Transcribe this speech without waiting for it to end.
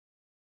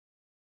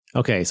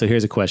Okay, so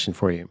here's a question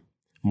for you,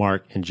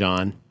 Mark and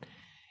John.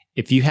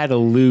 If you had to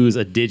lose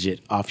a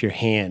digit off your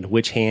hand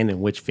and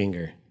which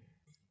finger?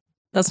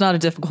 That's not a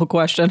difficult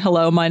question.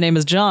 Hello, my name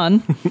is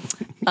John.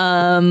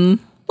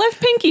 Left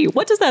pinky.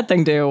 What does that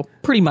thing do?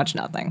 Pretty much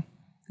nothing.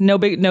 No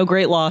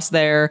great loss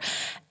there.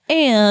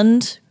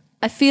 And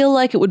I feel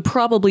like it would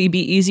probably be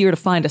easier to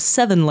find a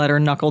 7-letter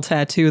knuckle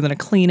tattoo than a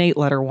clean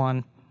 8-letter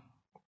one.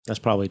 That's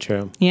probably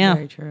true. Yeah.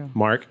 Very true.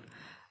 Mark?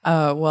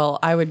 Well,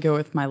 I would go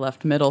with my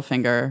left middle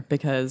finger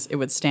because it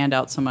would stand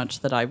out so much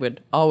that I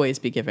would always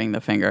be giving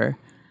the finger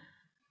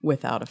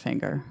without a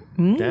finger.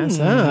 That's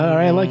all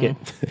right. I like it.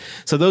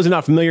 So those who are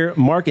not familiar,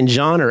 Mark and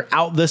John are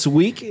out this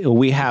week.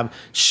 We have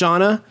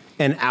Shauna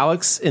and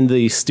Alex in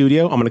the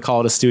studio. I'm going to call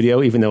it a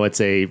studio, even though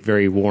it's a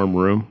very warm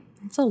room.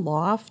 It's a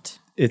loft.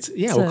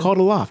 We'll call it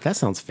a loft. That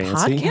sounds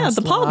fancy. Yeah,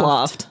 the pod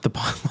loft. The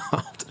pod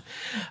loft.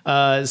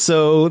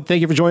 So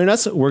thank you for joining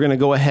us. We're going to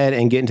go ahead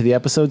and get into the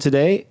episode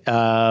today.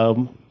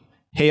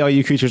 Hey, all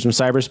you creatures from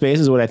cyberspace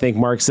is what I think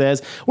Mark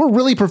says. We're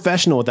really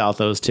professional without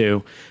those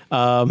two.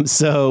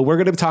 So we're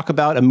going to talk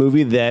about a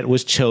movie that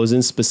was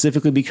chosen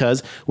specifically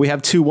because we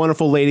have two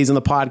wonderful ladies on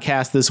the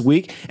podcast this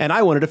week. And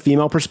I wanted a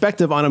female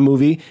perspective on a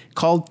movie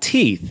called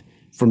Teeth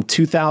from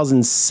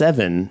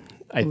 2007,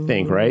 I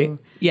think, right?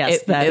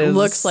 Yes, it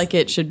looks like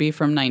it should be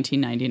from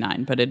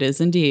 1999, but it is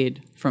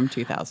indeed from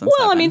 2007.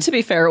 Well, I mean, to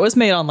be fair, it was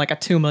made on like a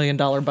 $2 million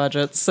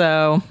budget.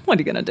 So what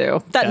are you going to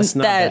do? That's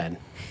not bad.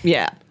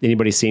 Yeah.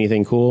 Anybody see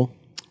anything cool?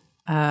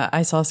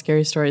 I saw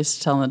Scary Stories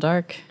to Tell in the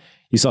Dark.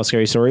 You saw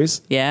Scary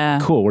Stories? Yeah.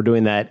 Cool. We're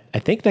doing that, I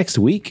think, next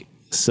week.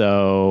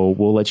 So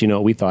we'll let you know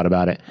what we thought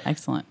about it.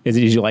 Excellent. Did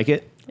you like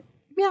it?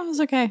 Yeah, it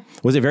was okay.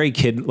 Was it very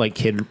kid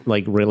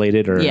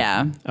related or?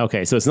 Yeah.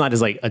 Okay. So it's not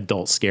as like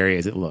adult scary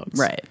as it looks.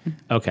 Right.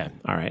 Okay.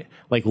 All right.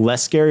 Like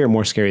less scary or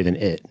more scary than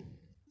It?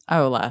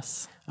 Oh,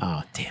 less.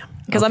 Oh, damn.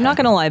 Because I'm not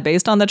going to lie,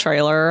 based on the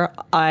trailer,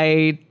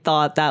 I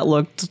thought that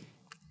looked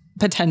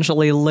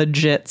potentially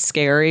legit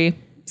scary.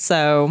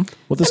 So,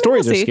 well, the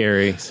stories are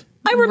scary.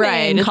 I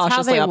remain It's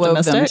cautiously how they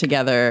optimistic. wove them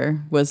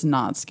together was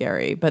not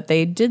scary, but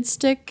they did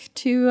stick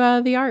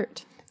to the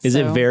art. Is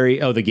it very,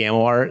 the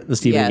Gamma art, the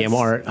Stephen Yes. Gamma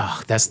art?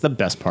 Oh, that's the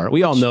best part.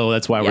 We all know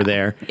that's why we're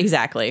there.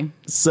 Exactly.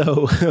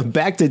 So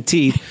back to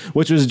Teeth,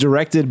 which was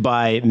directed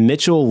by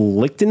Mitchell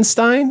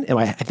Lichtenstein. And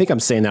I think I'm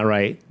saying that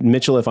right.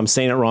 Mitchell, if I'm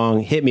saying it wrong,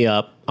 hit me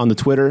up on the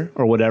Twitter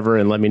or whatever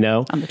and let me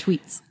know. On the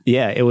tweets.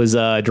 Yeah, it was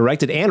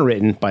directed and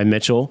written by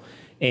Mitchell.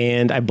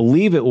 And I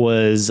believe it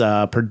was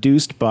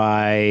produced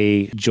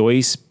by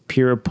Joyce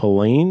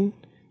Pierre-Pauline.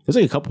 There's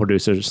like a couple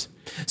producers.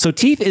 So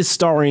Teeth is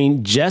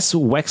starring Jess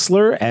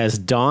Wexler as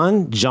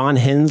Dawn, John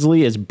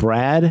Hensley as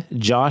Brad,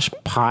 Josh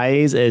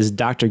Pies as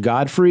Dr.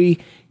 Godfrey,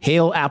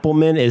 Hale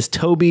Appleman as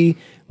Toby,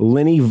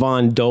 Lenny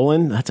Von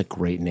Dolan, that's a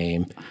great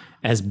name,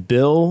 as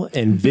Bill,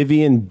 and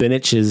Vivian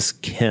Benich as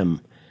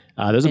Kim.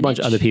 There's a bunch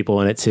of other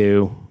people in it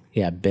too.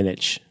 Yeah,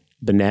 Benesh.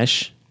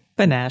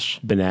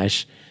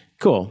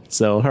 Cool.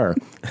 So her.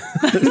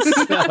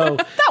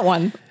 That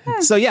one.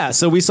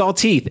 So we saw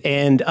Teeth,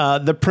 and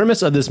the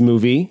premise of this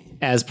movie,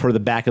 as per the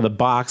back of the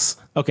box.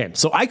 Okay,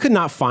 so I could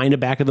not find a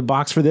back of the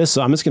box for this,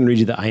 so I'm just going to read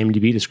you the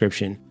IMDb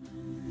description.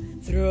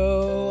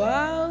 Throw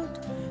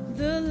out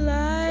the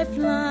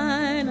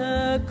lifeline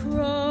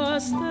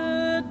across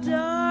the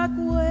dark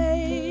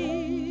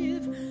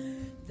wave.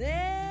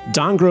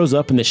 Dawn grows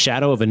up in the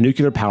shadow of a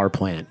nuclear power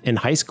plant. In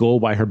high school,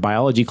 while her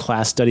biology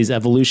class studies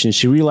evolution,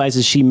 she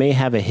realizes she may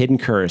have a hidden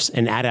curse,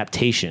 an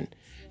adaptation.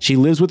 She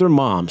lives with her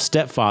mom,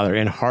 stepfather,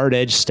 and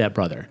hard-edged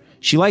stepbrother.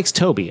 She likes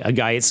Toby, a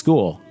guy at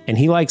school, and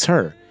he likes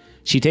her.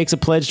 She takes a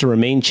pledge to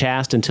remain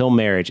chaste until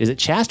marriage. Is it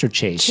chaste or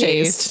chaste?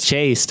 Chaste.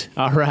 Chaste.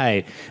 All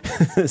right.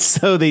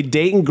 So they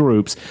date in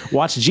groups,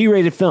 watch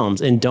G-rated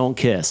films, and don't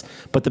kiss.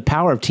 But the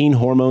power of teen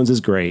hormones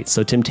is great,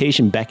 so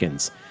temptation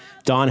beckons.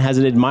 Dawn has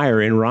an admirer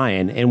in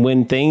Ryan, and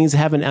when things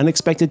have an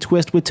unexpected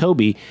twist with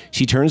Toby,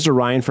 she turns to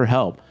Ryan for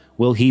help.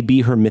 Will he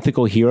be her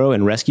mythical hero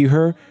and rescue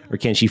her, or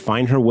can she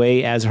find her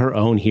way as her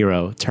own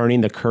hero,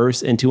 turning the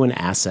curse into an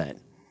asset?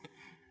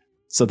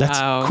 So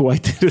that's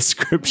quite the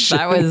description.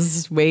 That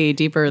was way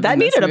deeper than That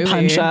needed this a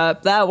punch movie.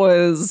 up. That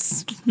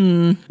was...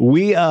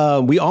 We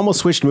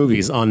almost switched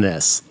movies on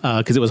this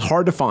because it was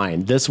hard to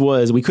find.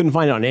 We couldn't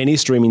find it on any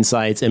streaming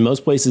sites. In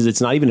most places, it's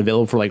not even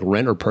available for like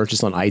rent or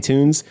purchase on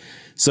iTunes.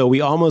 So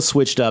we almost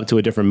switched up to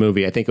a different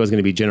movie. I think it was going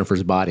to be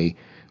Jennifer's Body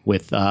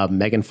with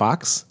Megan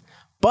Fox.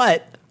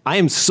 But I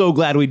am so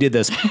glad we did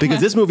this because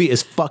this movie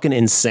is fucking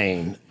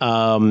insane.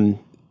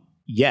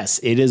 Yes,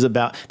 it is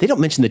about... They don't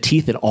mention the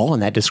teeth at all in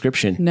that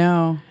description.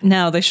 No,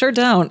 they sure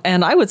don't.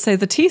 And I would say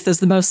the teeth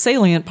is the most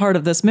salient part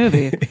of this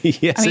movie.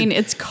 Yes, I mean,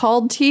 it's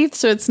called Teeth,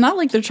 so it's not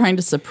like they're trying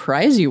to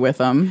surprise you with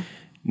them.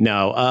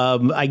 No,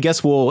 I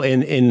guess we'll,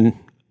 in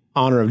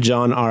honor of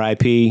John,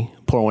 R.I.P.,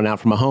 pour one out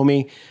from a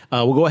homie.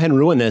 We'll go ahead and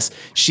ruin this.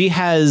 She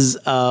has,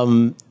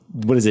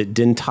 what is it,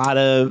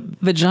 dentata?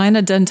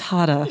 Vagina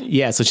dentata.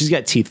 Yeah, so she's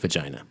got teeth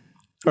vagina.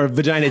 Or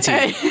vagina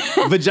teeth.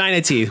 Vagina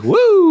teeth.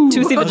 Woo!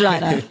 Toothy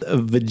vagina.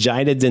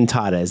 Vagina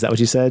dentata. Is that what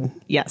you said?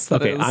 Yes.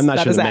 Okay, I'm not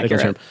sure the medical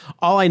term.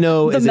 All I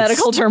know is the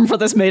medical term for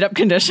this made up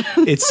condition.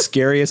 It's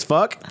scary as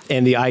fuck.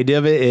 And the idea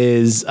of it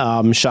is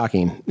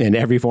shocking in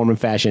every form and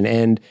fashion.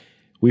 And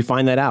we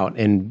find that out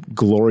in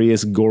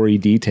glorious, gory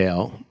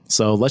detail.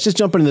 So let's just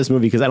jump into this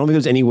movie because I don't think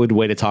there's any good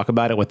way to talk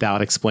about it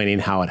without explaining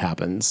how it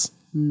happens.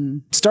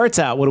 Starts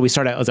out, what do we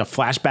start out as a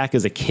flashback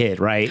as a kid,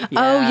 right?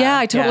 Oh yeah,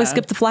 I totally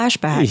skipped the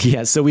flashback.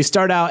 Yeah, so we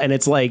start out and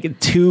it's like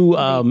two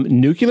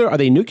nuclear, are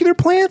they nuclear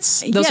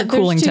plants? Those are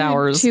cooling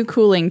towers. Two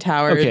cooling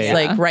towers, Okay.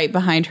 like right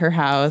behind her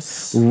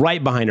house.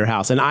 Right behind her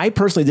house. And I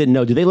personally didn't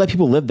know, do they let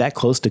people live that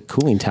close to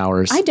cooling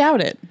towers? I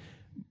doubt it.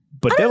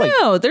 But they're like,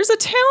 No, there's a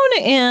town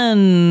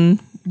in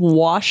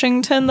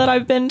Washington that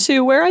I've been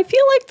to where I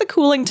feel like the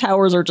cooling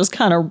towers are just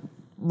kind of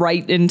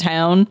right in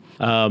town.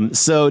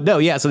 so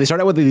they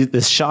start out with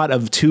this shot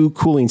of two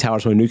cooling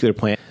towers from a nuclear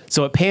plant.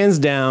 So it pans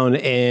down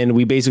and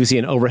we basically see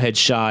an overhead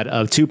shot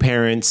of two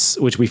parents,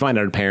 which we find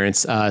out are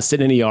parents,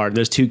 sitting in a yard.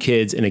 There's two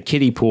kids in a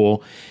kiddie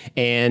pool.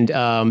 And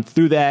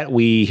through that,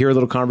 we hear a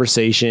little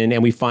conversation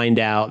and we find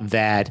out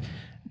that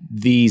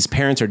these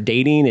parents are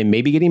dating and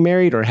maybe getting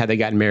married, or have they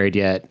gotten married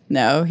yet?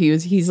 No,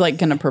 he's like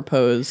going to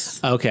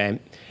propose. Okay.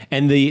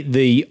 And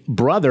the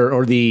brother,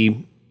 or the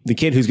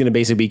kid who's going to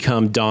basically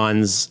become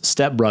Dawn's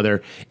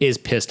stepbrother, is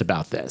pissed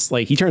about this.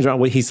 Like, he turns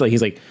around, he's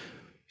like,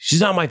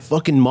 she's not my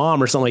fucking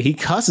mom, or something. Like, he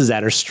cusses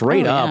at her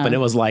straight up. Yeah. And it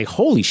was like,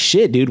 holy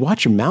shit, dude,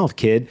 watch your mouth,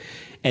 kid.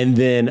 And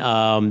then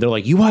they're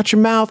like, you watch your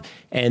mouth.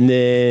 And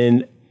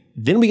then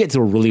we get to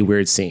a really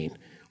weird scene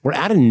where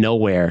out of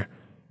nowhere,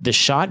 the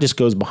shot just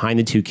goes behind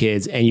the two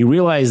kids and you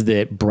realize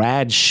that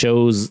Brad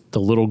shows the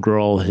little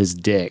girl his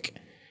dick.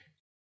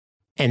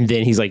 And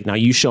then he's like, now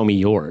you show me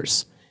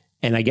yours.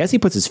 And I guess he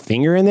puts his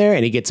finger in there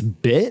and he gets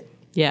bit.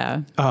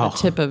 Yeah, Oh. the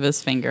tip of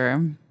his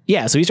finger.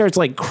 Yeah, so he starts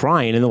like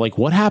crying and they're like,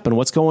 what happened?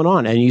 What's going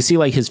on? And you see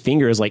like his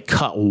finger is like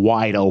cut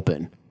wide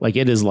open. Like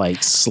it is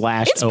like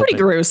slashed It's open. pretty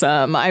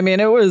gruesome. I mean,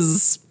 it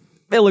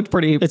looked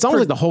pretty. It's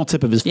almost like the whole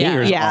tip of his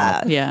finger is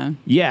off. Yeah.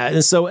 Yeah,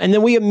 and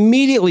then we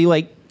immediately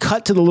like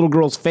cut to the little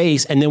girl's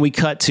face, and then we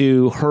cut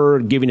to her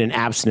giving an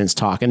abstinence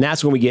talk, and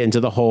that's when we get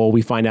into the whole.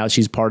 We find out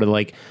she's part of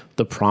like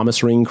the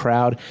promise ring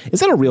crowd. Is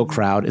that a real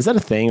crowd? Is that a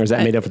thing, or is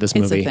that made up for this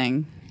movie? It's a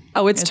thing.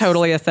 Oh, it's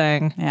totally a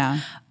thing.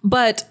 Yeah.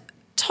 But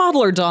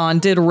Toddler Dawn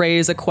did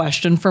raise a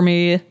question for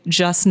me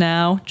just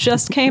now.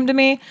 Just came to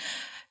me.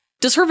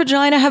 Does her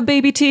vagina have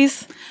baby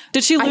teeth?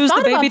 Did she lose I the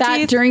thought baby about that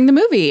teeth? during the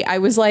movie. I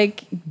was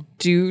like,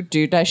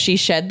 does she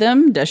shed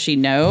them? Does she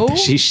know?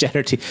 She shed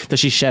her teeth. Does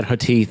she shed her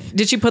teeth?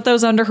 Did she put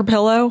those under her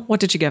pillow? What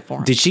did you get for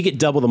her? Did she get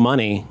double the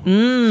money?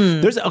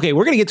 We're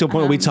going to get to a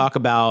point where we talk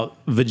about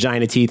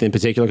vagina teeth in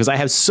particular, because I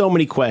have so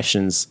many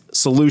questions,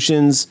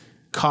 solutions,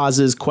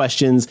 causes,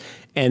 questions,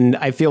 and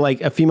I feel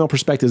like a female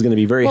perspective is going to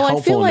be very helpful.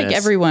 I feel in like this.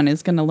 everyone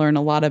is going to learn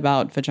a lot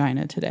about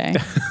vagina today.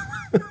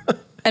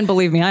 And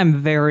believe me,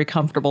 I'm very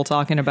comfortable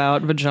talking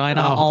about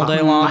vagina all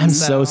day long. I'm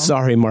so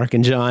sorry, Mark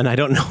and John. I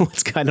don't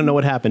know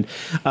what happened.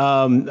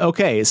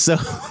 Okay, so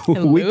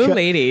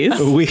ladies.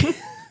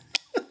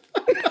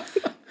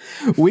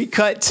 We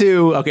cut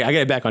to, okay, I got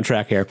it back on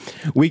track here.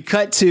 We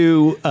cut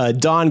to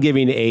Dawn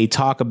giving a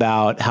talk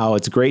about how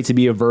it's great to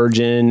be a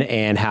virgin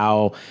and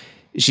how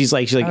she's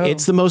like,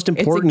 it's the most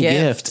important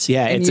gift.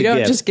 Yeah, and it's you a don't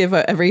gift. just give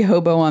every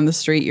hobo on the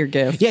street your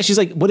gift. Yeah, she's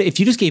like, what if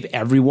you just gave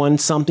everyone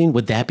something?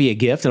 Would that be a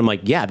gift? And I'm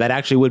like, yeah, that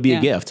actually would be a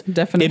gift.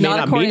 definitely. It may Not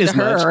not according mean as to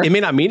her. much. It may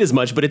not mean as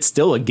much, but it's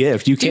still a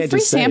gift. You Do can't free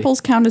just say. samples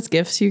count as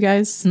gifts, you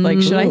guys?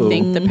 Like, should I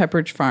thank the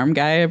Pepperidge Farm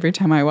guy every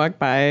time I walk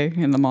by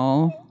in the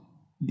mall?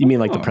 You mean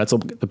like the pretzel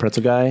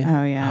guy?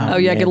 Oh, yeah. Oh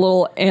yeah, get a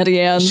little Auntie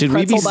Anne Should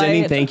we be pretzel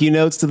sending bite. thank you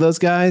notes to those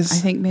guys? I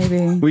think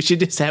maybe. we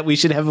should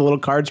have little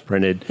cards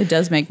printed. It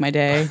does make my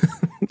day.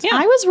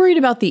 I was worried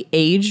about the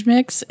age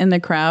mix in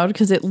the crowd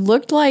because it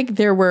looked like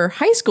there were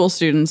high school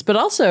students, but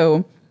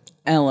also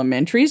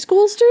elementary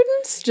school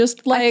students,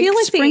 just like I feel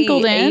like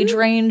sprinkled the in. age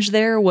range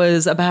there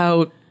was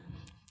about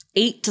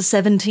 8 to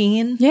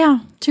 17. Yeah,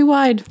 too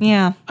wide.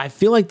 Yeah. I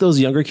feel like those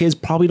younger kids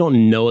probably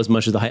don't know as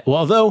much as the high. Well,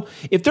 although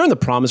if they're in the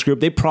promise group,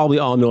 they probably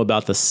all know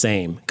about the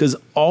same, because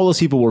all those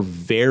people were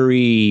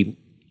very.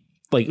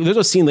 Like, there's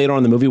a scene later on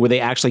in the movie where they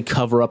actually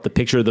cover up the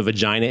picture of the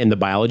vagina in the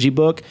biology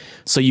book,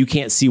 so you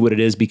can't see what it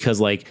is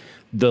because, like,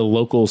 the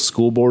local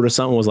school board or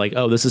something was like,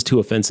 oh, this is too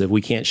offensive.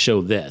 We can't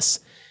show this.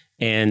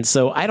 And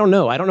so I don't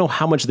know. I don't know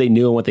how much they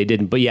knew and what they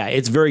didn't. But yeah,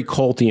 it's very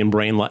culty and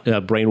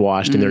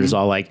brainwashed. And they're just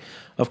all like,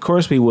 of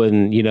course we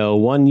wouldn't,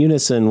 one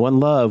unison, one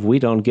love. We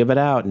don't give it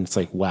out. And it's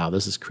like, wow,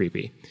 this is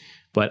creepy.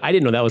 But I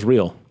didn't know that was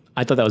real.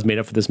 I thought that was made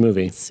up for this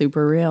movie.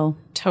 Super real.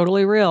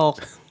 Totally real.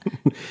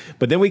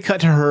 But then we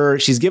cut to her.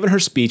 She's given her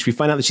speech. We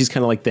find out that she's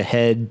kind of like the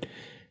head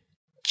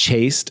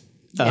chaste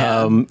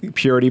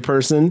purity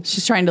person.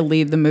 She's trying to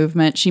lead the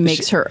movement. She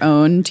makes her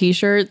own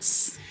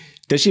t-shirts.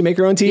 Does she make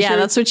her own t-shirt? Yeah,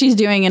 that's what she's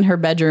doing in her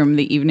bedroom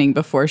the evening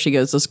before she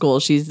goes to school.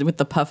 She's with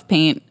the puff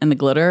paint and the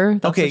glitter.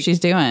 That's what she's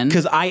doing.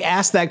 Because I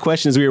asked that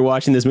question as we were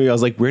watching this movie. I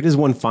was like, where does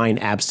one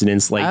find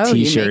abstinence like Oh,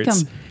 you make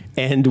t-shirts? 'em.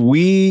 And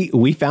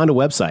we found a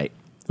website.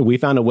 we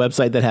found a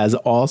website that has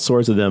all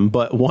sorts of them,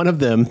 but one of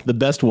them, the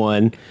best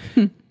one,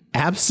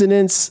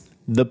 abstinence,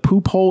 the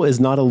poop hole is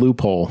not a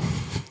loophole.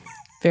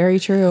 Very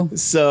true.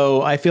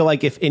 So I feel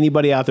like if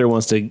anybody out there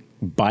wants to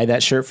buy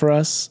that shirt for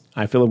us,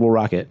 I feel like we'll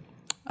rock it.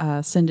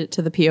 Send it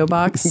to the P.O.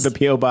 Box. The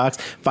P.O. Box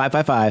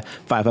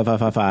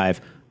 555-55555,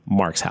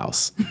 Mark's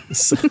house.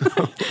 So,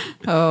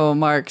 Oh,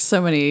 Mark,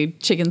 so many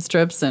chicken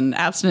strips and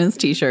abstinence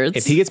t-shirts.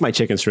 if he gets my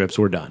chicken strips,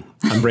 we're done.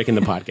 I'm breaking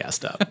the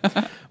podcast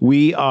up.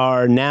 We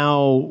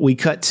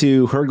cut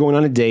to her going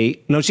on a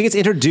date. No, she gets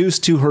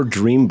introduced to her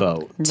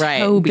dreamboat. Right.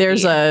 Toby.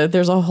 There's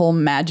a whole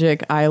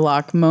magic eye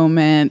lock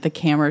moment. The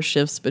camera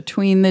shifts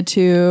between the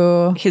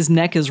two. His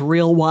neck is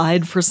real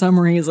wide for some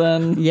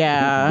reason.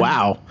 Yeah.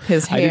 Wow.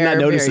 His I did not hair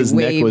notice very his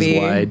neck was wavy.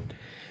 wide.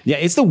 Yeah,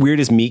 it's the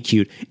weirdest meet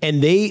cute.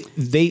 And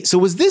so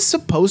was this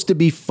supposed to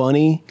be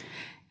funny?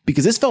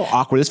 Because this felt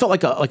awkward. This felt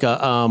like a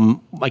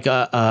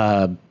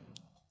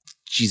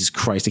Jesus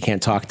Christ, I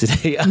can't talk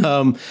today.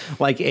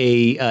 Like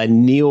a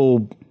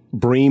Neil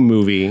Breen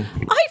movie.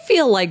 I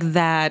feel like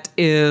that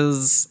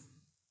is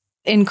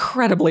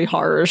incredibly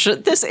harsh.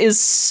 This is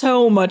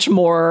so much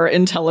more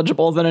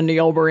intelligible than a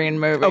Neil Breen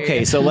movie.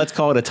 Okay, so let's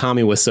call it a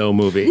Tommy Wiseau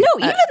movie. No,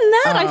 even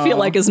that I feel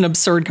like is an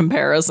absurd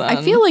comparison.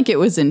 I feel like it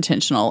was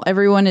intentional.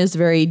 Everyone is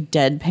very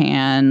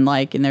deadpan,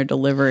 like in their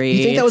delivery.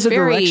 You think that was It's a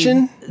very-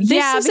 direction? This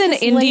is an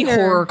because indie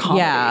horror comedy.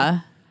 Yeah.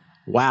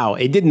 Wow,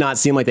 it did not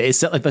seem like that. It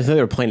felt like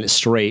they were playing it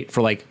straight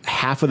for like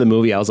half of the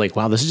movie. I was like,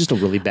 wow, this is just a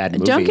really bad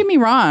movie. Don't get me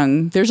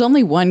wrong. There's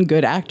only one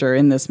good actor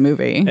in this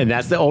movie. And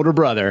that's the older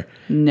brother.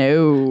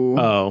 No.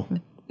 Oh,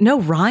 No,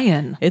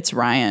 Ryan. It's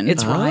Ryan.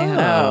 It's Ryan.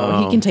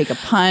 Oh, he can take a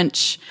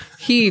punch.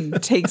 He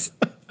takes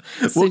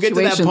we'll get to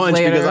that situations punch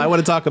later. because I want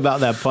to talk about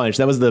that punch.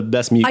 That was the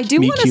best meet I do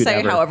meet want to cute say,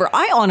 ever. however,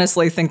 I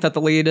honestly think that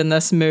the lead in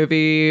this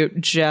movie,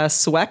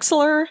 Jess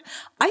Wexler,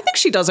 I think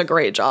she does a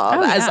great job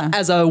Oh, yeah.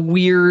 as a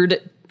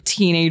weird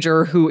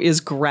teenager who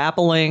is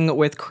grappling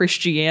with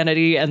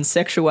Christianity and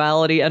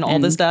sexuality and all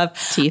this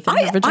stuff. teeth in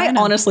her I vagina.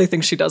 honestly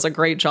think she does a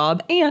great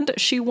job, and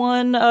she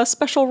won a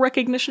special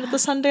recognition at the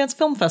Sundance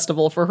Film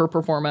Festival for her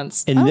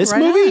performance. In this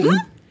right movie? on.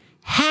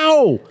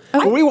 How?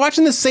 Were we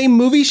watching the same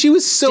movie? She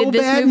was so Did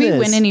this bad. movie in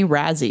win any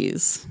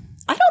Razzies?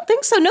 I don't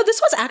think so. No, this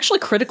was actually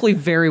critically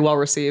very well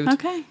received.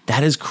 Okay.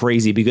 That is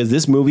crazy because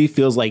this movie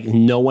feels like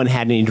no one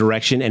had any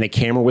direction and a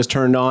camera was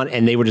turned on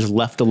and they were just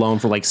left alone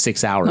for like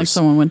 6 hours. Like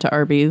someone went to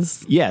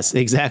Arby's. Yes,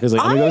 exactly. It's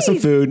like, I'm going to go get some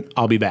food.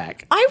 I'll be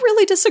back. I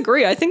really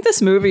disagree. I think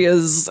this movie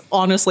is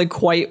honestly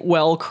quite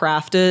well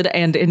crafted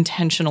and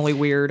intentionally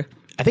weird.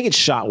 I think it's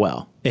shot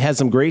well. It has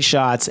some great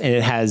shots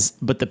and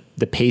but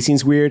the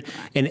pacing's weird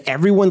and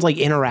everyone's like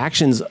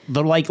interactions,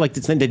 they're like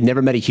they've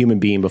never met a human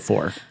being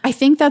before. I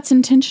think that's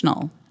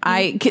intentional.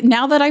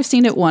 Now that I've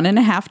seen it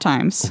 1.5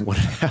 times.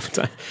 1.5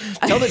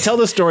 times. Tell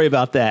the story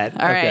about that.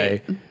 All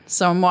right.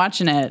 So I'm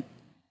watching it.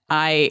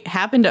 I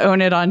happen to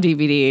own it on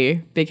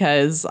DVD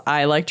because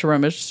I like to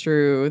rummage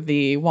through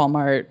the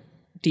Walmart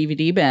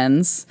DVD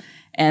bins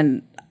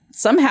and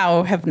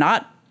somehow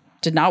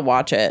did not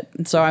watch it.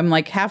 And so I'm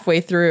like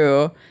halfway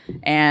through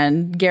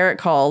and Garrett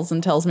calls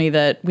and tells me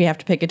that we have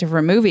to pick a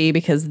different movie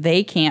because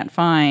they can't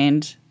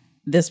find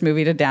this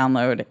movie to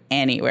download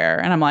anywhere.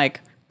 And I'm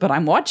like, but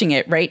I'm watching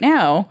it right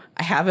now.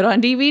 I have it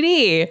on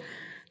DVD.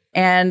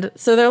 And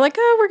so they're like,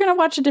 oh, we're going to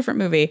watch a different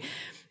movie.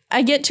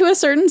 I get to a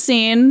certain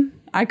scene.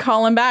 I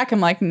call him back. I'm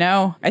like,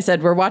 no. I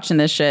said, we're watching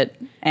this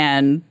shit.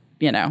 And,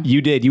 you know.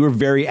 You did. You were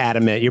very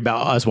adamant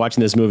about us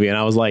watching this movie. And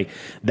I was like,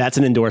 that's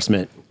an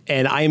endorsement.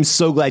 And I am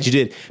so glad you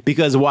did.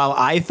 Because while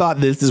I thought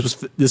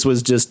this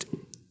was just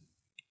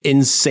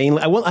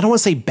insanely, I don't want to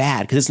say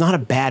bad because it's not a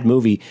bad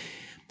movie.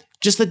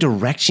 Just the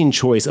direction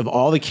choice of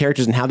all the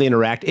characters and how they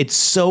interact. It's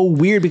so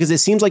weird because it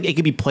seems like it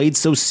could be played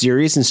so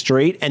serious and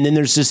straight. And then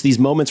there's just these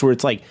moments where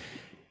it's like,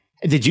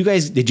 did you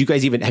guys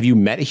even, have you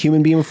met a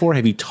human being before?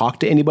 Have you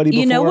talked to anybody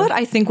before? You know what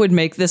I think would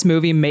make this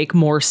movie make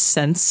more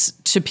sense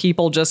to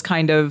people just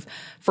kind of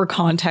for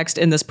context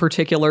in this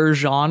particular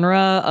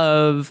genre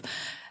of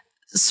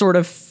sort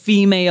of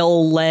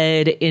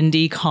female-led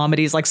indie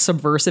comedies, like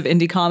subversive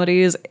indie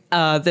comedies.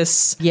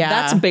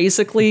 That's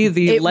basically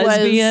the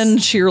lesbian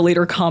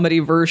cheerleader comedy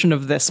version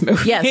of this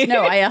movie. Yes,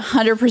 no, I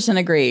 100%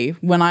 agree.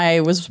 When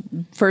I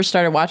first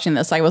started watching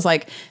this, I was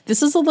like,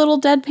 this is a little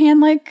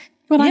deadpan like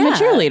when I'm a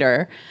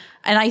cheerleader.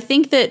 And I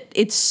think that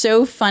it's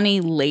so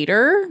funny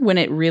later when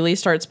it really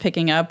starts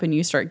picking up and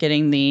you start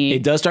getting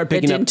it does start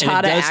picking up and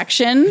dentata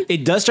action.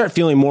 It does start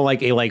feeling more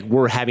like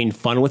we're having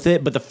fun with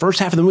it, but the first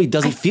half of the movie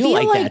doesn't feel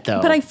like that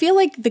though. But I feel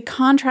like the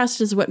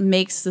contrast is what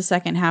makes the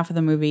second half of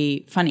the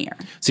movie funnier.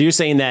 So you're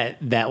saying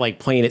that like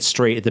playing it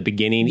straight at the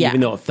beginning,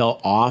 even though it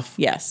felt off,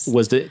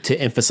 was to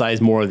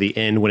emphasize more of the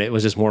end when it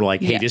was just more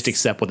like, hey, just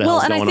accept what the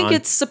hell's going on. Well, and I think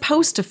it's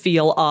supposed to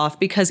feel off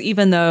because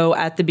even though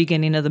at the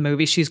beginning of the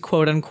movie she's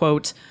quote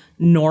unquote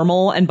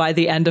normal, and by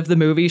the end of the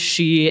movie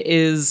she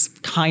is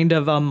kind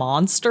of a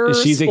monster.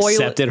 She's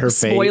accepted her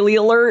fate. Spoiler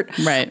alert.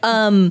 Right.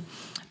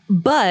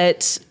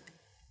 But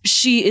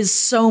she is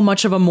so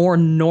much of a more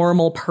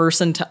normal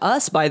person to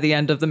us by the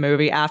end of the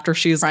movie after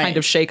she's kind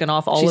of shaken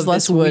off all of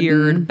this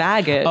weird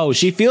baggage. Oh,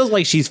 she feels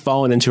like she's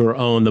fallen into her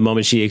own the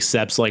moment she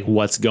accepts like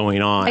what's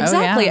going on.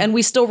 Exactly. And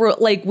we still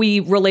we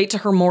relate to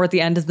her more at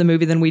the end of the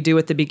movie than we do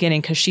at the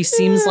beginning, because she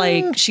seems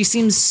like she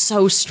seems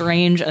so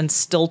strange and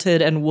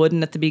stilted and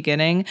wooden at the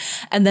beginning.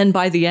 And then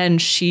by the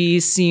end, she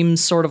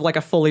seems sort of like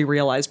a fully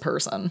realized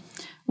person.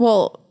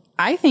 Well,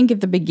 I think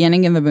at the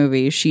beginning of the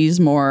movie, she's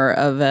more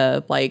of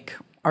a like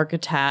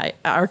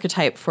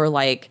archetype for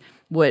like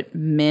what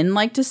men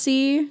like to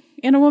see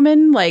in a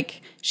woman.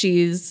 Like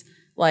she's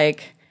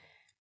like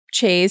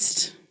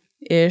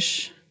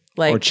chaste-ish.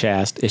 Like, or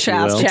chaste, if you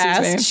will.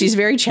 Chaste. She's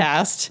very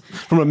chaste.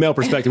 From a male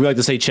perspective, we like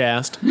to say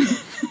chaste.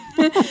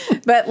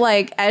 But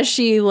like as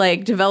she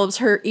like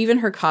develops even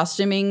her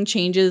costuming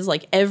changes,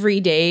 like every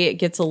day it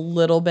gets a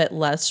little bit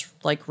less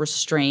like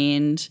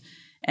restrained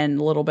and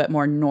a little bit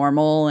more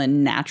normal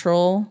and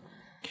natural.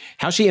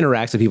 How she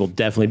interacts with people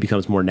definitely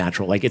becomes more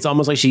natural. Like it's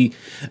almost like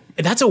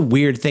that's a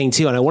weird thing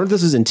too. And I wonder if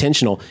this is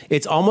intentional.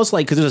 It's almost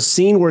like, because there's a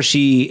scene where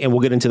and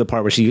we'll get into the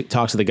part where she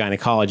talks to the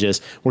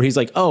gynecologist, where he's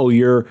like, oh,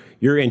 you're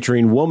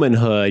entering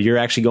womanhood. You're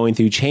actually going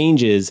through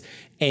changes.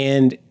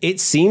 And it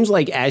seems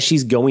like as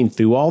she's going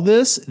through all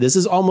this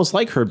is almost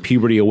like her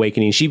puberty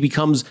awakening. She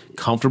becomes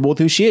comfortable with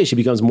who she is. She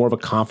becomes more of a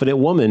confident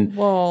woman.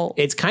 Well,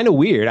 it's kind of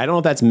weird. I don't know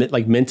if that's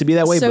meant to be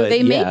that way. So but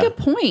they make a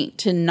point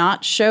to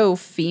not show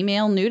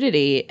female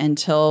nudity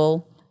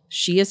until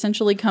she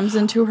essentially comes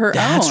into her own.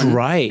 That's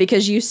right.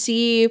 Because you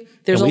see,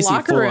 there's a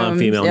locker room.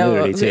 Female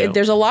nudity too.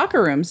 There's a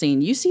locker room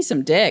scene. You see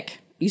some dick.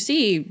 You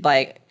see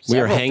like we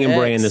are hanging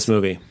brain in this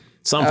movie.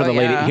 Something for the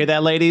lady. Hear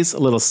that, ladies? A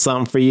little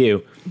something for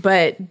you.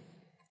 But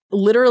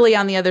literally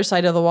on the other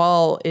side of the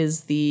wall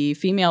is the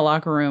female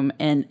locker room,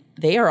 and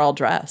they are all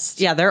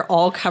dressed. Yeah, they're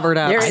all covered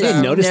up. I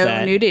didn't notice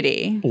that. No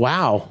nudity.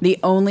 Wow. The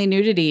only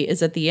nudity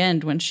is at the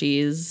end when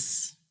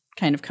she's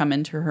kind of come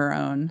into her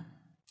own.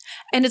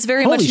 And it's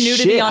very much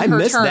nudity on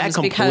her terms, because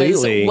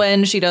completely.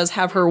 when she does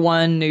have her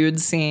one nude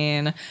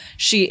scene,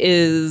 she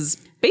is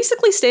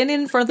basically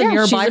standing in front of the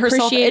mirror by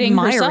herself,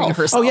 admiring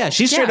herself. Oh yeah,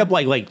 she's straight up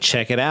like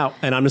check it out,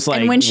 and I'm just like.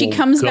 And when she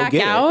comes back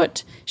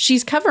out,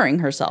 she's covering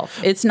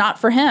herself. It's not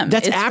for him.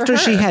 That's it's after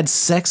she had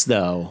sex,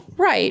 though.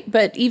 Right,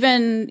 but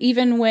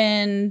even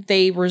when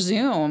they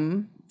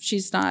resume,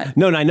 she's not.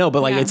 No, I know,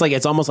 but like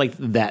it's almost like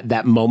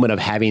that moment of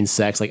having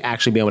sex, like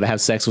actually being able to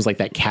have sex, was like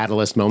that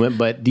catalyst moment.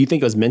 But do you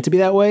think it was meant to be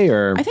that way,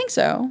 or? I think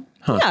so.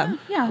 Huh.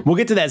 Yeah. We'll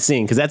get to that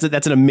scene because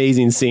that's an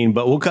amazing scene.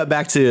 But we'll cut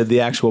back to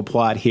the actual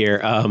plot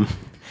here.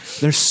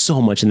 There's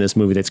so much in this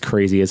movie that's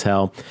crazy as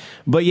hell.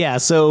 But yeah,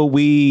 so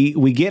we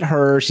get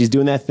her. She's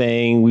doing that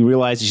thing. We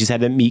realize that she's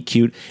had that meet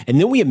cute. And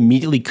then we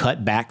immediately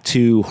cut back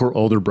to her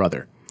older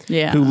brother.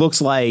 Yeah. Who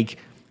looks like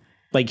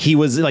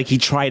he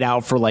tried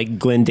out for like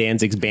Glenn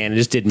Danzig's band and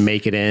just didn't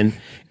make it in.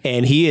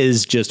 And he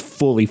is just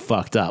fully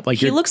fucked up. Like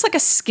he looks like a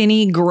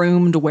skinny,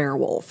 groomed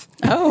werewolf.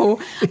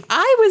 Oh,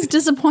 I was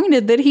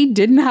disappointed that he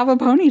didn't have a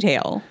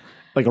ponytail.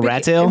 Like a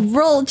rat tail?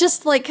 Well,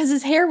 just like because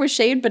his hair was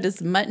shaved, but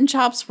his mutton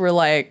chops were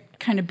like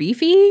kind of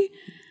beefy.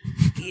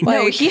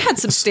 No, he had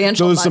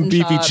substantial those some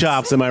beefy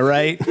chops, am I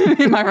right?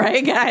 Am I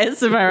right,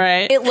 guys? Am I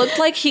right? It looked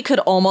like he could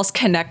almost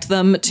connect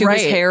them to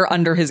his hair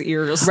under his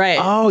ears. Right.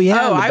 Oh,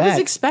 yeah. Oh, I was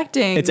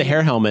expecting. It's a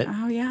hair helmet.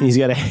 Oh, yeah. He's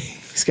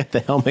got the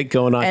helmet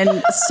going on.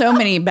 And so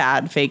many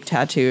bad fake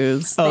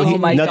tattoos. Oh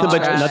my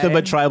God. Nothing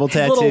but tribal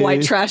tattoos. Little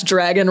white trash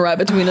dragon right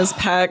between his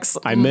pecs.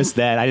 I missed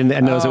that. I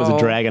didn't notice it was a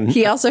dragon.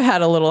 He also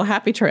had a little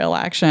happy trail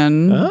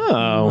action.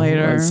 Oh.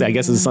 Later. I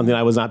guess this is something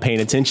I was not paying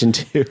attention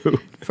to.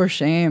 For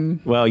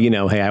shame. Well,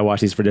 hey, I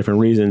watch these for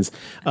different reasons.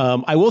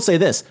 I will say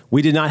this.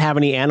 We did not have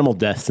any animal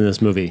deaths in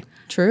this movie.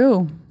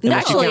 True.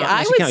 Actually,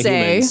 I would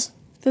say humans.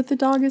 that the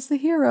dog is the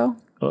hero.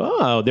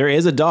 Oh, there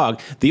is a dog.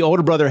 The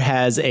older brother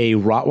has a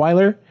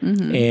Rottweiler,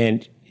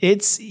 and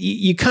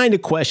you kind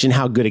of question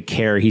how good a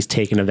care he's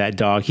taken of that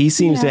dog. He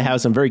seems to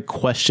have some very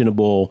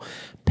questionable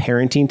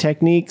parenting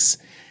techniques.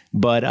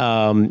 But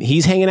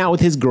he's hanging out with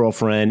his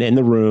girlfriend in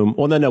the room.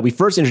 Well, no. We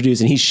first introduced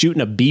and he's shooting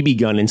a BB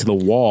gun into the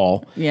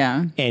wall.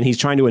 Yeah. And he's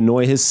trying to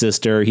annoy his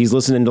sister. He's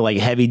listening to like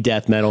heavy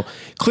death metal.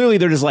 Clearly,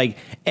 they're just like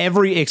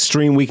every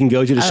extreme we can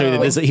go to show you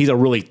that he's a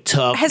really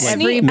tough. Has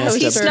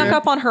he snuck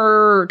up on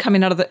her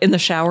coming out of in the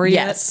shower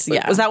yet? Yes.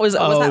 Yeah. Was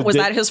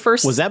that his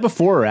first? Was that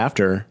before or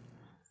after?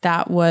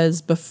 That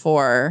was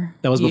before.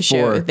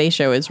 They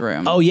show his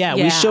room. Oh, yeah.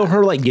 We show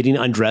her like getting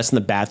undressed in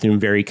the bathroom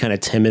very kind of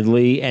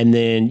timidly. And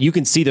then you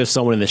can see there's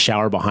someone in the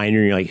shower behind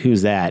her. And you're like,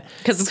 who's that?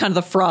 Because it's kind of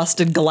the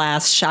frosted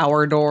glass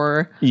shower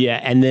door. Yeah.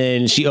 And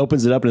then she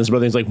opens it up and his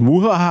brother's like,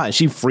 woo-ha-ha. And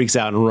she freaks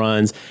out and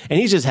runs. And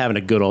he's just having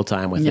a good old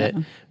time with it.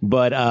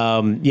 But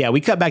we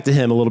cut back to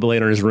him a little bit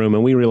later in his room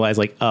and we realize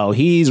like, oh,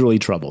 he's really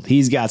troubled.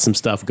 He's got some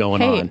stuff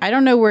going on. I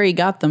don't know where he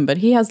got them, but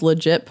he has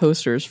legit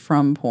posters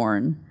from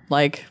porn.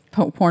 Like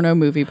porno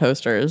movie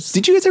posters.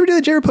 Did you guys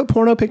ever put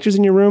porno pictures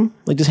in your room?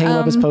 Like just hang them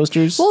up as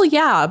posters? Well,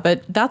 yeah,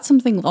 but that's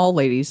something all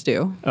ladies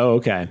do. Oh,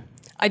 okay.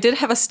 I did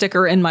have a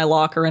sticker in my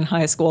locker in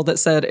high school that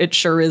said, "It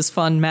sure is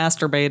fun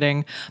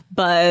masturbating,"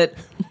 but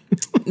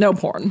no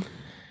porn.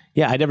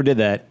 Yeah, I never did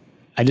that.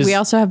 We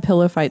also have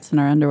pillow fights in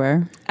our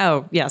underwear.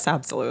 Oh, yes,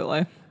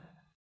 absolutely.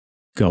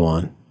 Go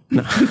on.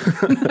 back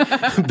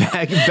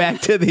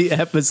to the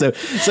episode.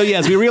 So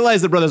yes, we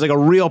realize the brother's like a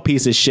real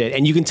piece of shit,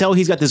 and you can tell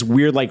he's got this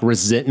weird like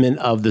resentment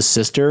of the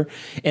sister.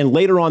 And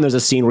later on, there's a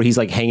scene where he's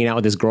like hanging out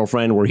with his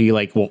girlfriend, where he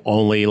like will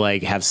only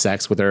like have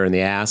sex with her in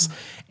the ass,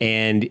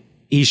 and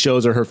he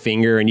shows her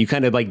finger, and you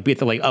kind of like get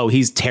the like, oh,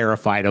 he's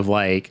terrified of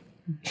like,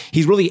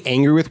 he's really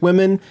angry with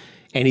women.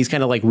 And he's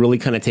kind of like really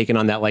kind of taking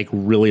on that like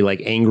really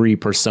like angry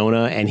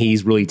persona, and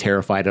he's really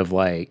terrified of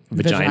like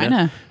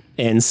vagina.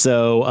 And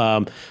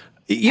so,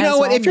 you know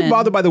what? If you're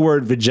bothered by the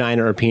word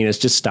vagina or penis,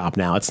 just stop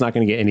now. It's not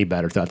going to get any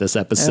better throughout this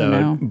episode.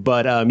 Oh, no.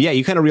 But yeah,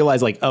 you kind of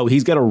realize like, oh,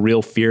 he's got a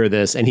real fear of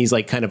this, and he's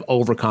like kind of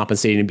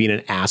overcompensating and being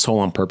an asshole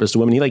on purpose to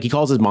women. He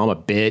calls his mom a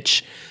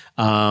bitch.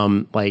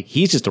 Like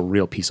he's just a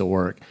real piece of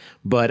work.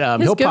 But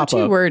his he'll pop up. His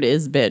go-to word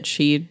is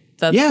bitch.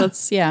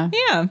 That's Yeah.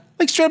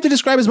 Like straight up to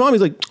describe his mom,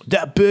 he's like,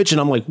 that bitch.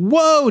 And I'm like,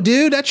 whoa,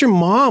 dude, that's your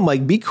mom.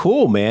 Like, be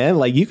cool, man.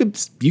 Like you can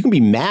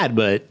be mad,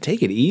 but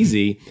take it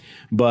easy.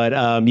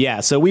 But yeah,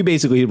 so we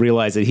basically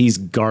realize that he's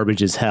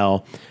garbage as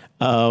hell.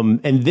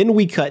 And then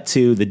we cut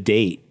to the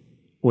date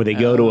where they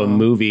go to a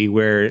movie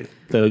where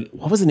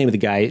what was the name of the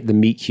guy, the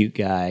meet cute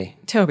guy?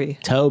 Toby.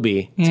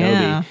 Toby.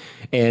 Yeah.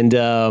 And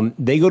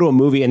they go to a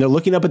movie and they're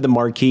looking up at the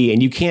marquee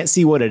and you can't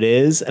see what it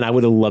is. And I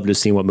would have loved to have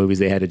seen what movies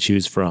they had to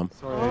choose from.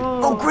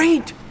 Oh,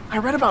 great. I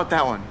read about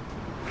that one.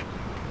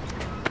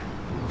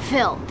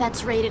 Phil,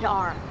 that's rated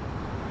R.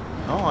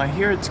 Oh, I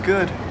hear it's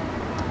good.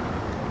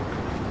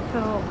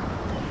 Phil,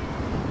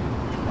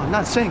 I'm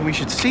not saying we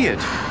should see it.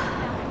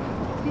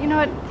 you know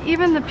what?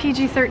 Even the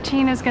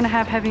PG-13 is going to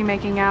have heavy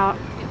making out.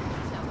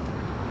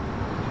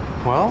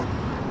 Well,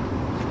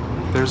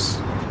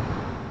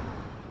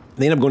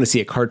 They end up going to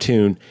see a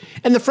cartoon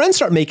and the friends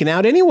start making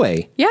out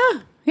anyway.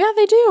 Yeah,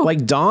 they do.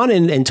 Like Dawn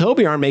and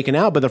Toby aren't making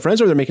out, but the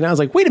friends over there making out. I was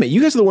like, wait a minute,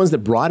 you guys are the ones that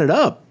brought it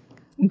up.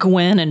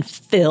 Gwen and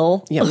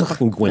Phil. Yeah,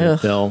 fucking Gwen and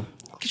Phil.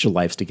 Get your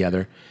lives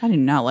together. I do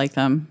not like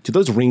them. Do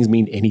those rings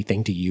mean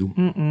anything to you?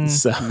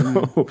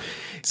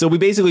 So we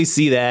basically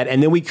see that,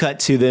 and then we cut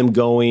to them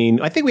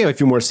going. I think we have a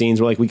few more scenes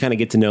where like we kind of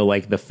get to know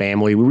like the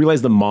family. We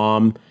realize the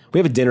mom. We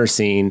have a dinner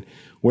scene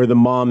where the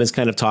mom is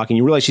kind of talking.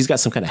 You realize she's got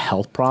some kind of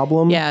health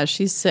problem. Yeah,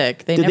 she's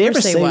sick. They Did never they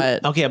ever say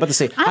what. Okay, I'm about to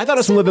say. I thought it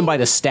was from living by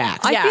the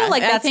stacks. I feel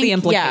like that's the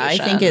implication. Yeah, I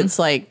think it's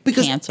like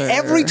Because cancer.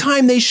 every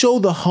time they show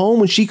the home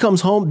when she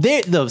comes home,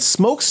 the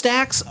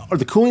smokestacks or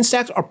the cooling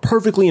stacks are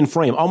perfectly in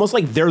frame, almost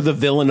like they're the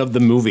villain of the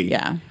movie.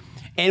 Yeah.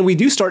 And we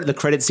do start the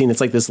credit scene. It's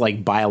like this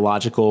like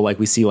biological, like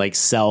we see like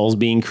cells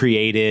being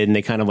created, and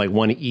they kind of like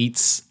one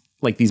eats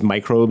like these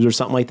microbes or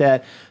something like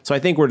that. So I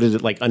think we're to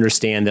like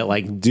understand that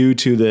like due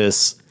to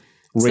this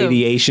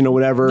radiation or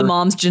whatever. The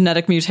mom's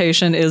genetic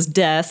mutation is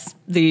death.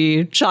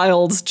 The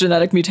child's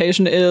genetic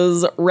mutation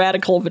is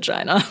radical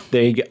vagina.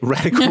 There you go.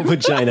 Radical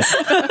vagina.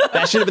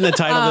 That should have been the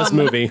title of this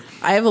movie.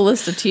 I have a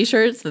list of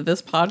t-shirts that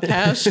this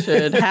podcast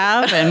should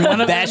have, and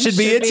one of That them should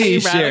be a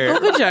t-shirt.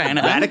 Radical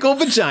vagina. Radical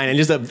vagina.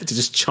 Just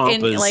chomp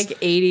In us. like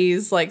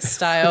 80s like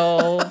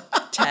style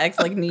text,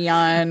 like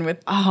neon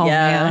with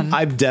Man.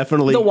 I've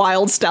definitely. The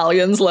Wild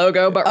Stallions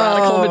logo, but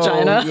radical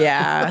vagina.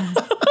 Yeah.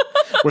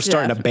 We're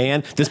starting a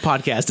band. This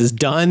podcast is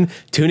done.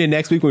 Tune in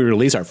next week when we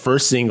release our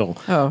first single.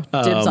 Oh,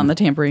 dibs on the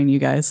tambourine, you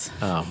guys.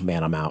 Oh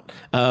man, I'm out.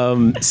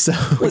 So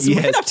Listen,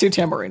 we yes. have 2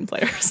 tambourine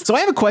players. So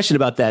I have a question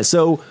about that.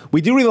 So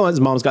we do realize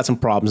mom's got some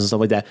problems and stuff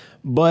like that,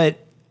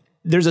 but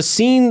there's a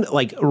scene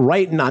like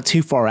right not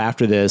too far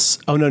after this.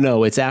 Oh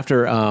no, it's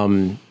after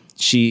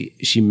she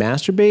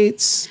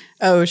masturbates.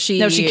 Oh, she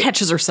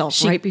catches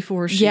herself right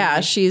before she. Yeah,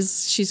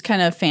 she's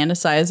kind of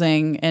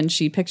fantasizing, and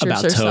she pictures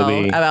About herself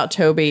Toby. about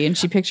Toby, and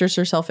she pictures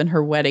herself in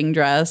her wedding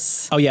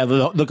dress. Oh yeah,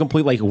 the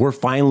complete like we're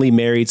finally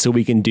married so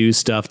we can do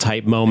stuff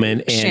type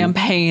moment. And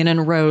Champagne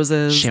and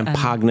roses.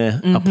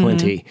 champagne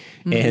aplenty.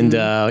 And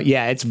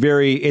yeah, it's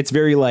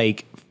very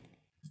like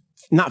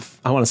not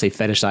I want to say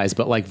fetishized,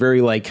 but like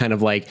very like kind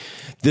of like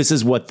this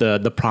is what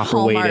the proper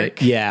Hallmark way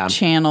to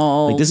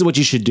channel. Like this is what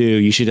you should do.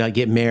 You should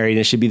get married, and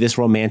it should be this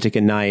romantic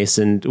and nice.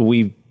 And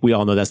we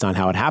all know that's not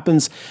how it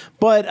happens,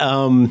 but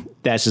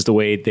that's just the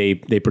way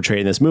they portray it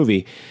in this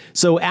movie.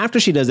 So after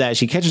she does that,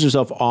 she catches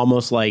herself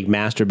almost like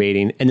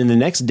masturbating, and then the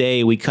next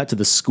day we cut to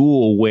the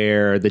school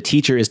where the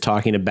teacher is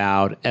talking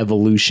about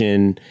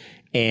evolution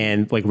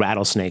and like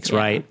rattlesnakes,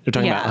 right? They're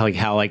talking about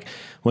how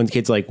when the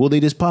kid's like, well, they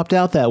just popped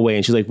out that way.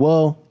 And she's like,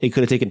 well, it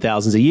could have taken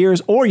thousands of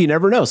years, or you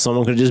never know.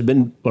 Someone could have just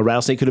been, a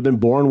rattlesnake could have been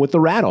born with the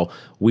rattle.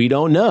 We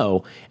don't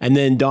know. And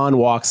then Dawn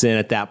walks in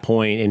at that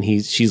point and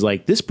she's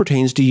like, this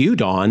pertains to you,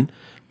 Dawn.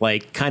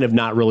 Like kind of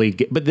not really,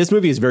 but this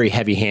movie is very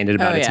heavy handed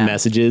about its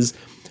messages.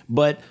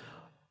 But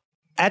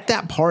at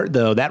that part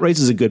though, that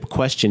raises a good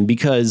question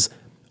because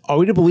are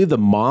we to believe the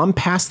mom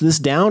passed this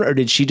down, or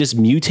did she just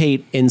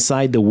mutate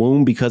inside the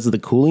womb because of the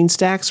cooling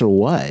stacks, or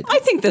what? I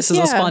think this is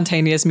a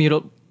spontaneous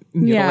mutilation.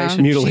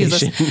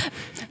 Mutilation. Jesus.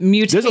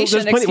 mutilation.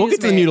 There's plenty. We'll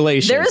get to the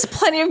mutilation. There is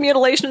plenty of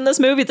mutilation in this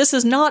movie. This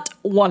is not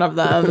one of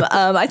them.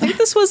 I think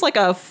this was like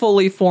a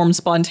fully formed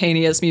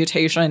spontaneous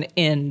mutation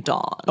in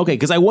Dawn. Okay,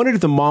 because I wondered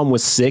if the mom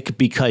was sick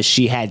because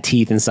she had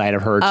teeth inside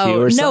of her too,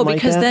 or something no, like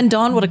because that. then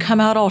Dawn would have come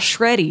out all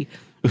shreddy.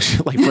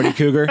 Like Freddy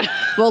Cougar.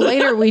 Well,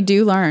 later we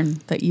do learn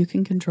that you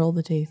can control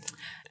the teeth.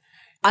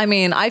 I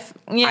mean, I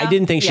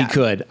didn't think she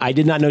could. I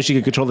did not know she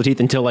could control the teeth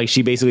until like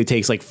she basically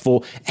takes like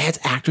full. As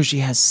after she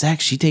has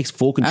sex, she takes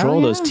full control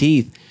of those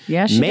teeth.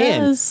 Yeah, she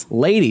does.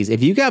 Ladies,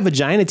 if you got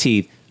vagina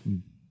teeth,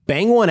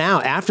 bang one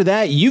out. After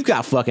that, you've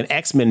got fucking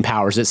X-Men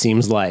powers. It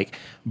seems like.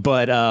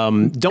 But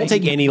don't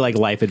take any like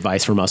life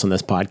advice from us on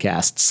this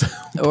podcast.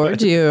 Or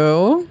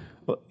do.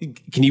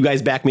 Can you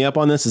guys back me up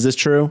on this? Is this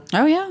true?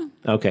 Oh, yeah.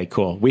 Okay,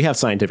 cool. We have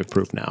scientific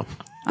proof now.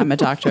 I'm a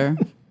doctor.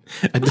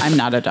 I'm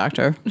not a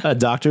doctor. A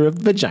doctor of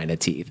vagina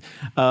teeth.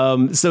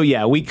 So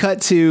yeah, we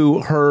cut to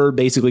her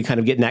basically kind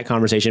of getting that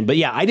conversation. But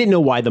yeah, I didn't know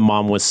why the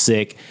mom was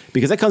sick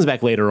because that comes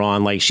back later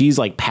on. Like she's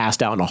like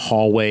passed out in a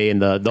hallway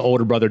and the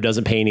older brother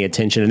doesn't pay any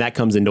attention. And that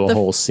comes into a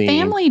whole scene.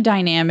 Family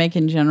dynamic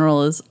in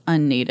general is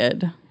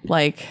unneeded.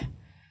 Like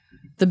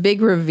the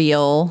big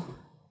reveal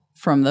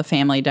from the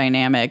family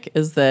dynamic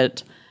is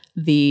that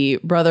the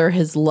brother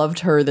has loved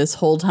her this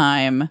whole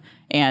time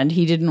and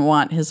he didn't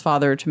want his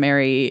father to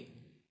marry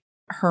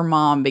her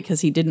mom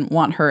because he didn't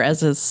want her as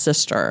his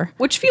sister.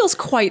 Which feels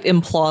quite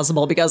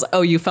implausible because,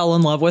 you fell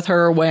in love with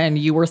her when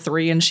you were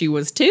 3 and she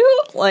was 2?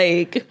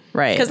 Like,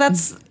 right.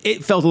 Because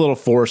it felt a little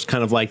forced,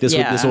 kind of like this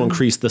Yeah. will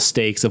increase the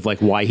stakes of like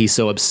why he's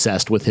so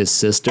obsessed with his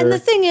sister. And the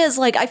thing is,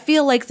 like, I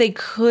feel like they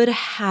could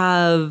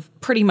have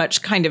pretty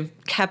much kind of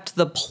kept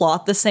the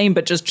plot the same,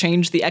 but just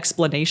changed the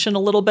explanation a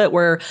little bit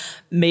where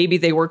maybe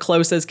they were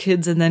close as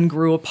kids and then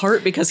grew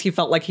apart because he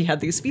felt like he had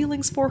these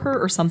feelings for her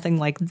or something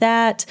like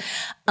that.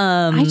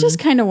 I just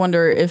kind of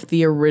wonder if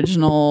the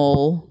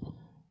original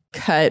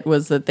cut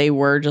was that they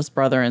were just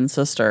brother and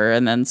sister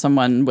and then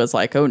someone was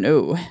like, oh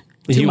no.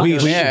 we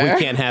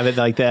can't have it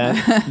like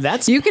that.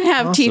 That's You can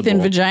have teeth and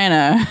possible.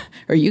 vagina,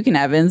 or you can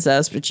have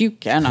incest, but you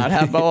cannot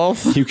have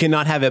both. You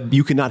cannot have it.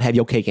 You cannot have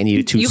your cake and eat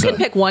it too. You can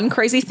pick one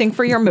crazy thing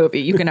for your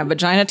movie. You can have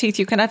vagina teeth,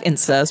 you can have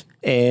incest.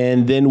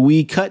 And then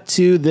we cut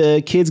to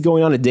the kids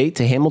going on a date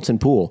to Hamilton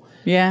Pool.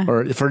 Yeah.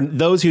 Or for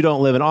those who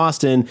don't live in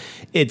Austin,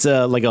 it's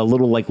like a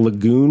little like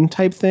lagoon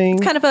type thing.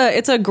 Kind of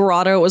it's a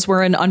grotto. It was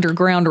where an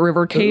underground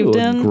river caved Ooh,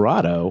 in.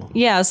 grotto.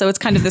 Yeah, so it's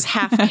kind of this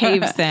half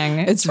cave thing.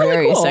 It's really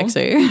very cool.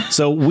 sexy.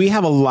 So we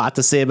have a lot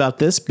to say about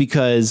this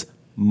because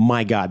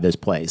my God, this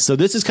place. So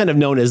this is kind of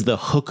known as the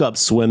hookup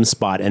swim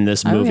spot in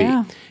this movie.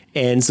 yeah.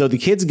 And so the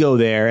kids go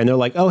there and they're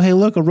like, oh, hey,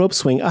 look, a rope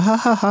swing. Ah, ha,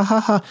 ha, ha, ha,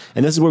 ha.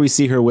 And this is where we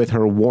see her with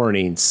her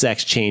warning,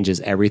 sex changes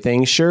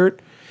everything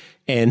shirt.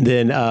 And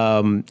then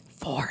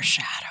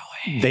Foreshadowing.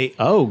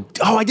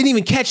 I didn't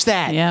even catch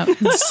that. Yep.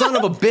 Son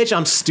of a bitch,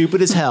 I'm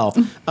stupid as hell.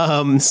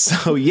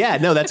 So yeah,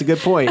 no, that's a good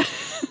point.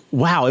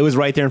 Wow, it was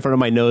right there in front of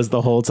my nose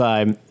the whole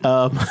time.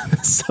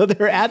 So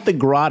they're at the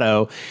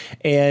grotto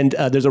and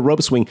there's a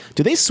rope swing.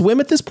 Do they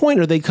swim at this point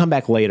or do they come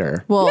back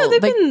later? Well, No,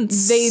 they've like, been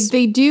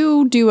they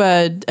do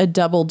a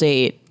double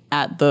date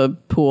at the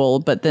pool,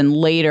 but then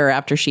later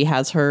after she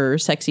has her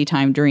sexy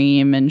time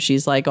dream and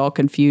she's like all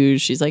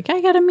confused, she's like, I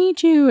gotta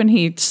meet you, and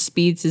he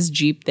speeds his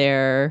Jeep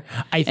there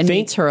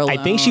meets her alone.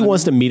 I think she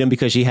wants to meet him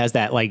because she has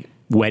that like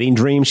wedding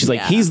dream. She's like,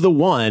 Yeah. he's the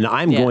one.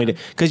 I'm going to,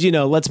 because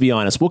let's be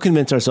honest, we'll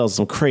convince ourselves of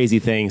some crazy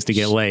things to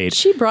get laid.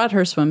 She brought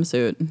her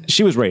swimsuit.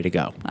 She was ready to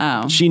go.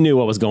 Oh. She knew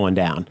what was going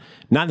down.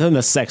 Not in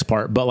the sex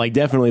part, but like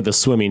definitely the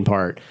swimming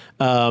part.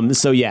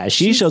 So yeah,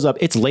 she shows up.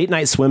 It's late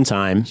night swim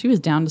time. She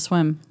was down to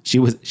swim. She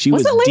was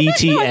Was it late night?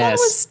 DTS. No, I thought it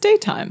was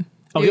daytime.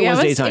 Oh, it Yeah,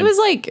 was daytime. It was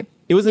like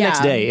It was the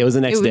next day. It was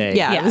the next day.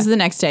 Yeah, Yeah. it was the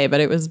next day,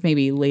 but it was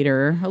maybe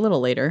later, a little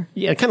later.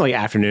 Yeah, kind of like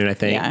afternoon, I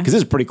think. Yeah. Because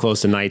it's pretty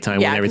close to nighttime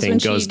when 'cause everything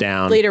goes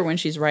down. Later when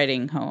she's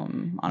riding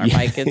home on her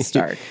bike, it's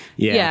dark.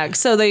 Yeah. Yeah,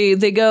 so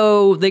they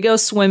go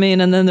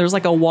swimming and then there's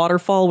like a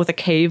waterfall with a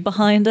cave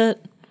behind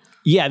it.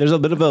 Yeah, there's a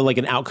bit of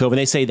an alcove, and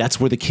they say that's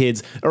where the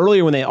kids,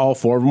 earlier when they all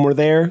four of them were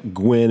there,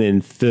 Gwen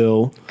and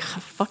Phil.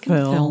 Fucking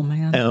Phil,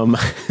 man.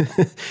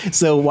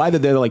 So why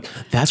they're like,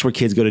 that's where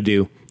kids go to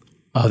do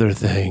other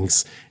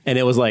things. And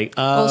it was like,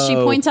 oh. Well, she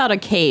points out a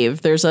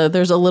cave. There's a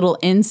little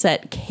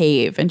inset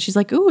cave, and she's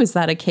like, "Ooh, is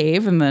that a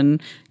cave?" And then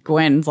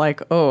Gwen's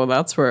like, "Oh,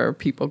 that's where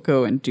people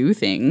go and do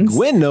things."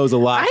 Gwen knows a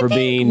lot for think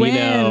being,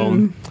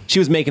 Gwen- she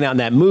was making out in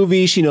that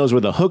movie. She knows where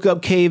the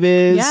hookup cave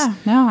is. Yeah,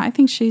 no, I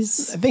think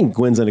she's. I think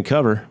Gwen's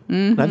undercover.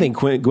 I think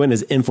Gwen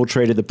has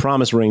infiltrated the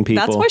promise ring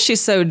people. That's why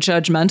she's so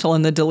judgmental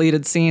in the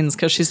deleted scenes,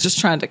 because she's just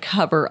trying to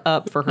cover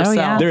up for herself.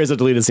 yeah. There is a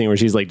deleted scene where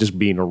she's like just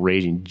being a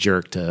raging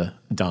jerk to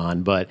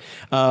Dawn. But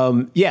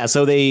yeah,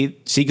 so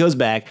she goes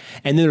back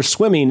and then they're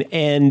swimming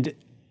and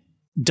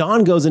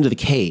Dawn goes into the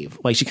cave.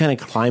 Like she kind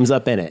of climbs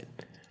up in it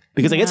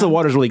because I guess the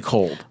water's really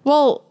cold.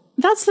 Well,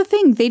 that's the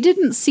thing. They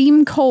didn't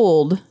seem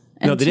cold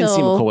No, they didn't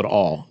seem cold at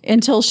all.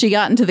 Until she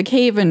got into the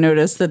cave and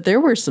noticed that there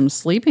were some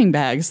sleeping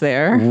bags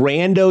there.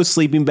 Rando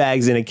sleeping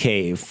bags in a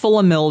cave. Full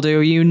of mildew.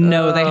 You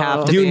know they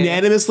have to be.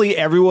 Unanimously,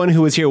 everyone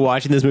who was here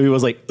watching this movie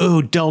was like,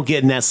 "Ooh, don't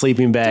get in that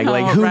sleeping bag." Don't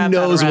Like, who wrap that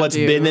knows around what's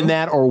you. been in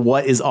that or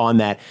what is on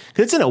that?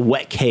 Because it's in a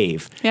wet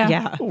cave.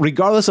 Yeah.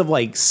 Regardless of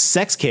like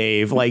sex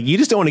cave, like you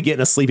just don't want to get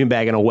in a sleeping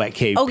bag in a wet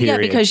cave. Oh, yeah,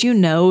 period. because you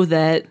know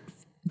that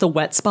the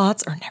wet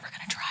spots are never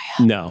going to dry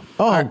up. No.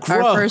 Oh,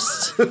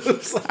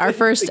 gross. Our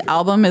first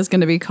album is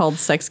going to be called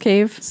Sex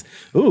Cave.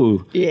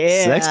 Ooh.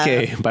 Yeah. Sex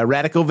Cave by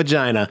Radical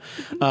Vagina.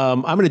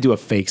 I'm going to do a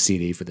fake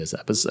CD for this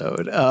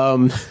episode.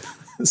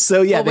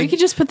 So yeah, Well, we could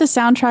just put the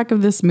soundtrack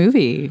of this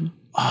movie.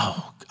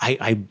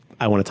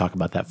 I want to talk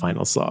about that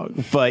final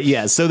song. But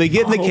yeah, so they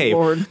get in the cave.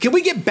 Lord. Can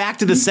we get back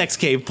to the sex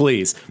cave,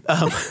 please?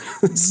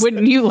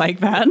 Wouldn't you like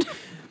that?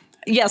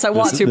 Yes, I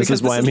want to this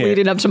because is why this I'm is here.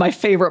 leading up to my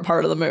favorite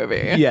part of the movie.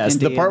 Yes,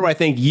 the Indeed. part where I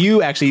think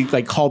you actually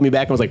like called me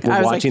back and was like, "We're I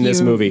was like, watching this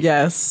you- movie."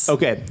 Yes.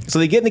 Okay, so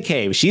they get in the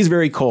cave. She's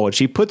very cold.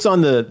 She puts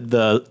on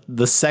the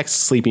sex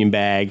sleeping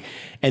bag,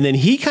 and then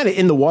he kind of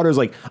in the water is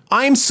like,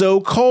 "I'm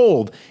so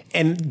cold."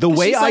 And the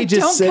way She's I like,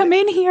 just don't said, come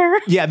in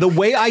here. yeah, the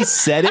way I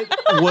said it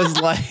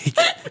was like.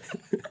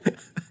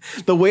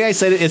 The way I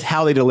said it is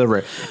how they deliver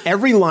it.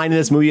 Every line in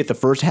this movie at the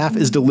first half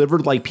is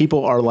delivered like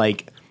people are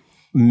like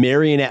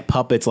marionette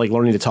puppets, like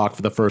learning to talk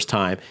for the first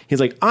time. He's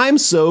like, "I'm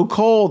so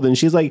cold," and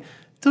she's like,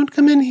 "Don't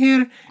come in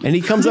here." And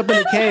he comes up in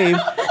the cave,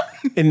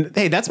 and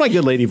hey, that's my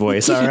good lady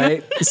voice, all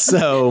right?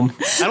 So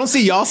I don't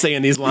see y'all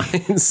saying these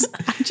lines.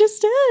 I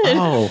just did.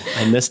 Oh,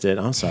 I missed it.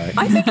 I'm sorry.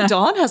 I think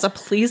Dawn has a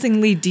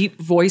pleasingly deep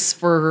voice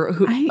for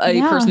a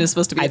yeah. person who's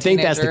supposed to be a I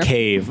think teenager. that's the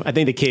cave. I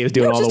think the cave is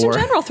doing No, all just the in work.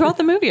 general, throughout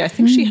the movie, I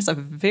think she has a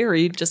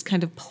very just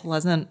kind of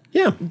pleasant,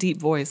 Yeah. deep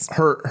voice.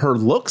 Her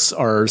looks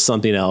are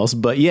something else,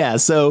 but yeah.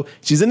 So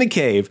she's in the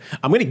cave.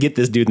 I'm gonna get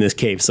this dude in this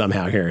cave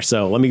somehow here.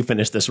 So let me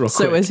finish this real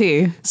quick. So is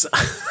he.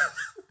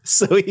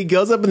 So he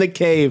goes up in the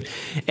cave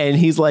and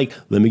he's like,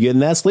 "Let me get in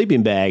that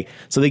sleeping bag."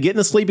 So they get in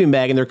the sleeping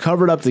bag and they're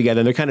covered up together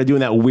and they're kind of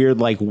doing that weird,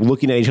 like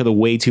looking at each other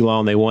way too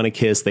long. They want to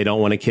kiss. They don't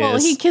want to kiss. Well,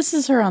 he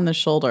kisses her on the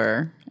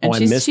shoulder. And Oh, I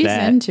she's missed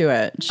that. into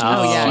it.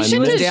 Oh, yeah, She I should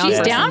missed just- that.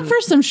 she's down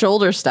for some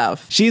shoulder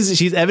stuff.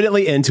 She's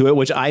evidently into it,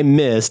 which I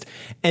missed.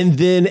 And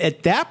then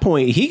at that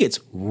point, he gets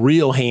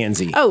real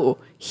handsy. Oh,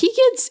 he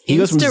gets He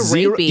goes from insta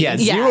zero, rapey.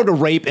 zero to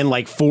rape in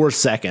like 4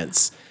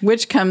 seconds.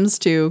 Which comes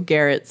to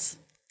Garrett's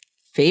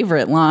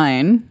favorite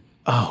line.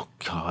 Oh,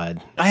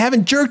 God. I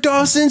haven't jerked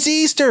off since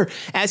Easter.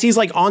 As he's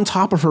like on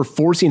top of her,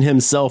 forcing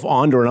himself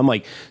onto her. And I'm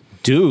like,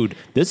 dude,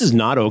 this is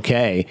not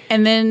okay.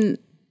 And then,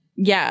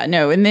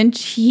 and then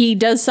he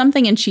does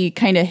something and she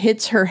kind of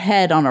hits her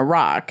head on a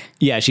rock.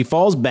 Yeah, she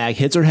falls back,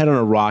 hits her head on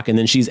a rock, and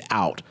then she's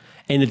out.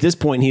 And at this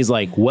point, he's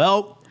like,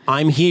 "Well,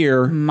 I'm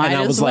here." Might and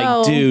I as was well.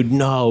 like, dude,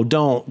 no,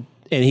 don't.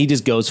 And he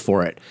just goes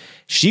for it.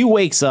 She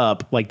wakes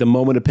up like the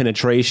moment of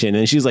penetration,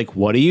 and she's like,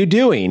 "What are you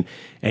doing?"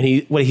 And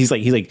he's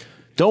like,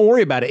 "Don't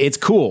worry about it. It's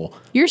cool."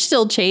 You're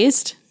still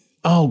chaste.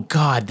 Oh,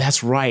 God,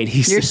 that's right.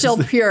 You're still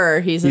pure.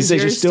 He says, He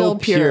says, you're still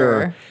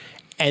pure.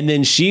 And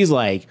then she's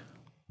like,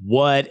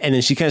 "What?" And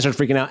then she kind of starts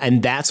freaking out.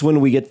 And that's when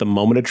we get the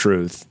moment of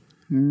truth.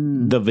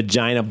 The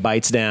vagina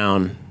bites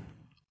down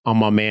on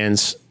my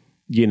man's,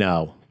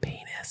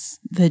 penis.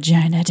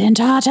 Vagina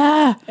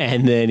dentata.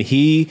 And then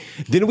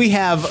we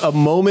have a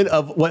moment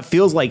of what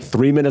feels like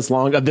 3 minutes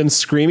long of them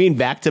screaming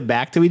back to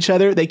back to each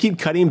other. They keep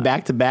cutting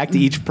back to back to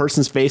each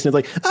person's face. And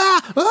it's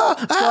like,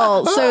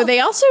 Well, so they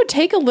also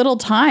take a little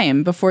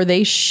time before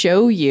they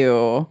show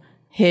you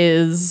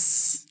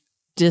his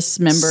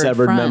dismembered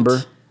severed front.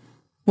 member.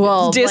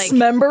 Well,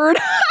 Dismembered.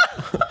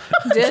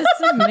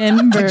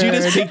 dismembered. Did you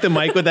just peek the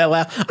mic with that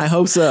laugh? I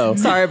hope so.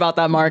 Sorry about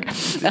that, Mark.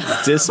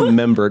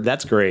 Dismembered.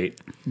 That's great.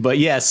 But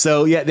yeah,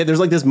 so yeah, there's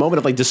like this moment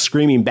of like just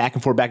screaming back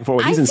and forth, back and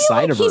forth. He's I feel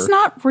inside like of her. he's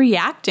not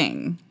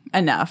reacting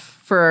enough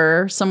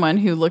for someone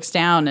who looks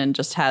down and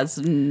just has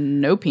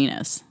no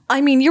penis.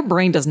 I mean, your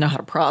brain doesn't know how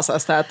to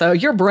process that, though.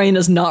 Your brain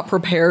is not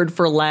prepared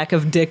for lack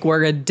of dick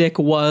where a dick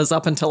was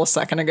up until a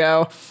second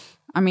ago.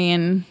 I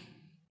mean,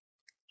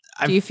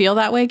 do you feel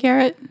that way,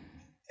 Garrett?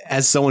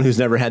 As someone who's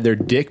never had their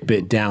dick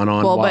bit down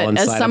on Well, while but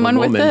inside as someone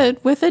of a woman.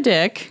 with a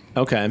dick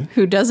Okay.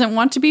 who doesn't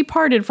want to be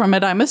parted from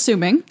it, I'm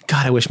assuming.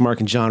 God, I wish Mark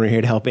and John were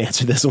here to help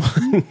answer this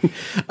one.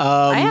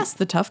 I ask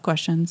the tough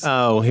questions.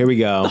 Oh, here we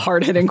go. The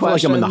hard-hitting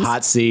Like I'm in the questions.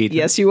 hot seat.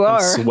 Yes, you I'm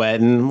are.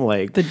 sweating.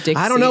 Like The dick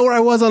I don't know seat. where I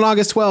was on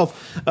August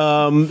 12th.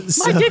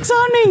 My dick's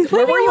on me.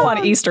 Where were you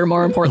on Easter,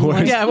 more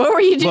importantly? Yeah, what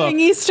were you doing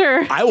Look,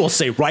 Easter? I will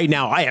say right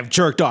now, I have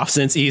jerked off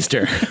since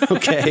Easter.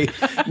 Okay.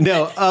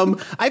 No,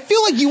 I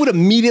feel like you would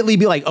immediately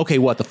be like, okay,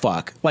 what the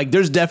fuck? Like,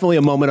 there's definitely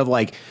a moment of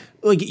like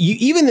you,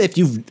 even if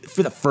you've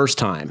for the first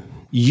time,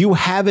 you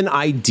have an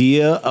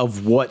idea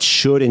of what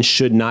should and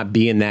should not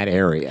be in that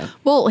area.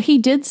 Well, he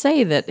did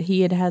say that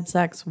he had had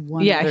sex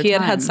one Yeah, other he had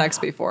time. had sex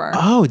before.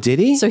 Oh, did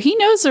he? So he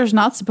knows there's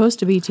not supposed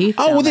to be teeth.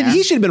 oh, down well, then there.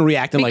 he should have been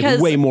reacting like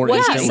way more what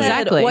instantly. he said,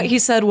 Exactly. what he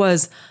said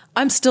was,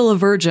 "I'm still a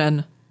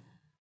virgin."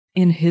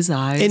 In his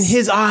eyes. In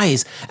his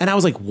eyes. And I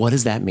was like, what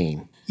does that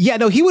mean? Yeah,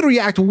 no, he would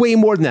react way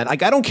more than that.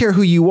 Like, I don't care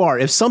who you are.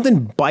 If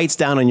something bites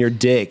down on your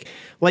dick,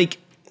 like,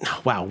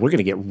 wow, we're going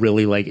to get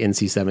really like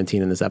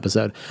NC-17 in this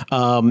episode.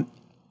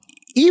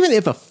 Even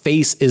if a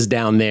face is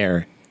down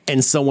there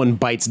and someone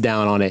bites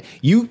down on it,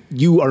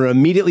 you are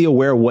immediately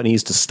aware of what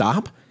needs to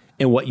stop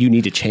and what you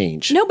need to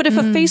change. No, but if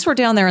a face were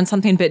down there and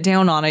something bit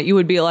down on it, you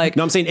would be like...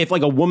 No, I'm saying if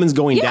like a woman's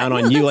going down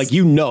on you, like,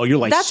 you're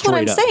like that's straight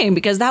what I'm up. saying,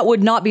 because that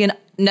would not be an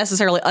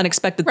necessarily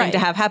unexpected thing to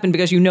have happen,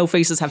 because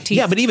faces have teeth.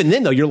 Yeah, but even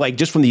then though, you're like,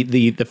 just from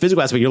the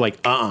physical aspect, you're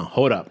like,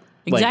 hold up.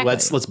 Exactly.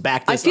 Like, let's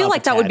back this up. I feel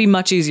like that would be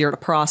much easier to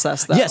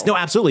process, though. Yes, no,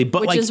 absolutely.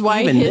 But Which is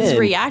why his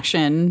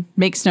reaction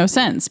makes no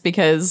sense,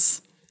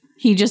 because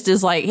he just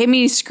is like,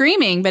 he's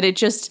screaming, but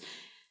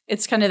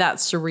it's kind of that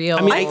surreal.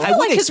 I mean, I feel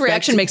like his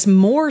reaction makes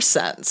more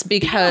sense,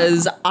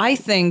 because I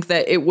think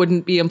that it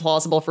wouldn't be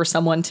implausible for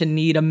someone to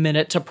need a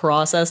minute to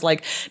process,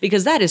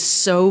 because that is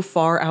so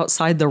far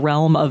outside the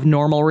realm of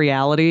normal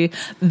reality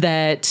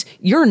that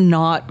you're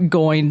not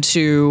going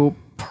to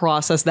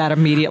process that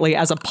immediately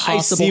as a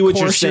possible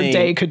course your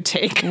day could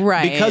take.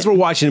 Right. Because we're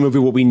watching a movie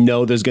where we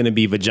know there's going to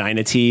be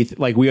vagina teeth,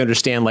 like we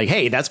understand, like,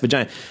 hey, that's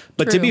vagina.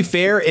 But to be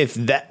fair,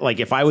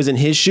 if I was in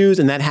his shoes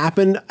and that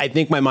happened, I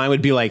think my mind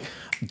would be like,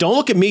 don't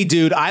look at me,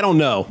 dude. I don't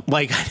know.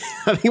 Like,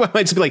 I think I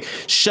might just be like,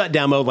 shut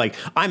down mode. Like,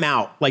 I'm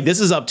out. Like, this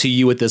is up to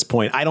you at this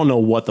point. I don't know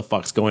what the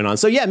fuck's going on.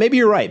 So yeah, maybe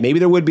you're right. Maybe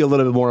there would be a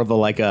little bit more of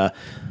a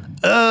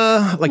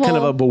kind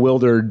of a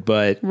bewildered,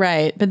 but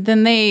right. But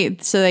then they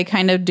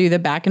kind of do the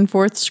back and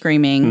forth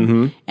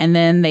screaming, and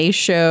then they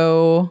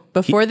show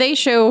they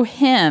show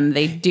him,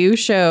 they do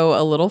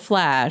show a little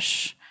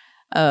flash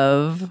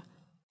of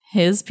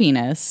his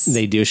penis.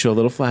 They do show a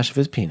little flash of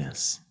his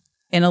penis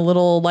in a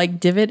little like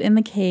divot in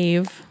the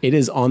cave. It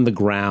is on the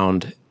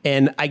ground,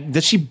 and I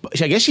guess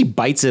she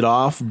bites it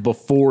off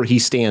before he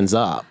stands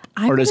up.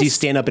 Or does he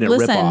stand up and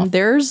rip off?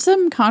 There's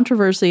some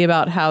controversy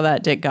about how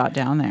that dick got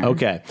down there.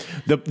 Okay.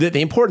 The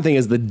important thing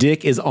is the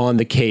dick is on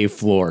the cave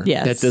floor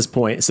at this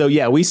point. So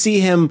yeah, we see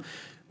him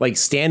like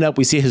stand up.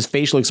 We see his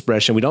facial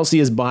expression. We don't see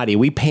his body.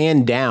 We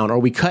pan down or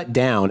we cut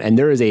down, and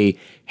there is a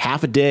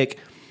half a dick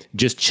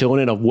just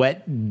chilling in a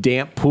wet,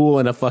 damp pool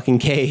in a fucking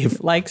cave.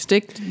 Like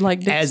dicks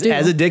as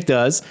a dick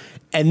does.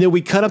 And then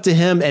we cut up to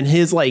him and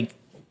his like,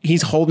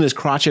 he's holding his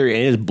crotch area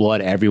and there's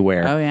blood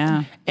everywhere. Oh,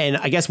 yeah. And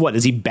I guess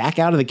does he back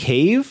out of the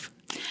cave?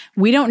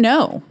 We don't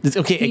know.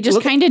 Okay, he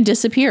just kind of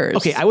disappears.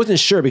 Okay, I wasn't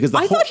sure because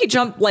I thought he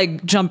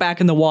jumped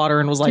back in the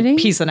water and was like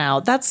peacing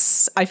out.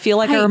 I feel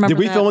like I remember. Did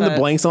we fill in the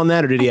blanks on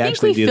that, or did he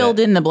actually do that? We filled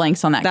in the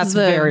blanks on that. That's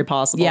very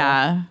possible.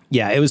 Yeah.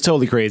 Yeah, it was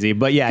totally crazy.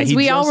 But yeah,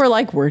 we all were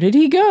like, where did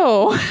he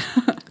go?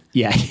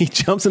 Yeah, he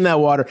jumps in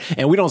that water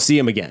and we don't see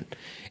him again.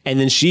 And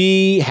then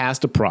she has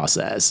to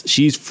process.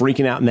 She's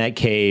freaking out in that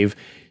cave.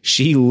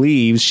 She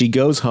leaves. She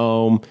goes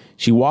home.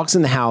 She walks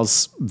in the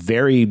house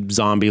very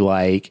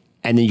zombie-like.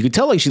 And then you could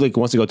tell like she like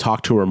wants to go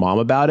talk to her mom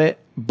about it,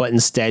 but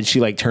instead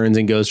she like turns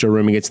and goes to her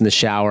room and gets in the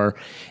shower,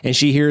 and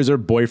she hears her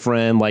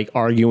boyfriend like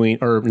arguing,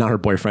 or not her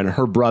boyfriend,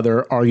 her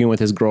brother arguing with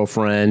his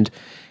girlfriend,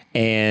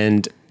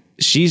 and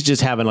she's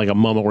just having like a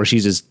moment where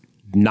she's just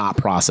not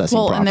processing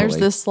properly. And there's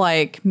this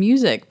like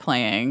music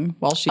playing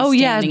while she's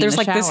standing there's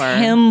in the like this shower.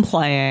 hymn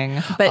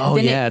playing. But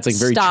then it's like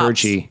very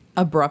churchy.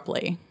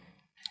 Abruptly.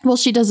 Well,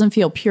 she doesn't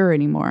feel pure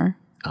anymore.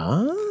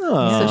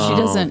 Oh, so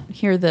she doesn't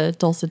hear the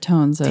dulcet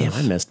tones of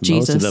I missed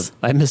Jesus.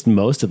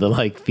 most of the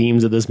like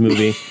themes of this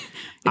movie.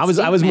 I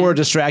was more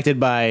distracted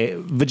by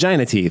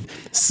vagina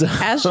teeth. So,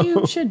 as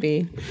you should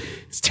be.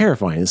 It's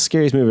terrifying. It's the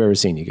scariest movie I've ever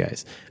seen, you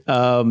guys.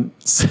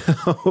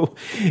 So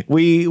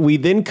we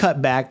then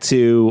cut back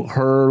to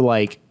her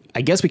like,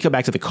 I guess we cut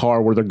back to the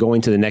car where they're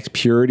going to the next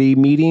purity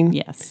meeting.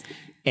 Yes.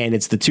 And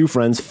it's the two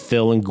friends,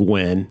 Phil and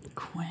Gwen.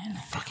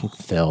 Fucking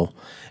Phil.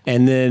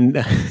 And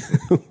then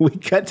we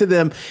cut to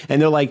them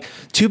and they're like,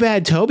 too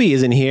bad Toby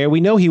isn't here.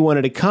 We know he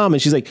wanted to come.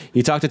 And she's like,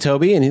 you talked to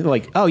Toby? And he's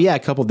like, oh yeah, a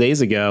couple days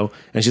ago.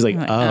 And she's like,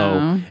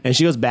 oh. And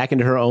she goes back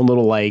into her own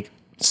little like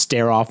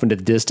stare off into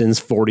the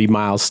distance,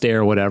 40-mile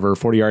stare, whatever,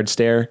 40-yard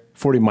stare,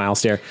 40-mile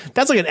stare.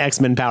 That's like an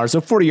X-Men power. So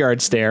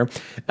 40-yard stare.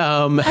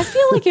 I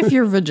feel like if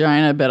your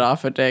vagina bit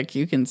off a dick,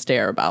 you can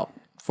stare about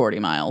 40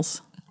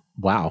 miles.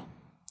 Wow.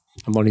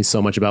 I'm learning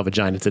so much about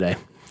vagina today.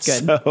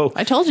 Good. So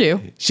I told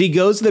you. She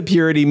goes to the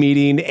purity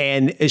meeting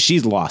and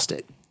she's lost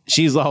it.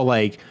 She's all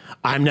like,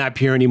 I'm not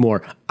pure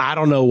anymore. I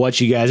don't know what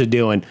you guys are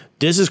doing.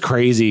 This is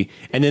crazy.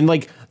 And then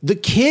like the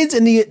kids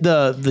and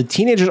the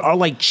teenagers are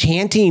like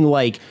chanting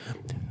like,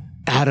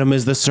 Adam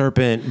is the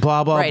serpent,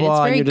 blah, blah,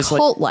 blah. It's very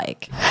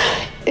cult-like.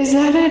 Is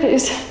that it?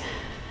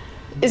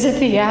 Is it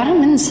the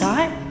atom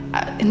inside?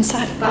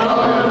 Inside? Bone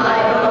of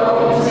my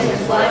bones and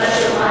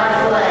flesh of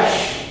my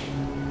flesh.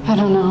 I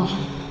don't know.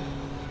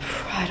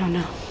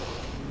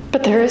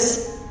 But there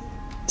is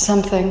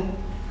something.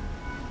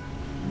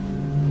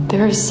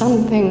 There is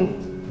something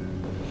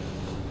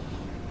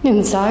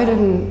inside of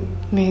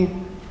me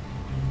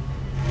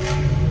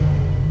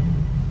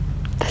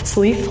that's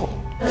lethal.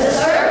 The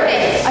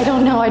serpent.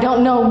 I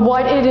don't know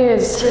what it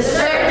is. The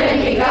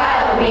serpent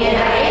beguiled me and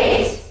I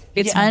ate.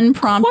 It's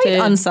unprompted,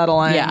 quite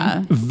unsettling.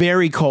 Yeah,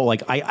 Very cold.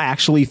 Like I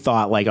actually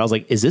thought, like I was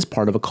like, is this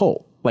part of a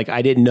cult? Like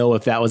I didn't know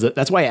if that was.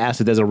 That's why I asked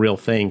if there's a real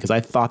thing, because I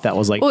thought that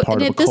was like part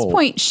and of a at this cult.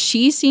 point,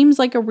 she seems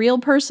like a real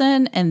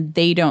person, and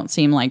they don't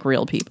seem like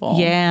real people.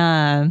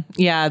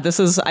 Yeah. This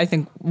is, I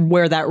think,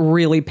 where that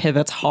really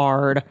pivots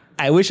hard.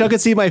 I wish I could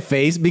see my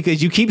face,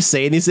 because you keep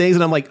saying these things,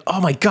 and I'm like, oh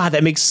my god,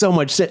 that makes so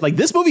much sense. Like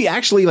this movie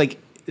actually like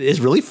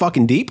is really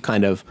fucking deep,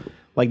 kind of.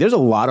 Like there's a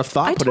lot of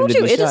thought I put told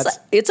into you these it shots.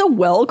 it's a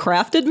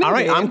well-crafted movie. All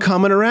right, I'm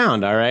coming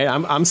around. All right,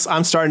 I'm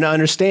starting to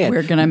understand.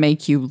 We're gonna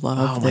make you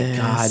love Oh my this.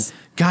 god,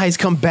 guys,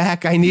 come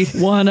back! I need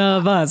One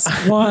of us.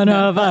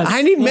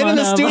 I need men in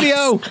the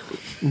studio.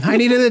 I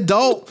need an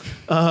adult.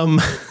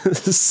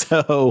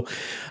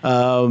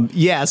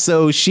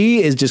 So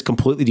she is just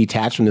completely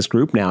detached from this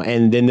group now.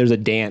 And then there's a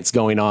dance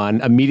going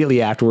on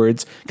immediately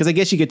afterwards, because I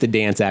guess you get to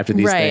dance after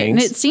these Right,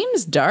 things. and it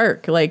seems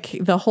dark. Like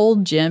the whole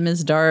gym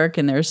is dark,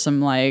 and there's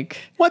some like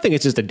Well, I think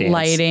it's just a dance.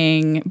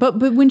 lighting. But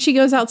when she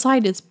goes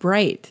outside, it's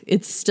bright.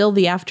 It's still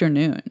the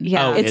afternoon.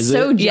 Yeah. Oh, it's is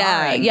so it?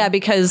 jarring. Yeah,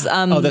 because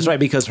Oh, that's right,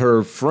 because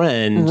her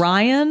friend.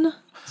 Ryan.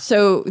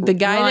 So the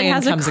guy Ryan that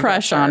has a comes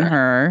crush against on her.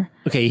 her,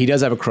 Okay, he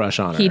does have a crush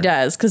on her. he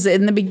does, because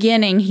in the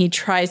beginning he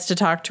tries to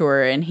talk to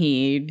her, and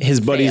His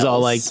buddy's fails. all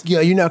like,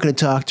 yeah, you're not going to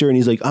talk to her. And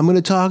he's like, I'm going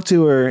to talk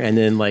to her. And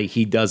then like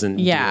he doesn't.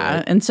 do yeah,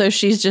 it. and so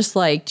she's just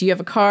like, do you have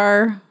a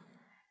car?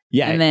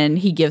 Yeah. And then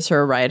he gives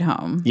her a ride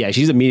home. Yeah,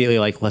 she's immediately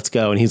like, let's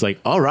go. And he's like,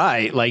 all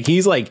right. Like,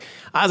 he's like,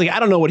 I was like, I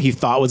don't know what he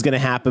thought was going to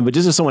happen, but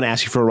just if someone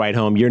asks you for a ride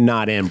home, you're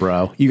not in,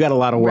 bro. You got a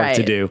lot of work to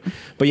Right. do.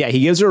 But yeah,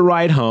 he gives her a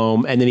ride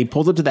home, and then he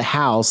pulls up to the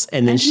house,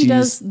 and then He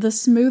does the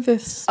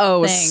smoothest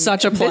Oh, thing.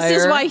 such a This player.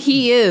 is why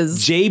he is.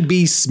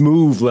 JB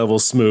Smooth level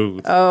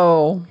smooth.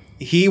 Oh,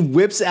 He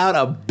whips out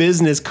a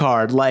business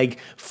card, like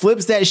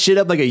flips that shit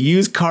up like a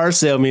used car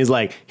salesman. He's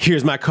like,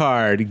 here's my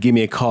card. Give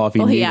me a call if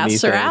you well, need he anything.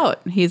 asks her out.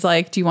 He's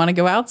like, do you want to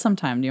go out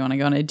sometime? Do you want to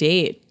go on a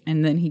date?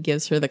 And then he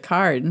gives her the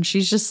card, and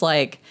she's just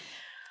like,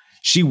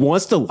 She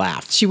wants to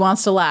laugh. she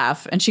wants to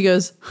laugh, and she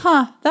goes,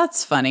 huh,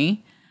 that's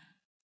funny.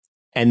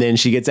 And then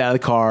she gets out of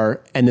the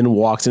car and then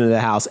walks into the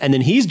house. And then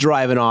he's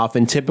driving off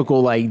in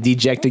typical like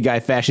dejected guy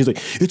fashion. He's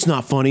like, it's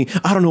not funny.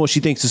 I don't know what she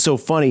thinks is so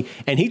funny.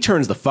 And he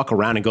turns the fuck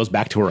around and goes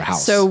back to her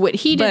house. So what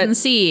he But- didn't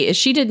see is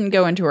she didn't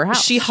go into her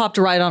house. She hopped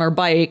right on her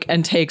bike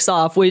and takes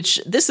off, which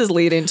this is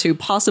leading to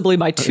possibly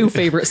my two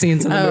favorite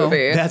scenes in the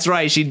movie. that's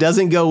right. She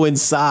doesn't go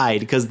inside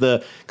because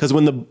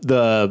when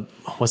the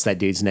what's that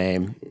dude's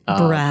name?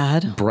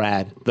 Brad.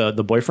 Brad,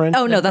 the boyfriend.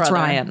 Oh, no, that's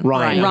brother. Ryan.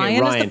 Ryan. Okay, Ryan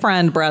is Ryan. the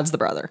friend. Brad's the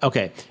brother.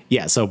 Okay.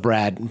 Yeah. So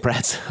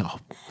Brad's,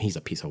 he's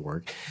a piece of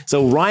work.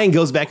 So Ryan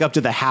goes back up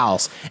to the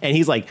house and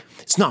he's like,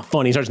 it's not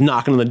funny. He starts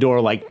knocking on the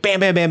door, like bam,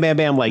 bam, bam, bam,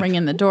 bam. Like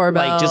Ringing the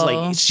doorbell. Like just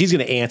like she's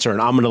going to answer and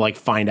I'm going to like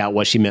find out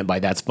what she meant by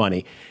that's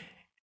funny.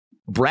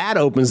 Brad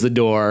opens the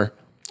door,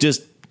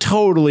 just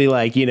totally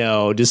like,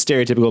 just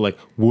stereotypical, like,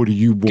 what do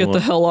you want? Get the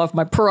hell off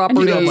my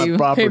property. Get off my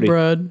property. Hey,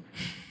 Brad.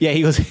 Yeah,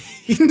 he goes,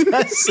 he does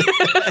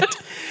that.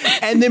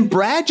 And then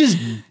Brad just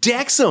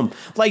decks him.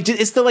 Like,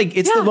 it's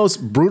the most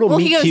brutal Well,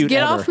 meet he goes, cute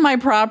get ever. off my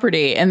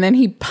property. And then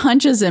he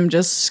punches him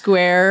just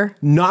square.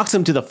 Knocks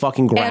him to the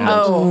fucking ground.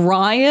 And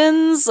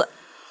Ryan's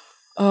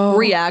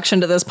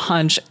reaction to this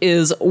punch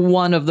is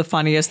one of the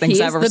funniest things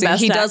He I've is ever the seen.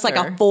 best He does like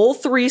actor. a full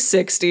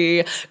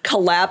 360,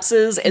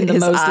 collapses in the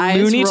His most eyes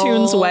Looney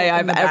Tunes roll way in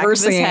I've the back ever of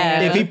his seen.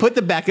 head. If he put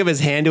the back of his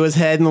hand to his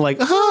head and like,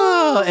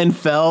 and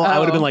fell, I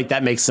would have been like,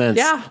 that makes sense.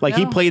 Yeah, Like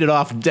he no. played it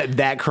off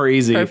that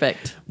crazy.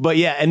 Perfect. But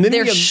yeah, and then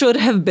There should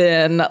have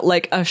been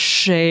like a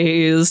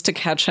chaise to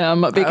catch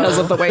him because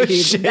of the way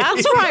he.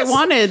 That's where I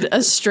wanted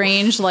a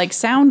strange like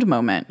sound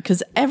moment,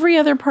 because every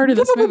other part of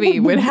this movie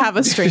would have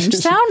a strange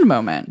sound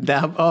moment.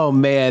 oh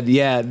man,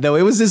 yeah. No,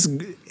 it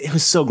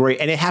was so great.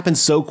 And it happened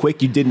so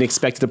quick you didn't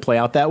expect it to play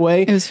out that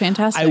way. It was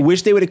fantastic. I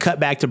wish they would have cut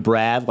back to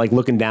Brad, like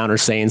looking down or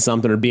saying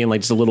something or being like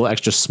just a little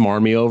extra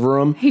smarmy over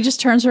him. He just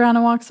turns around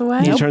and walks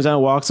away. He turns around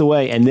and walks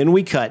away. And then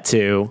we cut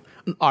to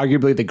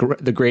arguably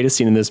the greatest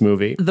scene in this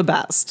movie. The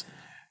best.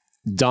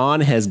 Dawn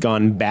has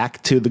gone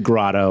back to the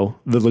grotto,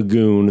 the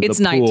lagoon, It's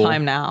the pool.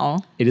 nighttime now.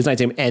 It is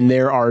nighttime. And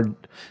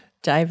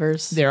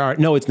Divers.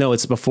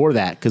 it's before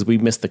that because we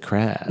missed the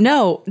crab.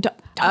 No, don't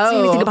say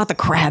anything about the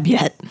crab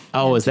yet.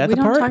 Oh, is that We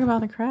the don't part? talk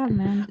about the crab,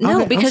 man. No,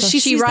 Okay, because I'm she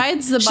She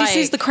rides the She bike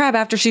sees the crab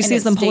after she and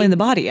sees it them pulling stayed- the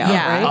body out.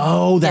 Yeah. Right?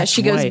 Oh, that's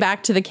she goes right.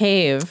 back to the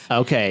cave.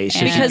 Okay. So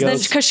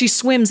Because she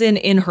swims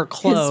in her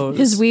clothes.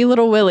 His wee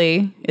little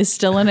willy is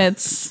still in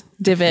its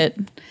divot.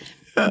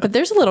 But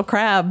there's a little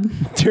crab,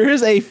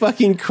 there's a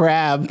fucking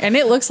crab. and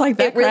it looks like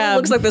that it really crab.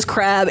 looks like this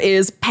crab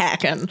is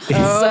packing.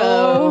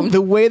 So The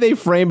way they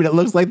frame it, it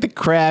looks like the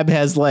crab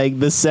has like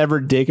the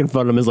severed dick in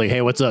front of him. Is like,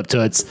 hey, what's up,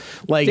 toots?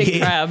 Like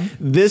Big crab.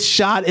 This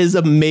shot is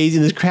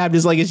amazing. This crab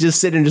just like it's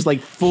just sitting just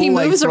like full. He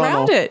like, moves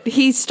frontal. around it.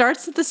 He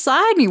starts at the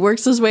side and he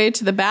works his way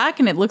to the back,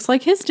 and it looks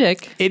like his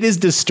dick. It is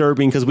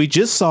disturbing because we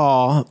just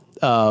saw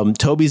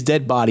Toby's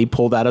dead body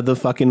pulled out of the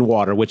fucking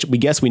water, which we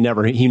guess he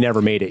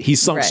never made it. He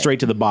sunk Right. straight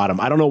to the bottom.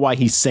 I don't know why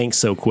he sank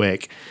so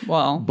quick.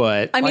 Well,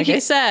 But I mean, Like he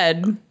it-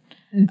 said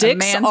Dicks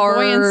man's are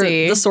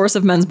buoyancy. the source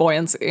of men's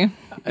buoyancy.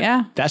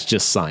 Yeah. That's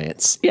just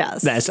science.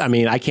 Yes.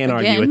 I can't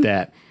argue with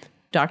that.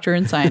 Doctor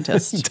and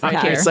scientist. right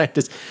Doctor here.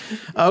 scientist.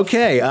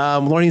 Okay,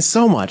 learning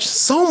so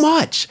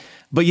much.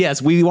 But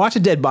yes, we watch a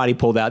dead body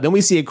pulled out. Then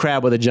we see a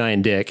crab with a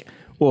giant dick.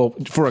 Well,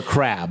 for a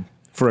crab.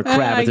 For a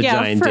crab with a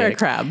giant for dick. a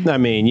crab. I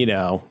mean, you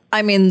know.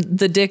 I mean,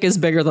 the dick is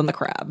bigger than the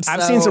crab.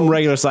 I've seen some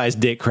regular sized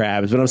dick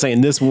crabs, but I'm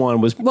saying this one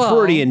was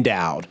pretty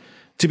endowed.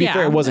 To be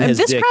fair, it wasn't his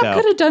this dick, crab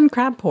though. could have done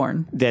crab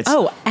porn.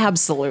 Oh,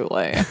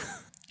 absolutely.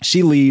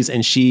 She leaves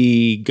and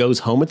she goes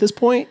home at this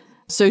point.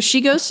 So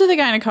she goes to the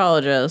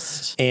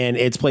gynecologist. And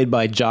it's played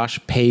by Josh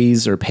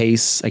Pace.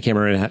 I can't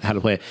remember how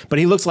to play it. But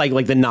he looks like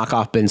the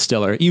knockoff Ben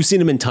Stiller. You've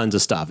seen him in tons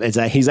of stuff.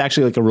 He's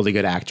actually like a really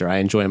good actor. I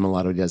enjoy him a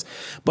lot of what he does.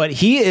 But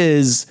he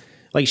is...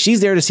 Like,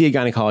 she's there to see a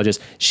gynecologist.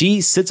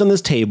 She sits on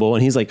this table,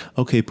 and he's like,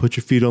 okay, put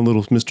your feet on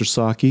little Mr.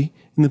 Saki,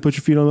 and then put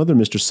your feet on other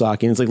Mr.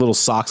 Saki. And it's like little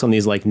socks on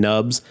these, like,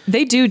 nubs.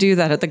 They do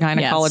that at the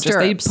gynecologist. Yeah,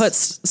 they stirrups. put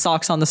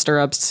socks on the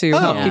stirrups to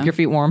help keep your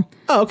feet warm.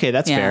 Oh, okay,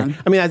 that's Yeah. fair.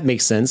 I mean, that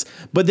makes sense.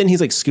 But then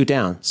he's like, scoot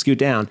down.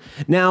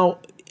 Now,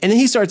 and then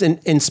he starts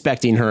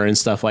inspecting her and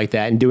stuff like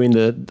that and doing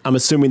I'm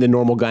assuming the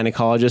normal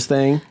gynecologist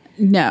thing.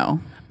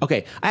 No.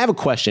 Okay, I have a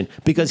question,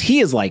 because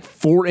he is like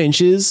 4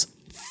 inches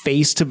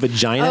face to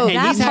vagina, Oh, and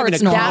that he's having part's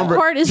a normal. That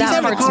part is he's having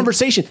a normal.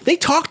 conversation. They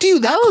talk to you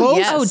that close?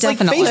 yes. Oh, Like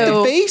definitely. face to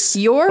So face?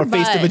 your or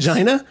face to butt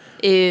vagina?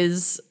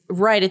 is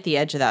right at the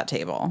edge of that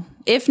table,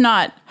 if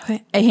not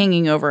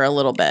hanging over a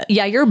little bit.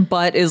 Yeah, your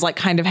butt is like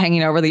kind of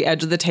hanging over the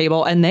edge of the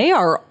table, and they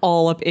are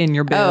all up in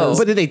your biz. Oh.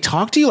 But did they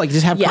talk to you? Like,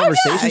 just have Yeah,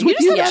 conversations you with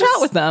just you? have a chat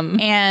with them.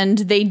 And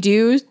they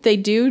do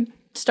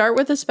start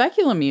with a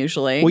speculum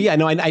usually. Well, yeah,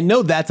 no, I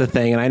know that's a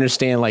thing, and I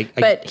understand, like...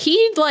 But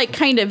he like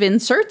kind of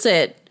inserts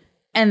it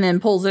and then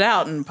pulls it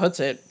out and puts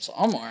it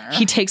somewhere.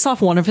 He takes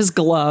off one of his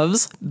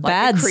gloves. Like a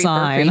Bad creeper,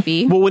 sign.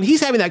 creepy. Well, when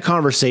he's having that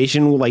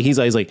conversation, like he's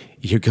like,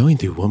 you're going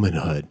through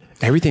womanhood.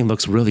 Everything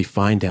looks really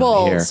fine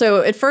down here.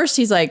 So at first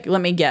he's like,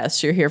 let me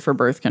guess, you're here for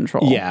birth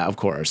control. Yeah, of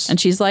course. And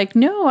she's like,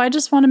 no, I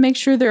just want to make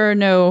sure there are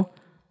no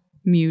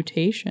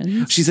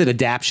mutations. She said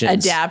adaptions.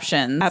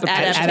 Adaptions.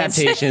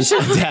 Adaptations.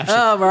 Adaptions.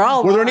 Oh, we're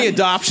all Were there wrong. any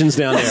adoptions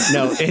down there?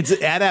 No, it's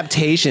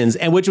adaptations,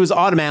 and which was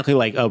automatically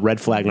like a red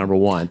flag number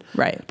 1.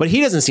 Right. But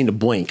he doesn't seem to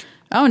blink.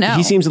 Oh, no.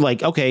 He seems to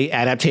like, okay,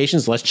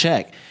 adaptations, let's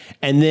check.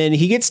 And then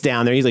he gets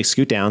down there. He's like,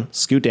 scoot down.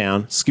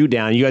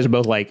 You guys are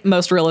both like,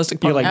 Most realistic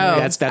part. you're like, Oh,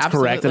 that's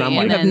correct. And I'm absolutely.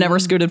 like, You have never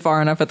scooted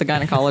far enough at the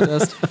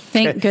gynecologist.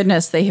 Thank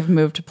goodness they have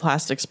moved to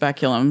plastic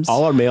speculums.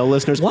 all our male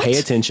listeners, What? pay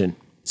attention.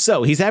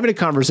 So he's having a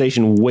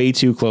conversation way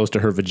too close to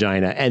her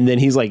vagina. And then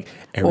he's like,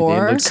 everything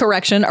Or looks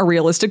Correction, a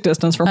realistic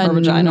distance from her a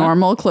vagina.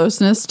 normal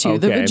closeness to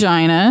the Okay.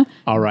 vagina.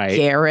 all right.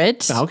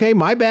 Garrett. Okay,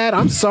 my bad.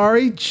 I'm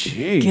sorry.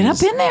 Jeez. Get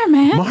up in there,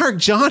 man. Mark,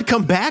 John,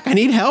 come back. I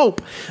need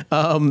help.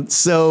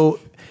 So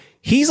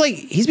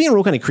he's being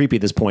real kind of creepy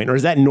at this point, or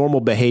is that normal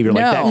behavior?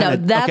 Like that No. kinda,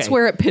 That's okay.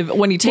 where it pivots.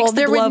 When he takes Well, the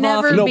there would glove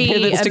off, never it be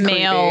pivots a to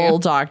male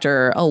creepy.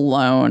 doctor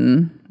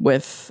alone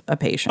with a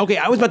patient. Okay,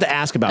 I was about to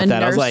ask about A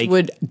that. I was nurse like,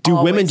 would do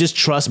women always- just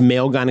trust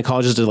male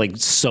gynecologists to like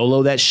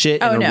solo that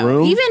shit Oh in a no!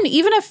 room?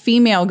 Even a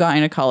female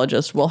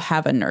gynecologist will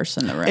have a nurse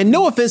in the room. And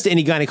no offense to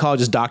any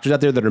gynecologist doctors out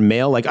there that are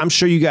male. Like, I'm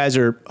sure you guys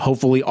are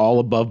hopefully all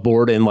above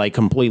board and like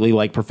completely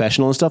like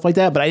professional and stuff like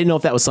that. But I didn't know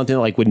if that was something that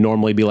like would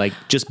normally be like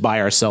just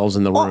by ourselves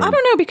in the room. I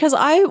don't know, because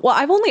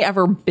I've only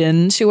ever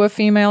been to a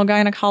female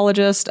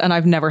gynecologist, and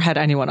I've never had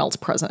anyone else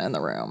present in the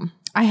room.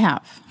 I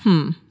have.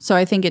 So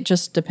I think it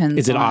just depends.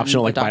 Is it on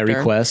optional, the like by doctor.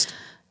 request?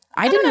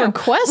 I didn't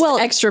request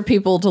extra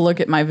people to look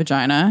at my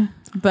vagina,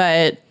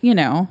 but you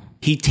know,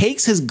 He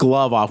takes his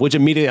glove off, which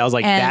immediately I was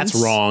like, And- that's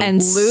wrong.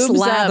 And Lubes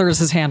slathers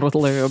his hand with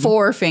lube.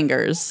 4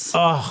 fingers.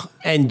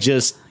 And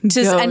just,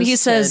 And he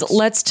says, Ghosted.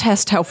 let's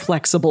test how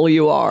flexible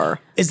you are.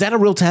 is that a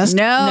real test?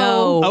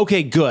 No.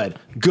 Okay, good.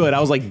 I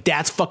was like,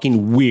 that's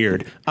fucking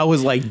weird. I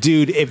was like,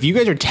 dude, if you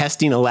guys are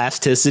testing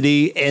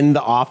elasticity in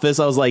the office,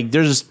 I was like,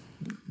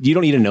 you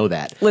don't need to know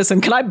that.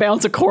 Listen, can I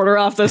bounce a quarter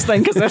off this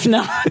thing? Because if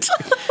not...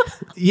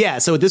 Yeah,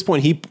 so at this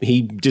point,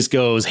 he just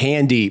goes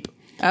hand deep.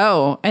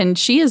 Oh, and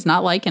she is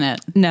not liking it.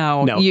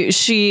 No. No.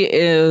 She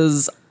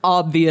is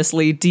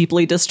obviously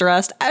deeply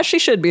distressed, as she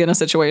should be in a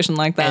situation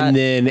like that. And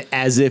then,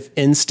 as if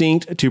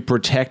instinct to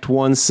protect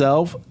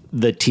oneself,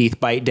 the teeth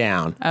bite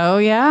down. Oh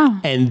yeah.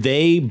 And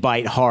they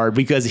bite hard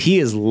because he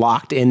is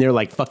locked in there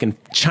like fucking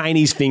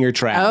Chinese finger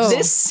traps. Oh.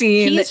 This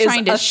scene He's is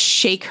trying to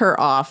shake her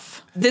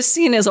off. This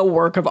scene is a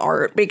work of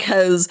art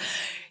because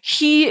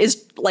he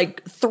is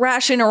like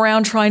thrashing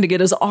around trying to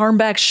get his arm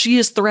back. She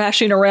is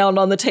thrashing around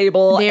on the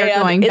table. They are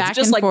and going it's back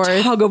just and like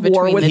forth tug of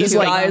war between with the this two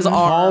of guy's them.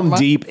 arm. Palm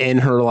deep in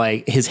her,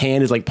 like his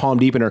hand is like palm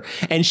deep in her,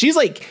 and she's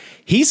like,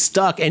 he's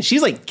stuck, and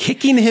she's like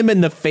kicking him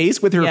in the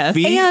face with her Yes.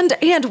 feet.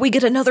 And we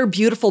get another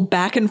beautiful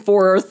back and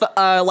forth,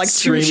 like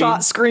Screaming.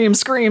 2-shot scream,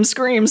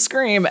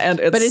 and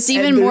it's But it's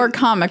even more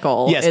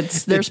comical.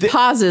 Yes. There's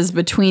pauses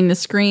between the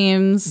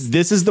screams.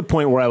 This is the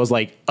point where I was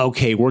like,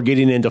 okay, we're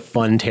getting into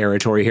fun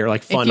territory here,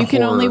 like fun If you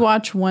can horror. only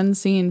watch one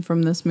scene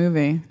from this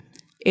movie.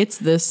 It's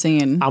this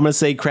scene. I'm gonna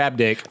say crab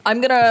dick.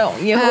 I'm gonna.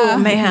 Oh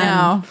man.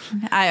 No.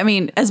 I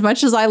mean, as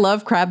much as I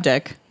love crab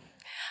dick,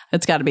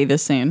 it's got to be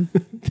this scene.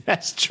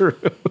 That's true.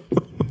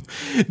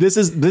 This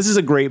is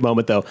a great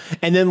moment though.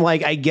 And then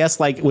like I guess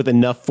like with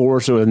enough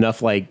force or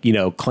enough like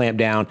clamp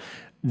down,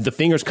 the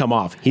fingers come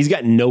off. He's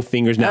got no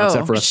fingers now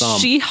except for a thumb.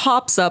 She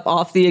hops up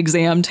off the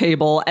exam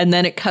table and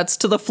then it cuts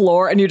to the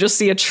floor and you just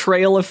see a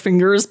trail of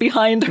fingers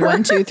behind her.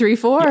 1, 2, 3,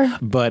 4.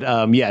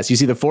 But yes, you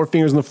see the 4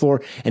 fingers on the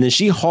floor, and then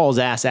she hauls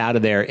ass out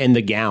of there in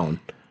the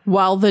gown.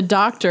 While the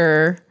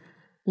doctor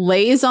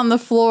lays on the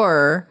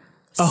floor,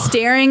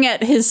 staring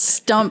at his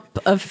stump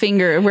of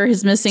finger where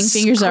his missing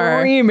fingers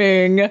are.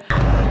 Screaming.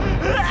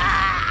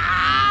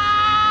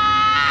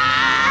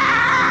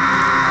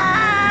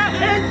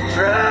 It's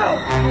true!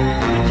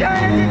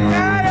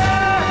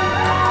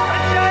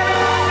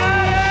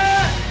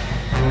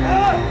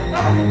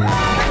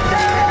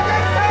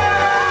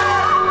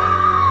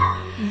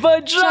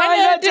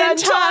 Vagina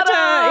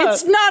dentata!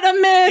 It's not a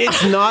myth.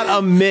 It's not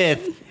a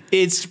myth.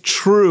 It's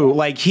true.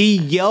 Like he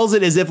yells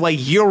it as if like,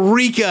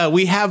 Eureka,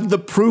 we have the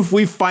proof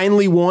we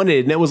finally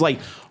wanted. And it was like,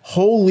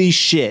 holy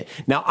shit.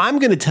 Now I'm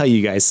going to tell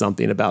you guys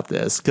something about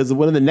this because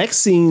one of the next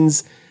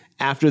scenes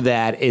after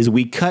that is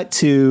we cut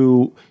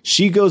to,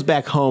 she goes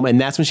back home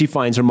and that's when she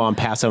finds her mom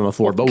passed out on the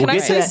floor. But Can I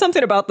say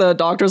something about the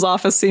doctor's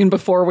office scene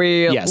before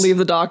we leave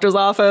the doctor's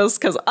office?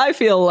 Because I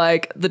feel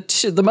like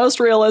the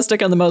most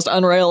realistic and the most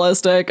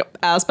unrealistic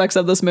aspects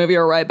of this movie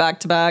are right back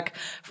to back.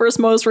 First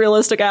most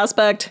realistic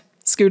aspect,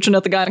 scooching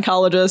at the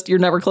gynecologist. You're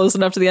never close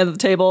enough to the end of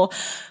the table.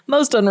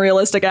 Most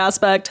unrealistic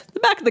aspect, the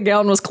back of the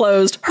gown was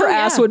closed. Her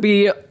ass would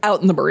be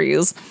out in the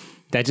breeze.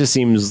 That just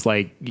seems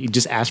like you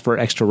just asked for an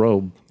extra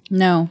robe.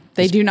 No,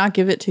 they do not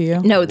give it to you.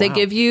 No, they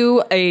give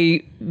you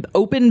a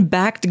open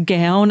backed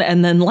gown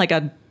and then like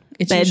a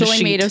It's bed usually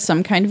sheet. made of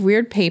some kind of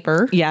weird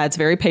paper. Yeah, it's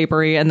very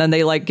papery, and then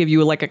they like give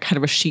you like a kind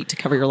of a sheet to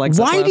cover your legs.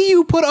 Why up do with.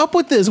 you put up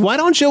with this? Why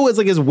don't you,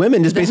 as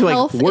women, just basically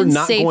like, we're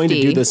not going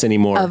to do this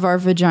anymore? Of our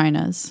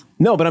vaginas.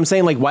 No, but I'm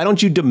saying like, why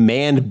don't you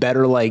demand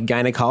better like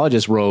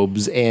gynecologist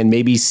robes and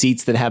maybe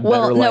seats that have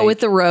better like... No,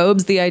 with the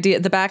robes, the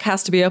back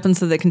has to be open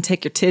so they can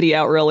take your titty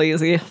out real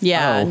easy.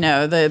 Yeah,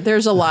 no,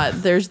 there's a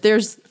lot.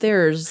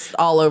 There's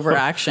all over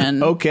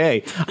action.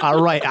 Okay,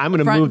 all right. I'm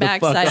gonna Front, move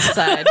back, the fuck.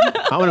 side, side.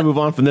 I'm gonna move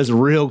on from this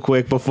real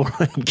quick before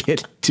I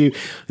get to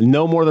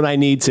no more than I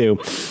need to.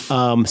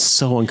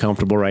 So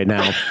uncomfortable right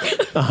now.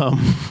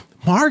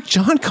 Mark,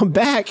 John, come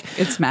back.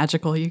 It's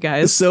magical, you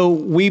guys. So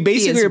we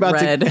basically are about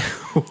red.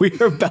 to. We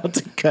are about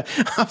to cut.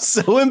 I'm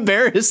so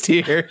embarrassed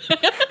here.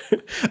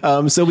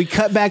 So we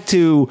cut back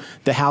to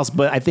the house,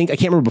 but I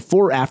can't remember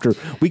before or after.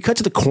 We cut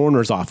to the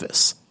coroner's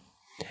office,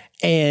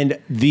 and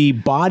the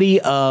body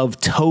of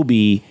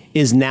Toby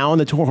is now in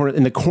the corner,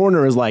 and the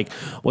coroner is like,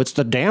 "What's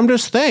the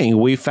damnedest thing?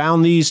 We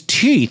found these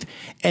teeth,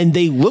 and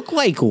they look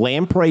like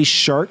lamprey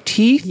shark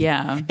teeth."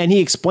 Yeah. And he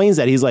explains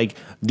that. He's like,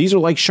 "These are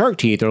like shark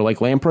teeth or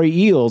like lamprey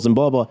eels and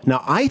blah, blah."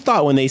 Now, I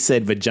thought when they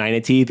said vagina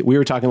teeth, we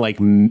were talking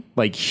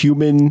like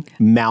human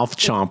mouth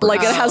chompers.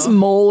 Like it has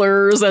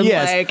molars and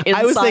like incisors.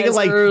 I was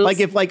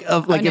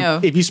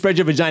thinking if you spread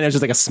your vagina, it's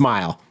just like a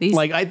smile.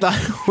 I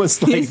thought it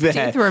was like These that.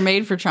 teeth were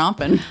made for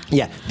chomping.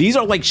 Yeah. These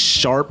are like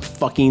sharp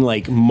fucking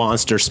like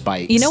monster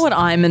spikes. You know what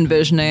I'm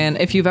envisioning?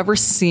 If you've ever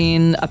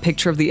seen a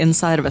picture of the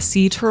inside of a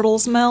sea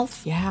turtle's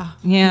mouth. Yeah.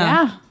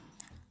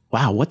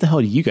 Wow. What the hell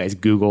do you guys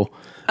Google?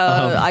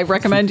 I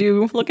recommend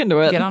you look into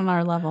it. Get on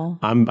our level.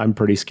 I'm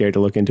pretty scared to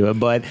look into it.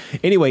 But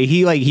anyway,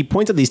 he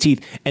points at these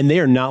teeth and they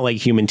are not like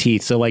human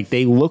teeth. So like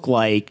they look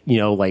like,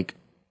 like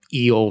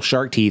eel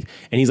shark teeth.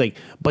 And he's like,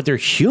 but they're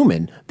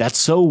human. That's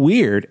so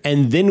weird.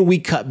 And then we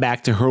cut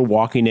back to her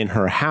walking in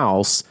her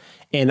house.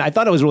 And I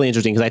thought it was really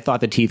interesting because I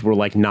thought the teeth were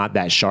like not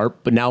that sharp.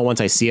 But now once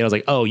I see it, I was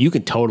like, oh, you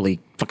can totally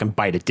fucking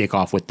bite a dick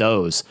off with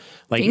those.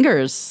 Like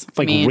fingers.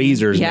 Like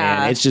razors,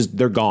 man. It's just,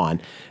 they're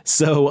gone.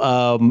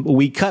 So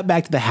we cut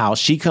back to the house.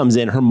 She comes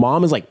in. Her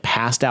mom is like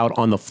passed out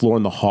on the floor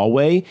in the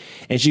hallway.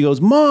 And she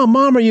goes, Mom,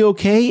 are you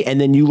okay?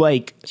 And then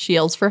she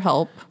yells for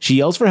help.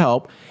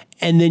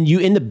 And then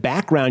in the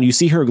background, you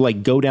see her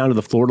like go down to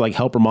the floor to like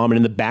help her mom. And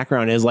in the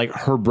background is like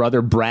her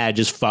brother Brad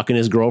just fucking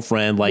his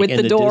girlfriend. Like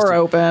with the door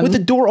open. With the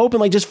door open,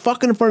 like just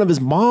fucking in front of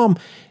his mom.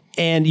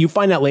 And you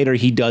find out later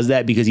he does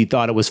that because he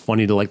thought it was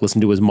funny to like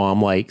listen to his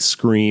mom like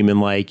scream and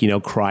like,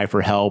 cry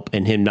for help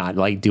and him not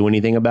like do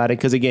anything about it.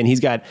 Because again, he's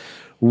got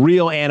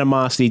real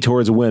animosity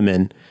towards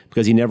women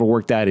because he never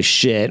worked out his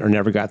shit or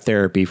never got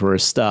therapy for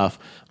his stuff.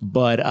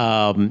 But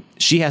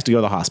she has to go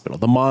to the hospital.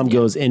 The mom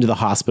goes into the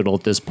hospital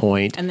at this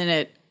point. And then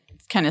it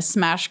kind of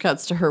smash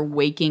cuts to her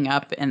waking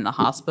up in the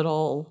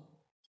hospital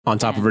on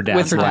top of her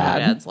dad's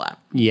lap.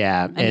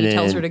 Yeah. And he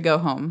tells her to go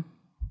home.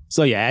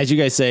 So yeah, as you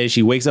guys say,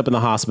 she wakes up in the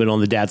hospital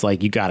and the dad's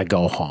like, you got to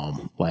go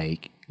home.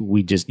 Like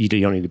you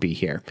don't need to be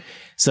here.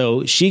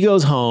 So she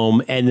goes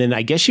home and then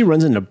I guess she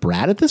runs into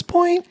Brad at this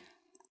point.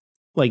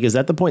 Like, is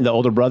that the point? The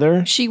older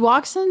brother? She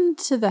walks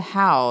into the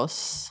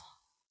house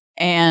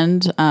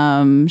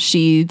And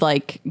she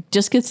like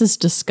just gets this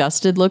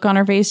disgusted look on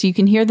her face. You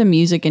can hear the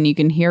music and you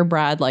can hear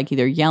Brad like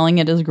either yelling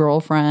at his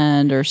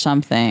girlfriend or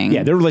something.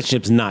 Yeah, their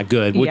relationship's not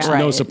good, which Yeah.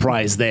 no Right.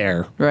 surprise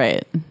there.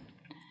 Right.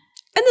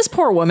 And this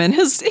poor woman,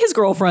 his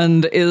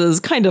girlfriend is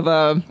kind of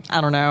a, I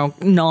don't know,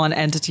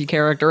 non-entity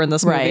character in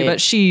this movie, Right.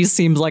 but she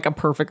seems like a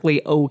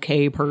perfectly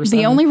okay person.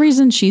 The only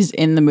reason she's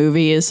in the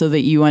movie is so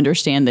that you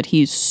understand that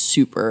he's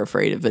super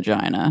afraid of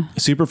vagina.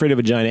 Super afraid of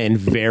vagina and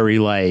very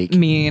like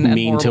Mean and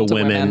to horrible to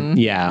women. women.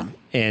 Yeah.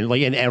 And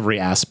like in every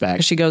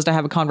aspect. she goes to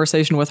have a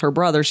conversation with her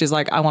brother. She's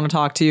like, I want to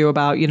talk to you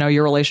about,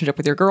 your relationship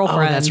with your Oh,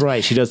 girlfriend. that's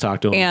right. She does talk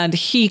to him. And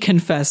he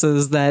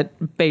confesses that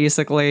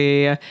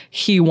basically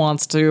he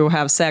wants to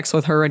have sex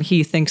with her and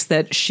he thinks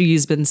that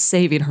she's been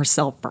saving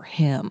herself for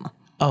him.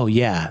 Oh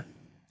yeah.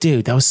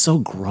 Dude, that was so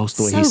gross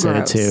the way he So said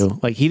gross. it too.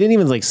 Like he didn't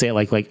even like say it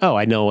like, oh,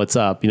 I know what's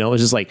up. It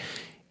was just like,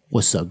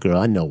 what's up, girl?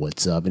 I know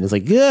what's up. And it's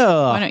like, Why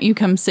yeah. don't you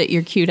come sit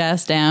your cute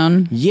ass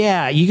down?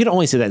 Yeah, you can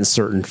only say that in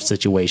certain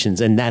situations,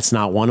 and that's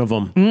not one of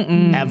them.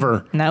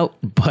 Ever. Nope.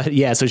 But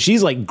yeah, so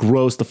she's like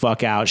grossed the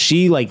fuck out.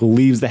 She like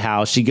leaves the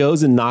house. She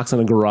goes and knocks on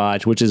a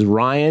garage, which is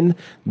Ryan,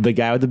 the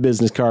guy with the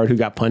business card who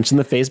got punched in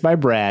the face by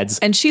Brad's.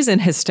 And she's in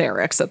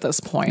hysterics at this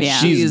point. Yeah.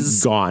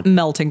 She's gone.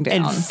 melting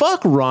down. And fuck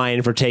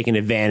Ryan for taking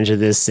advantage of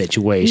this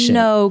situation.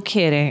 No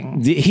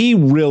kidding. He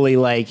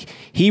really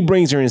he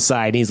brings her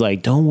inside and he's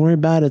like, don't worry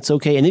about it, it's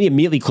okay. And then he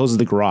immediately closes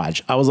the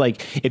garage. I was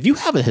like, if you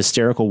have a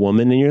hysterical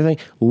woman in your thing,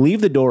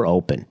 leave the door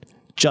open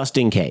just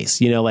in case,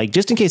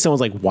 just in case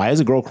someone's like, why is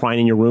a girl crying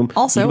in your room?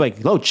 Also- you'd be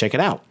like, oh, check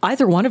it out.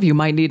 Either one of you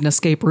might need an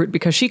escape route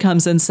because she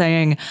comes in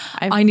saying,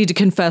 I need to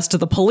confess to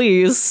the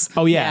police.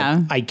 Oh yeah,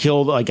 Yeah. I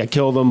killed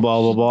them,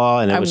 blah blah blah.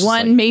 And it was just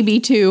One, like, maybe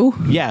two.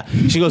 yeah.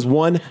 She goes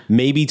 1,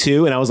 maybe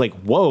 2, and I was like,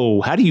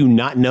 whoa, how do you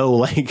not know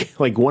like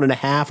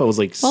 1.5? I was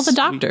like, Well, the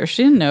doctor,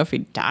 she didn't know if he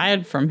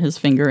died from his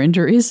finger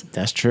injuries.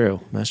 That's true.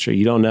 That's true.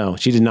 You don't know.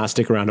 She did not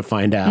stick around to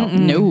find out.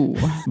 No.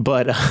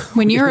 But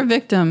When you're a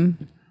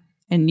victim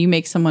and you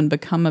make someone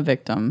become a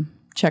victim,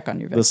 check on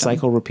your victim. the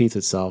cycle repeats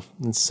itself.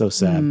 It's so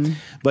sad.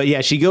 But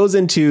yeah, she goes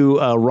into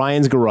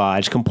Ryan's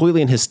garage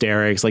completely in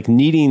hysterics,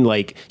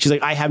 she's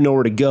like, I have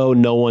nowhere to go,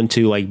 no one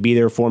to be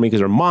there for me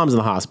because her mom's in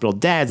the hospital,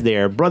 dad's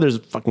there, brother's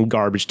fucking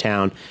garbage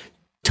town,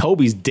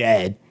 Toby's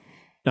dead.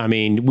 I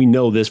mean, we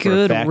know this for a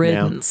Good fact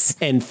riddance.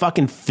 now. And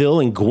fucking Phil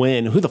and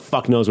Gwen, who the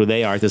fuck knows where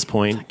they are at this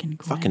point?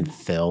 Fucking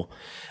Phil.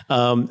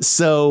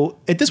 So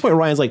at this point,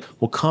 Ryan's like,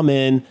 well, come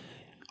in.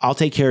 I'll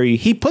take care of you.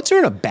 He puts her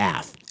in a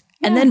bath.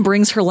 And then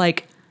brings her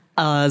like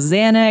a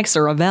Xanax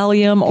or a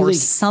Valium or Like,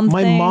 something.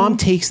 My mom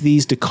takes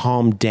these to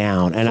calm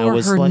down. And I for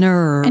was her like,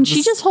 nerves. And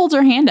she just holds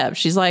her hand up.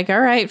 She's like, all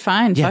right,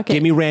 fine, yeah, fuck give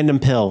it. me random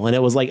pill. And it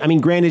was like, I mean,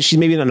 granted, she's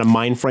maybe in a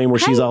mind frame where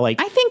she's all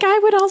like, I think I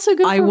would also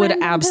go I for would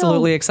random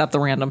absolutely pill. accept the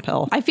random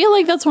pill. I feel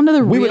like that's one of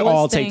the we would realest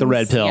all take the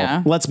red things. pill.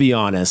 Yeah. Let's be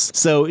honest.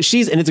 So and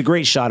it's a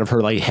great shot of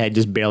her head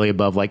just barely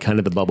above kind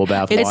of the bubble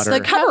bath It's water.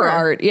 the cover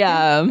art,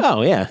 yeah.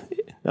 Oh, yeah.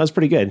 That was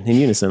pretty good in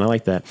unison. I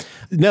like that.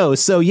 No,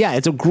 so yeah,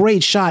 it's a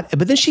great shot.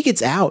 But then she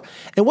gets out.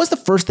 And what's the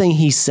first thing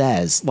he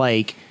says? He's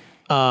like,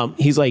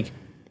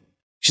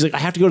 she's like, I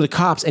have to go to the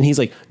cops. And he's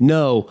like,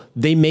 no,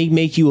 they may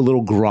make you a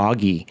little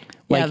groggy.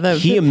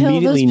 He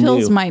immediately those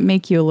pills knew. might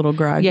make you a little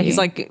groggy. Yeah, he's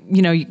like,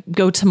 you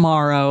go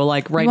tomorrow,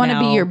 right you want to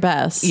now. be your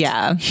best.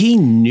 Yeah. He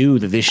knew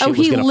that this shit was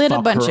he going to lit fuck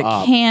a bunch her of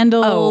up.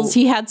 candles.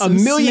 He had A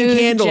some million smooth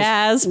candles,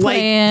 jazz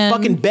playing.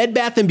 fucking Bed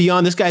Bath and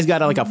Beyond. This guy's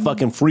got a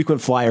fucking frequent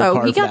flyer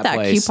card. he for got that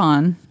place.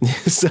 coupon.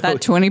 So that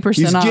 20%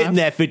 he's off. getting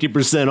that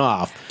 50%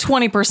 off.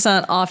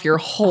 20% off your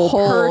whole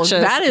purchase.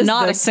 That is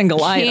not the a single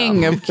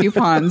king item. of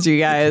coupons, you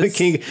guys.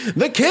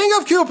 The king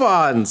of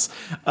coupons.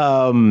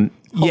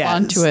 Hold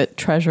on to it,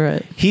 treasure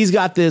it. He's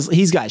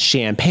got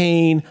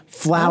champagne,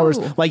 flowers.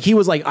 Oh. He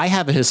was like, I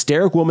have a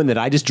hysteric woman that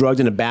I just drugged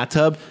in a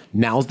bathtub.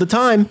 Now's the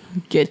time.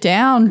 Get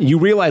down. You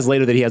realize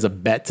later that he has a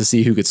bet to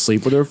see who could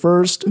sleep with her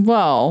first.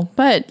 Well,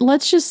 but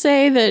let's just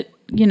say that,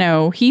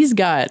 he's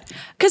got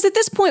Because at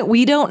this point,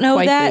 we don't know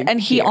Quite that. the And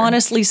he fear.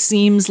 honestly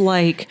seems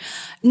like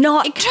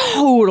not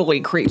totally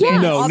creepy. Yeah.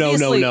 No.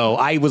 Obviously-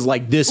 I was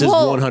like, this is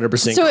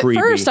 100% so creepy.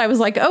 at first I was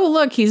like, oh,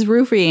 look, he's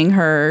roofing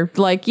her.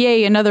 Like,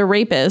 yay, another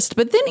rapist.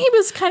 But then he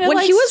was kind of When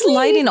like he was sweet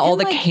lighting all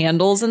and, the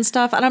candles and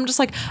stuff, and I'm just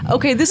like,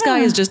 okay, this guy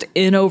is just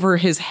in over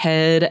his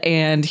head,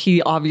 and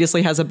he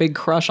obviously has a big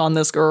crush on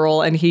this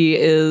girl, and he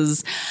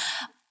is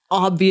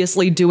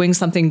obviously doing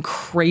something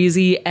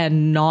crazy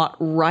and not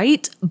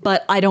right,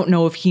 but I don't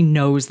know if he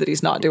knows that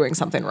he's not doing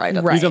something right.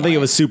 You don't think it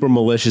was super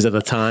malicious at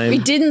the time?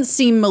 It didn't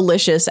seem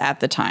malicious at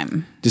the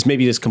time. Just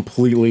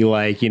completely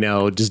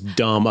just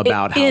dumb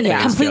about how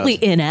things completely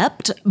go.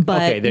 inept,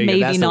 but Okay, there you go. maybe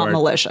That's the not word.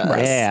 malicious.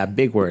 Yeah,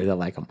 big word. I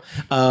like them.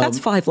 That's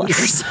 5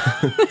 letters.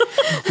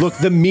 Look,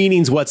 the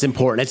meaning's what's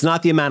important. It's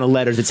not the amount of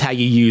letters, it's how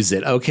you use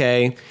it,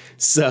 okay?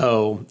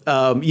 So,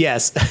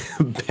 yes,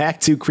 back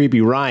to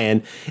creepy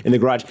Ryan in the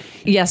garage.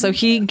 Yeah, so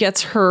he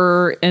gets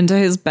her into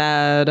his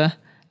bed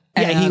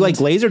Yeah, he like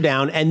lays her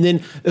down, and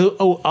then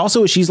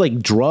also she's like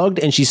drugged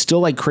and she's still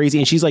like crazy,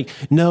 and she's like,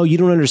 "No, you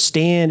don't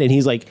understand." And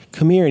he's like,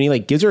 "Come here," and he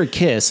like gives her a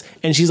kiss,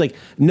 and she's like,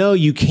 "No,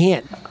 you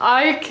can't."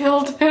 I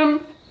killed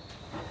him.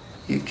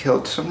 You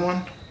killed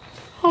someone?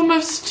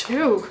 Almost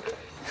 2.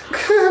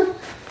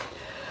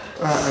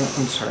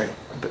 I'm sorry,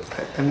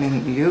 but I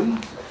mean you?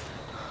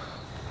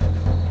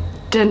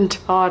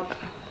 Dentata.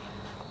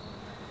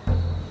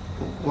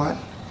 What?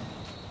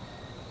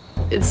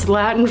 It's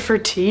Latin for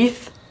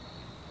teeth.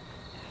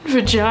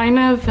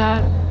 Vagina,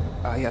 that.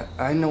 Yeah,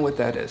 I know what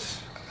that is.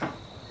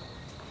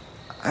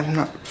 I'm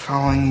not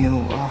following you.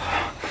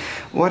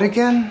 What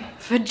again?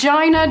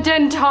 Vagina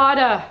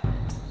dentata.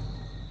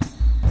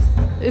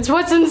 It's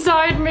what's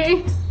inside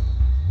me.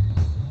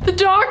 The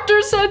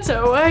doctor said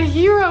so. A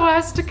hero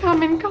has to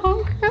come and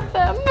conquer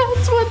them.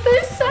 That's what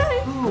they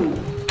say. Who?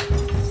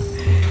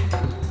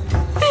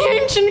 The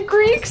ancient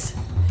Greeks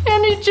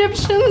and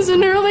Egyptians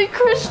and early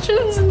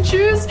Christians and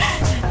Jews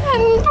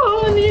and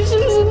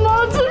Polynesians and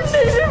lots of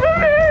Native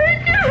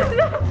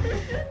Americans.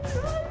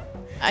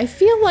 I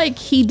feel like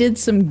he did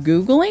some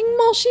Googling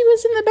while she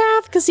was in the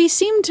bath because he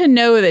seemed to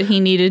know that he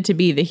needed to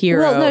be the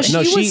hero. Well,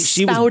 no, she was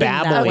spouting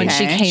that babbling. when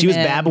she came She was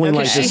in. babbling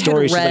like She this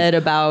story. had She's read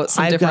like, about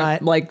some I've different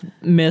got- like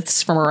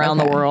myths from around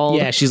the world.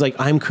 Yeah, she's like,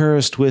 I'm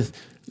cursed with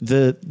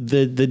the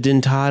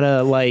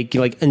dentata,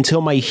 like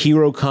until my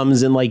hero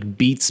comes and like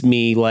beats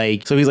me,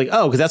 like. So he's like,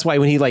 oh, because that's why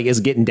when he like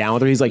is getting down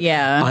with her, he's like,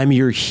 Yeah. I'm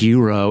your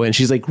hero, and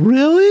she's like,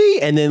 really?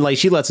 And then like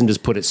she lets him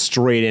just put it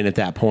straight in at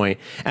that point,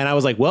 and I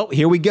was like, well,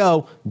 here we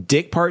go,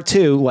 Dick Part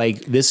 2,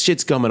 like this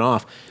shit's coming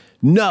off.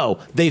 No,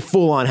 they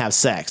full on have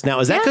sex. Now,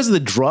 is that because of the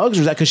drugs,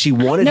 or is that because she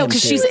wanted No, him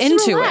because to? she's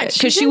into it.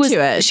 Because she was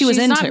She's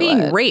into not being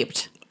it.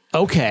 raped.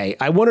 Okay,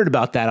 I wondered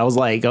about that. I was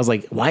like,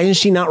 why is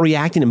she not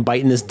reacting and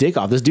biting this dick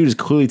off? This dude is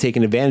clearly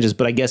taking advantages,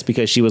 but I guess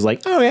because she was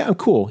like, oh yeah, I'm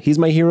cool. He's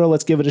my hero.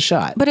 Let's give it a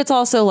shot. But it's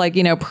also like,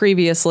 you know,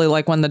 previously,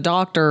 like when the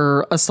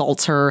doctor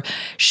assaults her,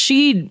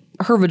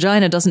 her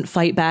vagina doesn't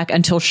fight back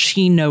until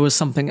she knows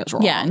something is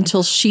wrong. Yeah,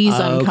 until she's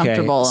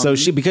uncomfortable. So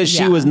she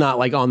was not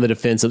like on the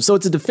defensive. So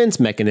it's a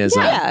defense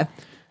mechanism. Yeah.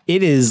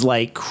 It is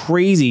like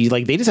crazy.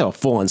 Like they just have a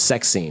full on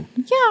sex scene.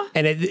 Yeah.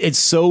 And it's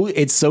so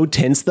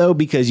tense though,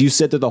 because you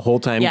sit there the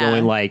whole time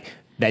going like,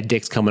 that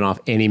dick's coming off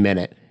any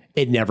minute.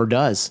 It never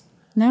does.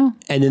 No.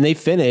 And then they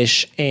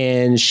finish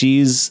and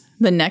she's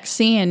The next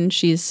scene,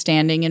 she's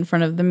standing in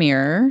front of the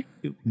mirror,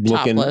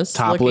 looking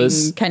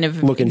topless, looking kind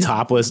of looking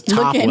topless.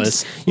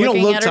 You don't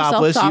looking look at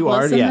herself topless. You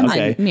are, in yeah, the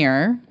okay.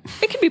 mirror.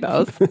 It can be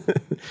both.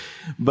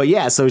 But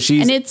yeah, so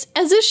she's, And it's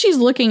as if she's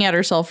looking at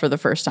herself for the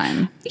first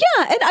time.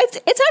 Yeah, and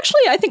it's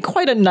actually, I think,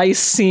 quite a nice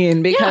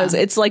scene because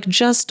it's like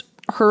just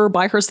her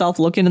by herself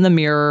looking in the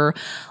mirror,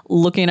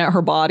 looking at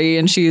her body,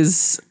 and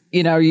she's,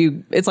 you know,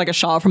 it's like a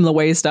shot from the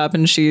waist up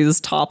and she's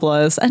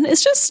topless. And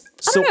it's just,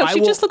 I don't know, she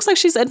just looks like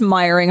she's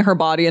admiring her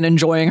body and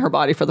enjoying her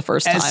body for the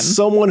first time. as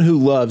someone who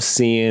loves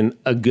seeing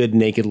a good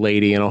naked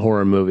lady in a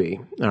horror movie,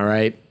 all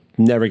right,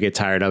 never get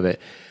tired of it.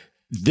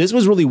 This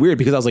was really weird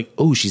because I was like,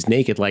 oh, she's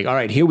naked. Like, all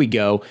right, here we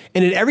go.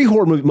 And in every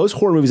horror movie, most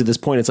horror movies at this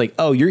point, it's like,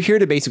 oh, you're here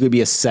to basically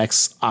be a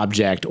sex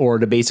object or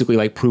to basically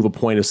like prove a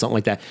point of something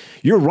like that.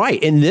 You're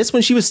right. In this,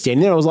 when she was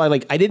standing there, I was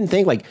like, I didn't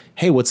think like,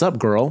 hey, what's up,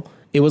 girl?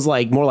 It was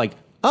like more like,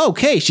 oh,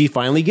 okay, she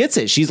finally gets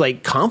it. She's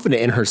like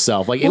confident in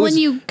herself. Like, it was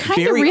you kind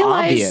of very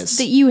realized obvious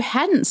that you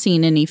hadn't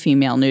seen any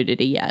female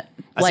nudity yet.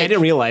 I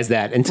didn't realize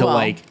that until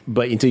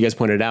until you guys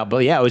pointed it out.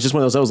 But yeah, it was just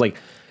one of those. I was like,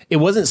 it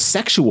wasn't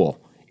sexual.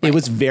 Right. It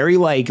was very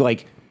like,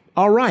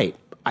 all right,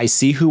 I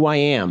see who I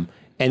am,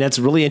 and that's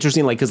really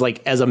interesting. Like, because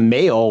like as a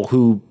male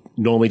who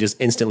normally just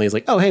instantly is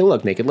like, oh hey,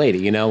 look, naked lady,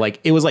 you know, like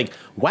it was like,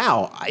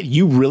 wow,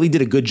 you really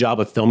did a good job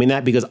of filming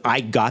that because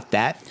I got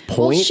that point.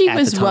 Well, she at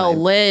was the time. well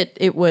lit.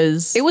 It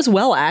was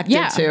well acted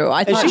too.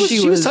 I thought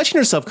she was touching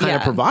herself kind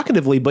of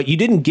provocatively, but you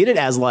didn't get it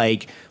as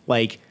like.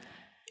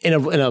 In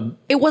a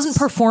it wasn't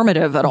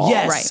performative at all.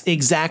 Yes, right.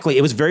 Exactly.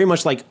 It was very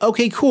much like,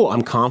 okay, cool.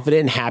 I'm confident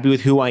and happy with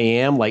who I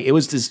am. Like it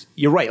was just,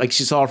 you're right. Like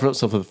she saw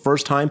herself for the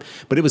first time,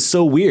 but it was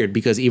so weird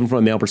because even from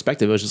a male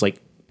perspective, it was just like,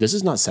 this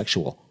is not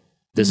sexual.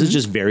 This is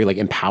just very like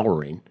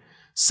empowering.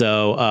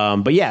 So,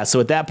 but yeah,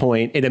 so at that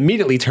point it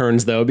immediately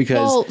turns though,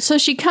 because so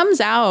she comes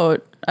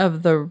out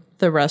of the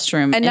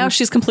restroom and now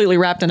she's completely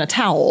wrapped in a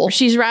towel.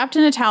 She's wrapped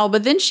in a towel,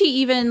 but then she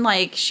even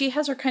like she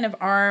has her kind of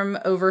arm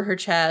over her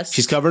chest.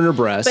 she's covering her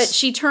breasts. But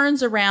she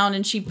turns around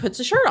and she puts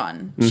a shirt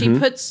on.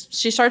 Mm-hmm.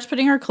 She starts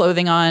putting her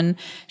clothing on.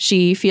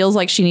 She feels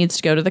like she needs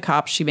to go to the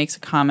cops. She makes a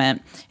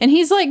comment. And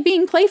he's like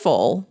being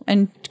playful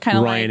and kind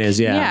of Ryan is,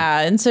 yeah. Yeah.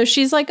 And so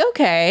she's like,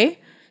 okay.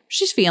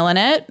 She's feeling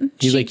it.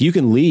 He's like, you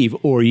can leave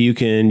or you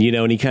can, you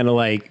know, and he kind of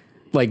like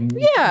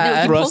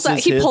yeah.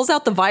 He pulls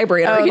out the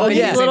vibrator. He's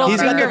got the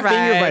finger vibe.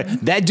 vibrator.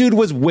 That dude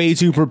was way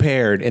too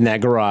prepared in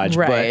that garage,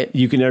 Right. but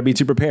you can never be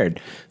too prepared.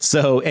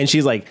 So, and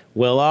she's like,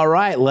 well, all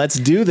right, let's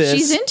do this.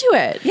 She's into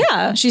it.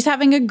 Yeah. She's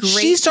having a great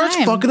She starts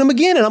time. fucking him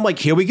again. And I'm like,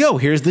 here we go.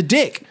 Here's the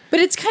dick. But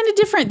it's kind of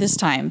different this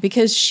time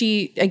because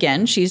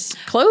she's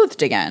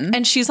clothed again.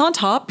 And she's on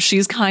top.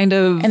 She's kind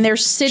of... And they're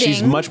sitting.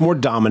 She's much more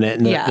dominant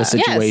in the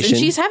situation. Yes, and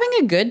she's having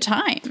a good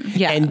time.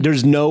 Yeah. And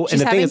there's no... She's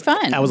and the thing having is,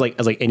 fun. I was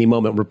like, any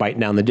moment we're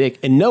biting down the dick.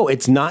 And no,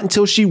 it's not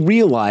until she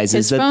realizes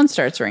His that phone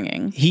starts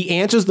ringing. he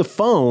answers the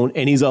phone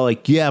and he's all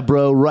like, yeah,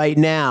 bro, right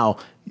now.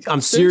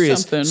 I'm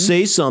serious. Something.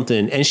 Say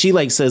something. And she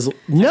like says,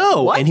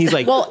 no. What? And he's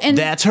like, and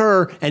that's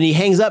her. And he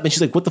hangs up and she's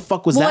like, what the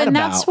fuck was that and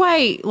about? that's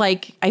why,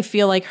 like, I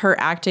feel like her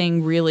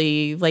acting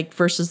really, like,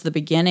 versus the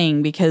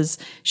beginning, because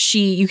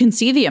you can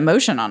see the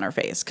emotion on her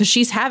face because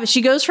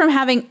she goes from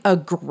having a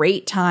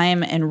great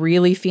time and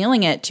really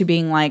feeling it to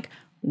being like,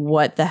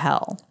 what the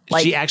hell?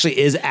 Like, she actually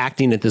is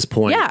acting at this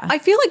point. yeah. I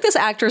feel like this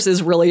actress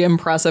is really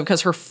impressive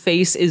because her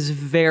face is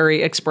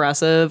very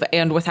expressive,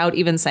 and without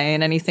even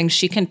saying anything,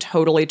 she can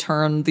totally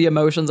turn the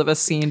emotions of a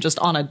scene just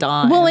on a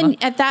dime. Well,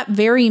 and at that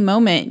very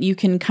moment, you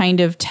can kind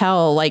of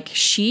tell, like,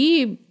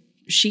 she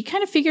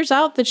kind of figures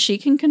out that she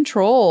can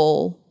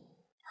control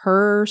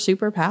her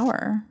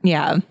superpower.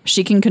 Yeah.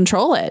 She can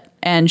control it.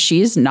 And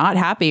she's not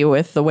happy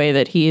with the way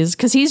that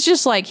because he's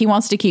just like, he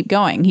wants to keep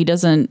going. He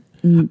doesn't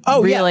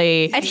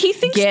really. And he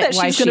thinks get that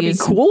why she's going to be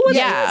she's- cool with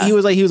Yeah. it. He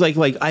was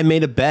like, I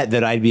made a bet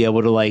that I'd be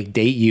able to like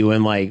date you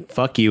and like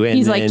fuck you. And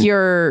He's then, like,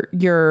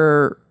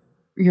 your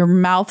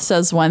mouth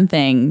says one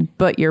thing,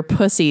 but your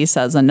pussy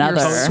says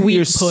another.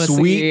 your pussy.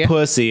 sweet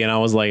pussy. And I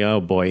was like,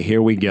 oh boy,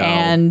 here we go.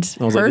 And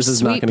I was like, her this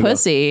is not sweet gonna go.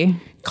 pussy.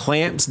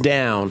 Clamps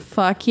down.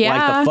 Fuck yeah.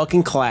 Like the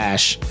fucking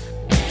Clash.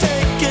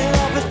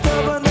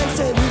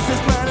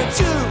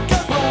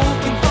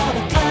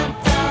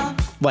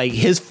 Like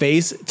his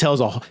face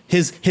tells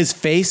his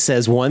face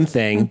says one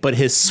thing, but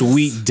his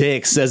sweet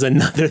dick says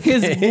another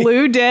thing. His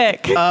blue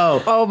dick.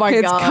 Oh my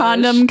His god.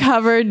 condom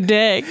covered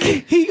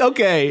dick.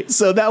 Okay,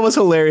 so that was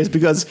hilarious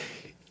because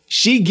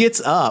she gets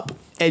up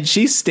and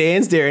she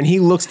stands there and he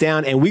looks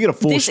down and we get a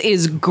full This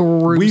is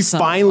gruesome. we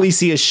finally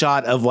see a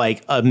shot of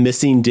like a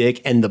missing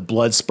dick and the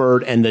blood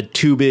spurt and the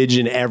tubage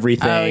and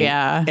everything. Oh,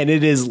 yeah. And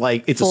it is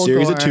like it's Full a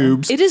series gore. of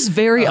tubes. It is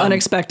very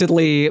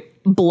unexpectedly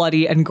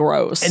bloody and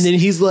gross. And then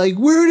he's like,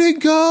 where'd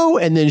it go?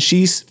 And then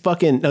she's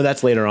fucking no,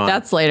 that's later on.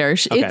 That's later.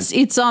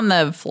 It's on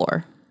the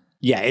floor.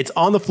 Yeah, it's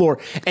on the floor.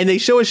 And they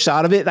show a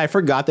shot of it, and I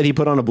forgot that he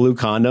put on a blue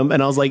condom.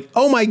 And I was like,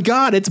 oh my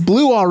God, it's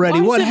blue already.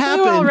 Why is What it blue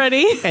happened?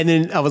 already? And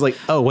then I was like,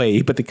 oh wait,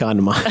 he put the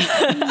condom on.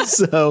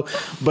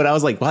 But I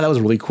was like, wow, that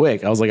was really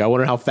quick. I was like, I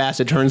wonder how fast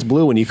it turns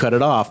blue when you cut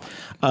it off.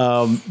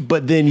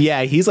 But then,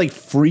 yeah, he's like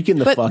freaking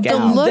the fuck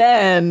out.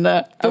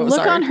 The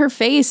look on her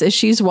face as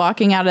she's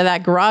walking out of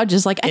that garage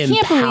is like, I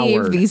can't believe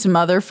Empowered. these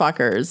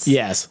motherfuckers.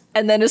 Yes.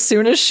 And then as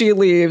soon as she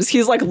leaves,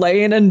 he's like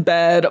laying in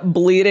bed,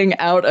 bleeding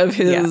out of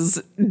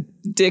his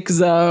dick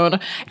zone.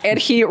 And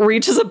he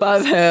reaches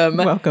above him,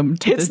 Welcome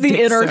to hits the the dick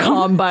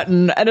intercom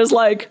button, and is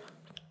like,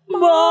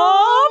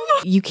 Mom?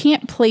 You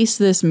can't place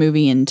this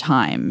movie in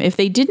time. If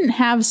they didn't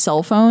have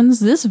cell phones,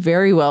 this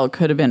very well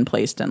could have been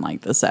placed in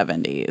like the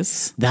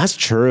 70s. That's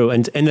true.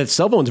 And the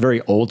cell phone's a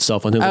very old cell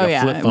phone. It's like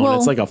a flip phone. Well,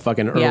 it's like a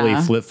fucking early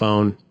flip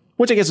phone,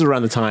 which I guess is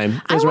around the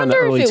time. It was I around the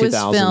wonder early if it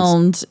 2000s. was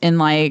filmed in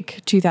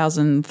like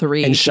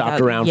 2003 and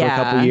shopped around for a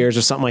couple years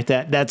or something like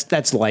that.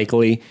 That's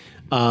likely.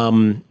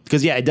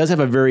 Because it does have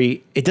a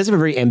very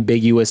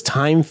ambiguous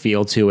time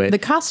feel to it. The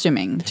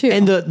costuming too.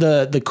 And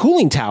the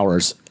cooling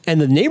towers and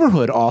the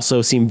neighborhood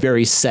also seem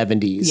very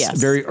 70s, Yes.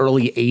 very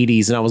early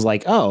 80s. And I was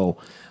like, oh,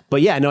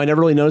 but yeah, no, I never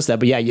really noticed that.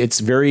 But yeah,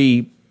 it's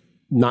very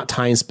not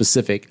time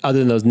specific other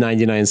than those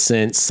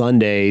 99-cent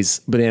Sundays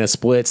banana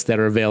splits that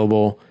are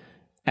available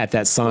at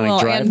that Sonic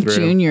and drive-thru.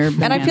 Junior.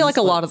 And I feel like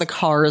a lot of the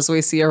cars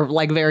we see are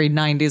like very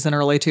 90s and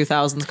early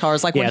 2000s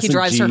cars. Like when he some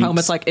drives her home,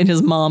 Jeeps. it's like in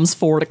his mom's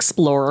Ford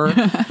Explorer.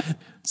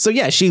 So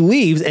yeah, she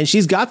leaves and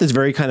she's got this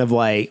very kind of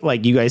like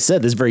you guys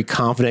said, this very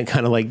confident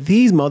kind of like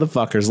these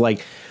motherfuckers.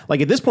 Like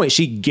at this point,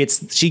 she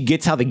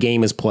gets how the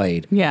game is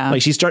played. Yeah.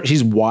 Like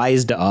she's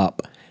wised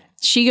up.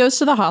 She goes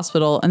to the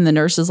hospital and the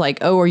nurse is like,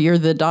 "Oh, or you're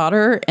the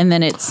daughter," and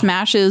then it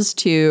smashes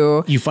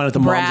to You find out the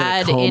mom's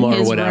Brad in a coma in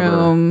his or whatever.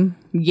 room.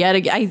 Yet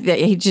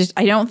again,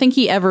 I don't think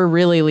he ever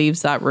really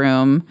leaves that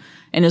room,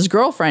 and his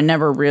girlfriend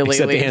never really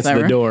Except to leaves answer that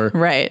the room. door.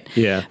 Right?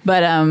 Yeah.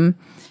 But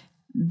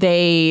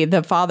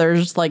the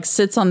father's like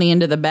sits on the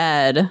end of the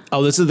bed.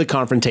 Oh, this is the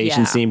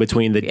confrontation Yeah. scene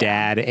between the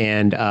dad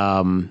and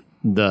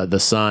the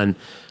son,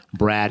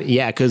 Brad.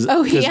 Yeah, because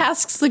He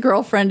asks the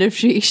girlfriend if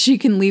she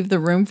can leave the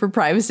room for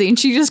privacy, and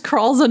she just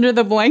crawls under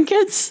the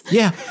blankets.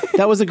 yeah,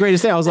 that was the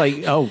greatest thing. I was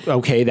like, oh,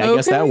 okay, I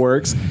guess that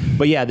works.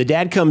 But yeah, the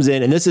dad comes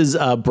in, and this is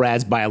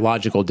Brad's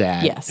biological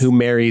dad, Yes. who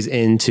marries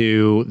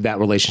into that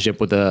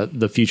relationship with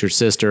the future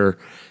sister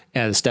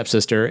and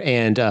stepsister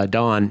and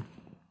Dawn.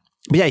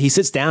 But yeah, he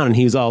sits down and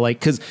he's all like,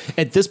 because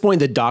at this point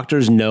the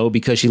doctors know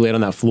because she laid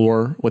on that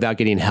floor without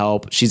getting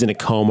help. She's in a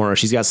coma or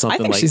she's got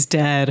something. I think she's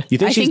dead. You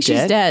think I think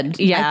she's dead.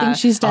 Yeah, I think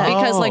she's dead.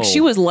 Because like she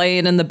was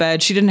laying in the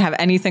bed, she didn't have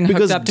anything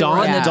hooked up to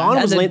her. And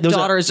Dawn was the laying.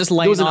 daughter is just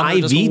laying there was on an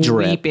her, just IV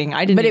drip. weeping.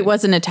 I didn't, But it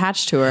wasn't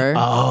attached to her.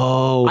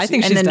 Oh, I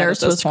think and she's the dead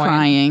nurse at this was point.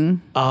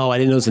 crying. Oh, I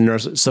didn't know it was a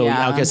nurse. So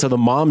Yeah. okay, so the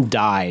mom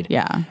died.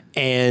 Yeah.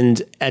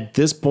 And at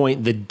this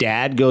point, the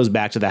dad goes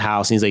back to the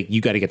house and he's like,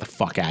 "You got to get the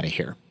fuck out of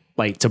here,"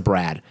 like to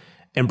Brad.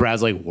 And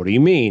Brad's like, "What do you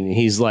mean?" And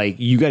he's like,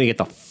 "You got to get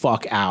the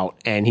fuck out."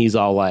 And he's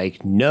all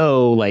like,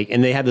 "No," like,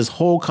 and they had this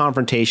whole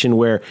confrontation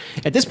where,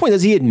 at this point,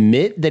 does he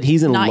admit that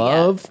he's in Not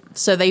love? yet.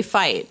 So they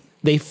fight.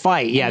 They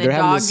fight. Yeah, And they're the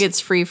having dog this. gets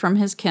free from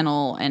his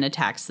kennel and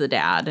attacks the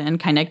dad and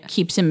kind of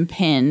keeps him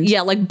pinned.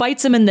 Yeah, like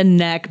bites him in the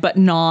neck, but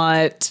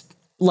not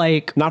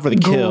like Not for the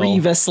kill.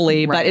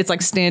 grievously, Right. but it's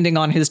like standing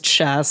on his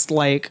chest,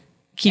 like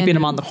keeping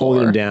him on the floor.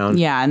 holding him down.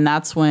 Yeah, and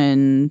that's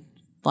when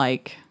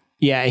like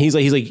Yeah, and he's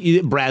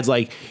like, Brad's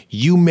like,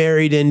 "You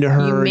married into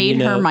her. you made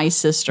know, her my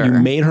sister. You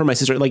made her my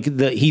sister." Like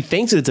he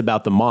thinks that it's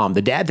about the mom.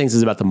 The dad thinks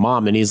it's about the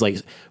mom, and he's like,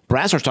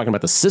 Brad starts talking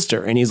about the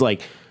sister, and he's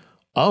like,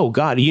 "Oh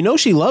God, you know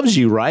she loves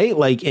you, right?"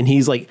 Like, and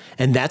he's like,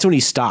 and that's when he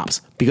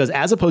stops because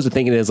as opposed to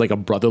thinking it as like a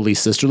brotherly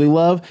sisterly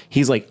love,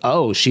 he's like,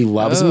 "Oh, she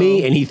loves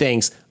me," and he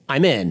thinks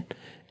I'm in,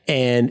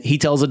 and he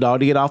tells the dog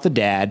to get off the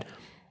dad.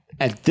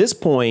 At this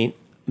point,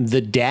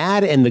 the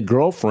dad and the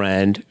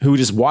girlfriend who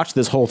just watched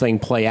this whole thing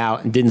play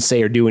out and didn't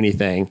say or do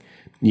anything,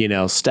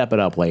 step it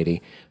up,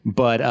 lady.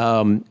 But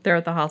They're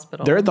at the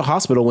hospital. they're at the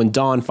hospital when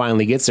Dawn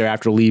finally gets there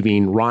after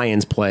leaving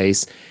Ryan's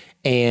place.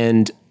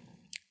 And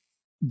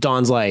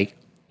Dawn's like,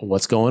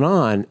 "What's going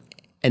on?"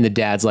 And the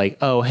dad's like,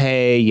 "Oh,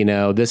 hey,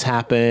 this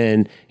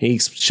happened." He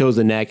shows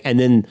the neck. And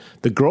then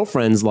the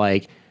girlfriend's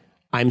like,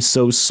 "I'm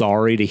so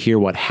sorry to hear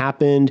what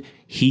happened."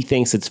 He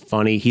thinks it's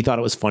funny. He thought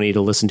it was funny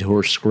to listen to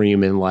her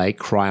scream and like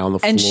cry on the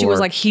floor. And she was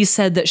like, he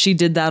said that she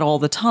did that all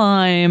the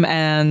time.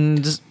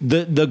 And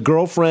the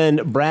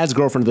girlfriend, Brad's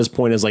girlfriend at this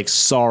point is like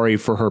sorry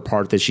for her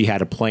part that she had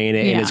to play in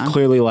it. And it's Yeah.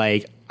 clearly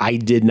like, "I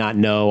did not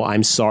know.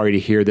 I'm sorry to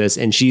hear this."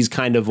 And she's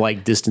kind of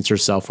like distanced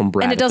herself from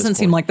Brad. and it doesn't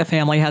seem like the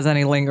family has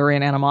any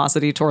lingering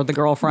animosity toward the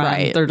girlfriend.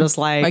 Right. They're just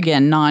like,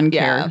 Again,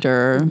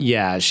 non-character.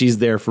 Yeah, she's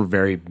there for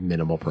very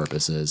minimal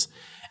purposes.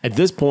 At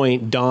this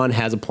point, Dawn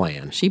has a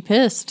plan. She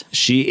pissed.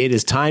 It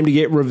is time to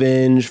get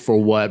revenge for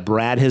what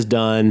Brad has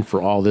done for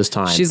all this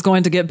time. she's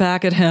going to get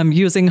back at him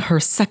using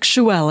her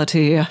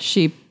sexuality.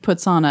 She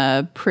puts on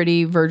a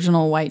pretty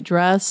virginal white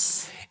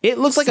dress. It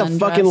looks like a sundress.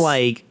 fucking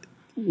like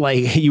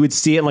you would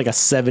see it in like a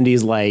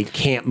 70s like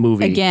camp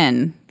movie.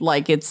 Again,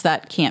 like it's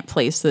that can't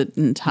place it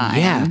in time.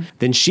 Yeah.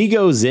 Then she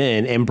goes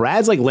in and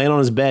Brad's like laying on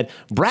his bed.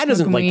 Brad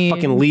doesn't like Weed.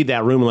 fucking leave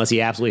that room unless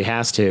he absolutely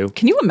has to.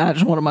 Can you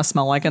imagine what it must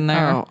smell like in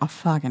there? Oh,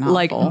 fucking awful.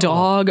 Like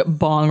dog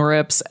bong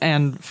rips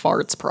and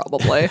farts,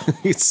 probably.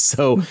 It's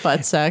so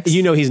butt sex.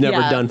 he's never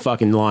Yeah. done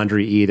fucking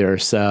laundry either.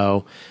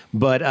 So,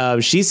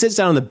 but she sits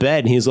down on the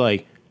bed and he's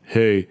like,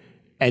 "Hey,"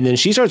 and then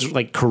she starts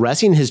like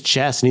caressing his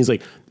chest and he's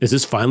like, "Is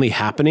this finally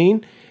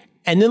happening?"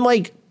 And then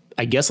like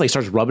I guess like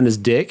starts rubbing his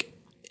dick.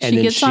 And she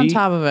then gets on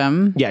top of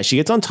him. Yeah, she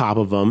gets on top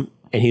of him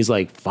and he's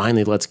like,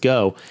 "Finally, let's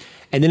go."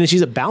 And then as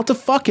she's about to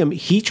fuck him,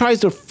 he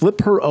tries to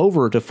flip her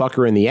over to fuck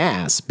her in the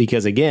ass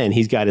because again,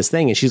 he's got his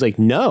thing. And she's like,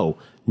 no,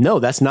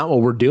 that's not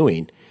what we're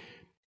doing.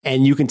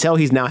 And you can tell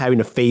he's now having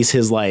to face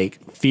his like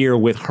fear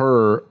with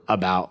her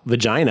about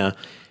vagina,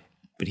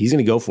 but he's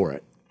going to go for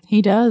it.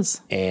 He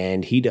does.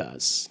 And he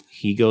does.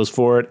 He goes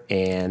for it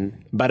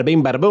and bada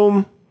bing, bada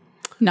boom.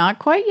 Not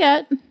quite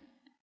yet.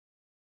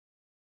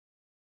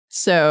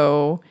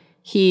 So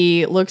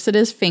he looks at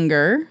his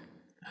finger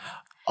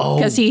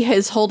because he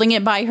is holding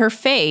it by her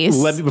face.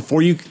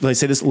 Before you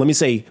say this, let me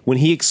say, when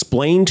he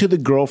explained to the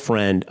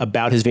girlfriend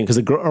about his finger,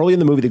 because early in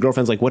the movie, the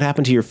girlfriend's like, "What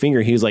happened to your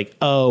finger?" He was like,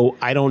 "Oh,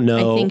 I don't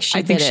know. I think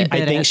she bit it.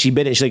 I think she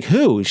bit it." She's like,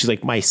 "Who?" She's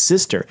like, "My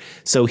sister."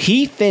 So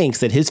he thinks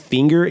that his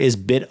finger is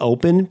bit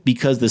open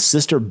because the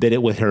sister bit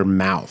it with her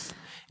mouth.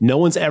 No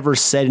one's ever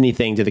said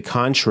anything to the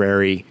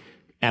contrary.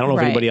 I don't know if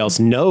Right. anybody else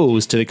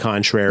knows to the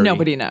contrary.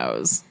 Nobody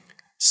knows.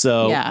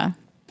 So, Yeah.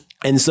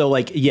 and so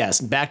like, yes,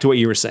 back to what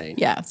you were saying.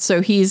 Yeah. So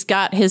he's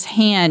got his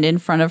hand in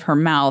front of her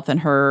mouth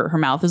and her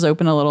mouth is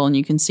open a little and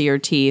you can see her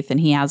teeth. And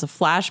he has a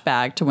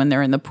flashback to when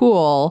they're in the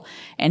pool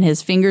and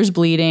his finger's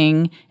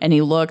bleeding and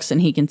he looks and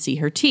he can see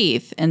her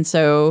teeth. And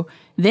so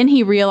then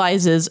he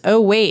realizes, oh,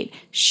 wait,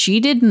 she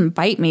didn't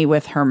bite me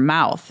with her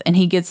mouth. And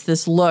he gets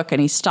this look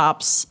and he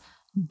stops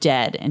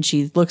dead and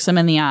she looks him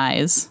in the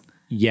eyes.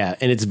 Yeah,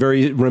 and it's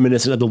very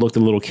reminiscent of the look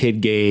the little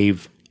kid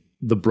gave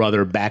the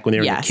brother back when they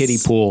were in the Yes. kiddie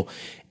pool.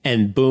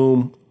 And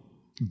boom,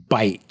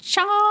 bite.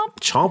 Chomp.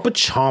 Chompa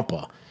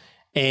chompa.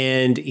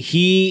 And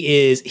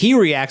he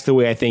reacts the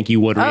way I think you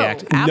would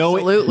react.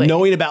 Absolutely.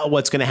 Knowing about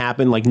what's going to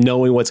happen, like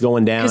knowing what's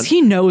going down. Because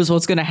he knows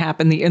what's going to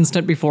happen the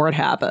instant before it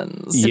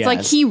happens. It's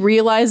like he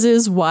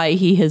realizes why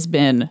he has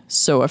been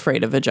so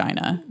afraid of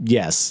vagina.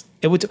 Yes.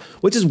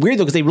 Which is weird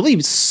though, because they really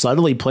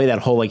subtly play that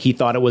whole like he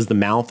thought it was the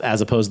mouth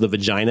as opposed to the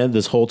vagina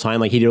this whole time.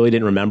 Like he really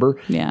didn't remember.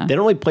 Yeah. They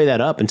don't really play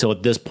that up until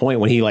at this point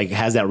when he like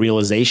has that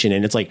realization,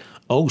 and it's like,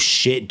 oh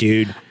shit,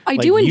 dude. I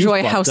Like, do you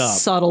enjoy how fucked up.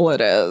 subtle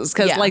it is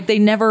because Yeah. like they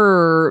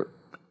never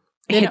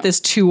hit this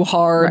too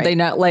hard. Right. They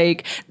not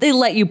like they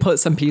let you put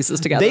some pieces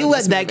together. They in let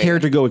this that movie.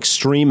 character go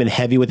extreme and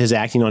heavy with his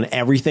acting on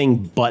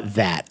everything but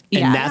that.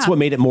 And Yeah. that's what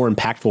made it more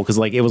impactful, because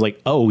like it was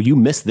like, oh, you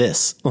missed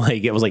this.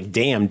 Like it was like,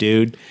 damn,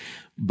 dude.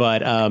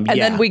 But And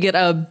then we get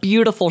a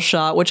beautiful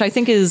shot, which I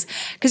think is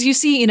because you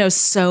see,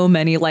 so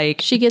many like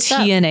She gets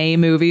up. TNA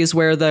movies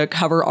where the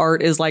cover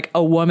art is like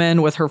a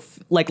woman with her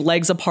like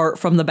legs apart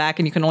from the back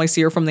and you can only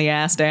see her from the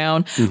ass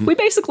down. Mm-hmm. We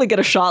basically get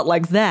a shot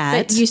like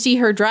that. But you see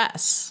her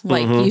dress.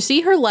 Like Mm-hmm. you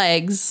see her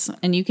legs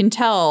and you can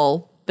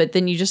tell, but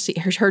then you just see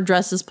her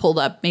dress is pulled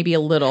up maybe a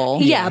little.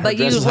 yeah, but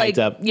dress you is like, hiked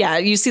up. yeah,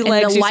 you see And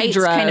legs, the you see light's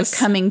dress. kind of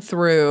coming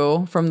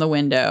through from the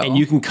window. And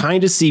you can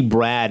kind of see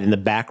Brad in the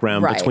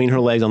background Right. between her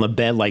legs on the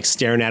bed, like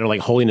staring at her,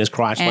 like holding his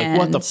crotch, like,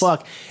 what the And-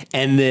 fuck?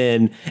 And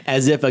then,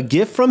 as if a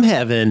gift from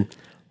heaven,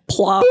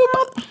 Plop.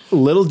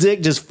 little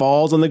dick just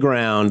falls on the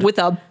ground. With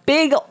a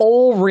big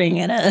old ring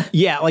in it.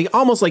 Yeah, like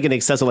almost like an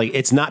excessive, like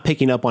it's not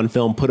picking up on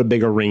film, put a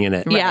bigger ring in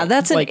it. Yeah,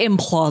 that's Like, an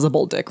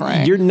implausible dick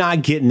ring. You're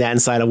not getting that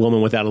inside a woman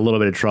without a little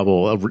bit of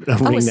trouble. A ring that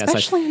size.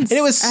 especially in- And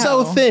it was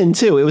so thin,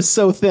 too. It was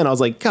so thin. I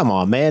was like, come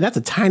on, man, that's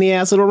a tiny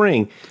ass little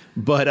ring.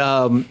 But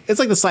it's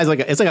like the size,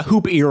 it's like a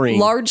hoop earring.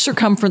 Large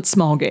circumference,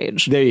 small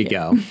gauge. There you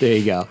go. There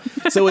you go.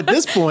 So at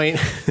this point,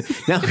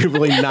 now we're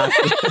really not.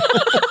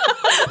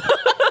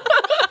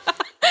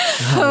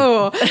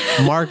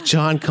 Mark,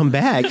 John, come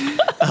back.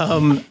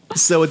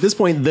 So at this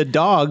point, the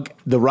dog,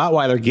 the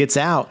Rottweiler, gets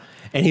out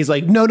and he's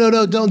like, no,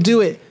 don't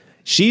do it.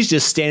 She's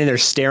just standing there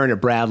staring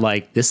at Brad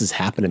like, this is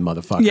happening,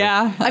 motherfucker.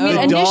 Yeah. I mean,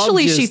 The dog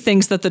initially she just-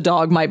 thinks that the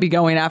dog might be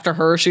going after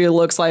her. She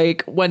looks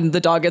like when the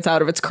dog gets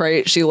out of its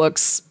crate, she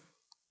looks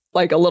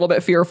like a little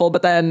bit fearful,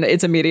 but then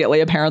it's immediately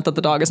apparent that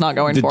the dog is not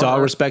going The for dog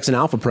her. respects an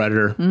alpha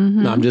predator.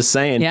 No, I'm just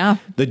saying. Yeah.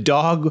 The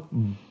dog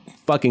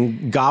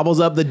fucking gobbles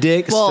up the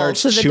dick,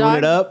 starts chewing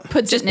it up.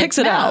 puts Just it in picks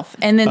its it up. mouth,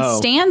 and then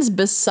stands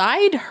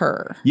beside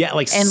her. Yeah,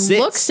 like and sits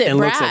looks at and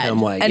Brad. looks at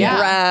him like, And yeah.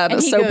 Brad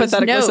And he so goes,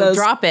 pathetically no, says,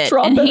 drop it.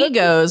 "Drop and it." he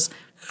goes,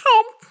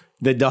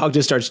 The dog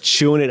just starts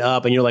chewing it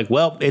up, and you're like,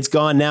 well, it's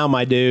gone now,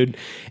 my dude.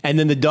 And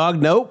then the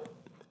dog, nope,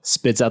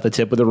 spits out the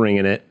tip with a ring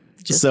in it.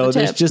 So the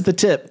there's tip. just the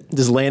tip,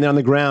 just laying there on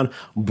the ground.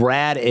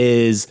 Brad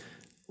is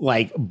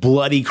like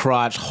bloody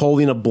crotch,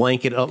 holding a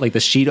blanket, like the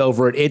sheet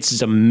over it. It's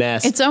just a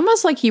mess. it's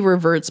almost like he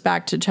reverts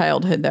back to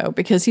childhood though,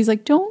 because he's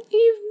like, don't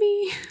leave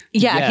me.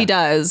 Yeah, he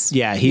does.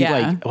 Yeah, he Yeah.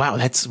 like, wow,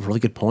 that's a really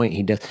good point.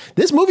 He does.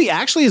 This movie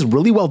actually is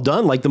really well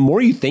done. Like the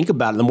more you think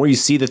about it, the more you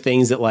see the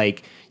things that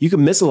like you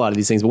can miss a lot of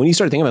these things. But when you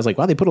start thinking about it, it's like,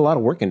 wow, they put a lot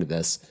of work into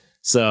this.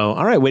 So,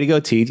 all right, way to go,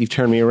 Teeth. You've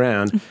turned me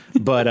around.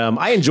 But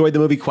I enjoyed the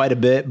movie quite a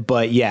bit.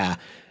 But yeah,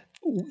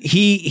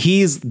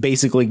 he's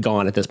basically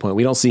gone at this point.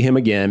 We don't see him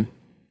again.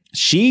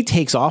 She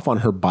takes off on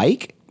her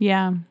bike.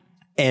 Yeah.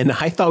 And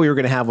I thought we were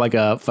going to have like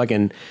a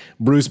fucking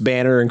Bruce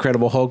Banner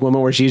Incredible Hulk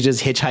moment where she's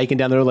just hitchhiking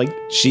down there. Like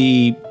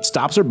she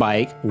stops her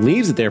bike,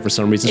 leaves it there for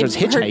some reason, starts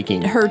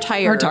hitchhiking. Her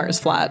tire is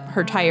flat.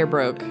 Her tire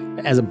broke.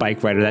 As a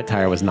bike rider, that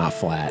tire was not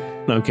flat.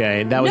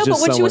 Okay. That was No,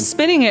 just but when she was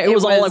spinning it, it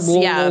was all like,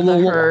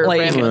 her like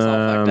rim was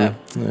all fucked up.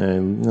 I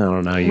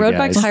don't know, you road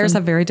guys. bike tires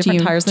have very different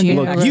you- tires than do you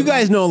you know- guys. You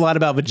guys know a lot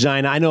about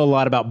vagina. I know a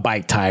lot about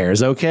bike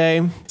tires,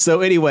 okay?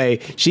 So anyway,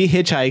 she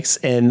hitchhikes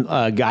and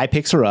a guy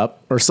picks her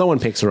up, or someone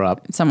picks her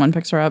up, Someone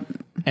picks her up.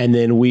 and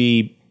then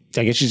I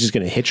guess she's just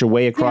going to hitch her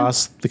way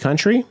across the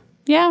country.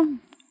 Yeah. I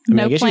mean,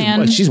 No I guess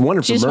plan. She's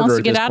wanted for She just murder wants to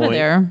at get this out point. of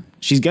there.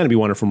 She's going to be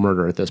wanted for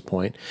murder at this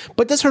point.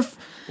 But does her...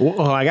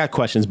 Well, I got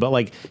questions, but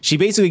like she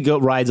basically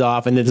rides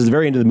off, and at the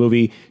very end of the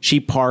movie, she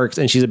parks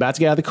and she's about to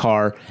get out of the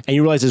car, and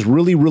you realize this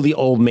really, really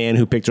old man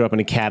who picked her up in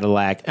a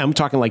Cadillac. I'm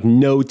talking like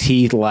no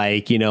teeth,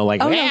 like, like,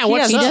 no, yeah, he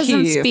what's has up?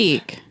 Doesn't Teeth.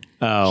 speak.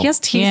 He has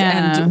teeth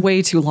Yeah. and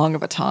way too long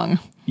of a tongue.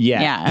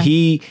 Yeah.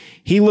 Yeah.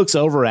 He looks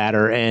over at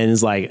her and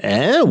is like,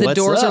 The what's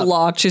doors up? are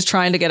locked. She's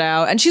trying to get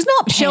out, and she's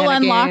not. She'll panicking,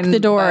 unlock the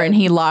door but- and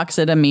he locks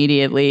it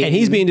immediately. And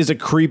he's being just a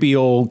creepy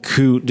old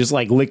coot, just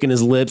like licking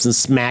his lips and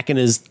smacking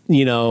his,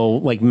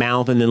 like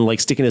mouth and then like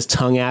sticking his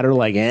tongue at her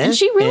like, And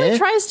she really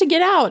tries to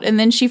get out. And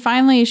then she's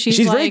She's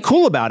like, very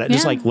cool about it.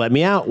 Just Yeah. like, let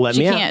me out, let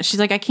She me out. can't. She's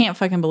like, I can't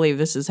fucking believe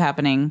this is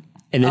happening.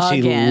 And then she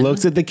again.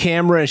 looks at the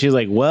camera and she's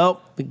like,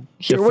 well, the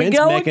Here we defense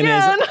go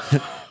mechanism.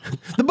 again.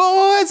 The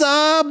boys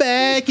are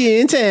back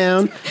in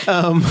town.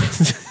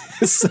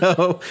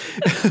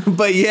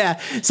 But yeah,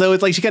 so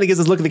it's like she kind of gives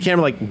this look at the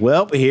camera like,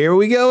 well, here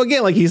we go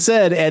again, like he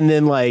said. And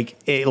then like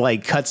it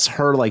like cuts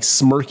her like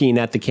smirking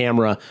at the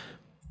camera.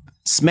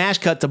 Smash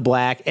cut to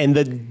black, and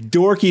the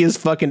dorkiest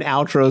fucking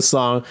outro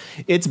song.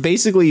 It's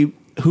basically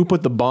Who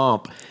Put the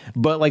Bump,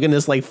 but like in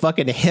this like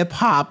fucking hip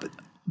hop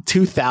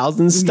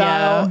 2000s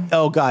style. Yeah.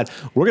 Oh God,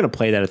 we're gonna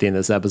play that at the end of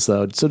this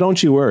episode, so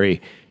don't you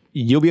worry.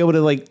 You'll be able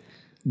to like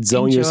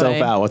zone Enjoy. yourself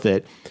out with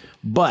it.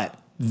 But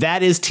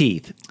that is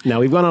teeth. Now,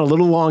 we've gone on a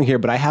little long here,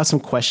 but I have some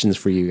questions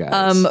for you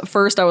guys.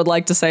 First, I would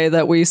like to say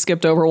that we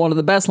skipped over one of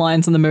the best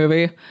lines in the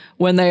movie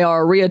when they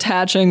are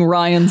reattaching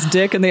Ryan's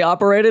dick in the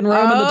operating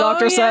room, and the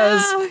doctor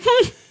says,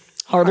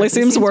 hardly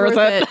seems worth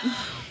it.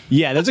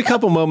 Yeah, there's a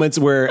couple moments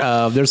where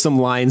there's some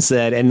lines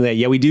said, and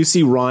we do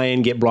see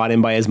Ryan get brought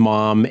in by his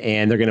mom,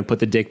 and they're going to put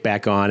the dick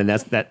back on, and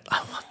that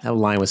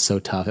line was so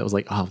tough. It was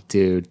like, oh,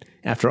 dude,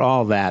 after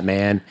all that,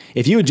 man,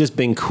 if you had just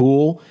been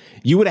cool,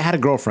 you would have had a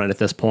girlfriend at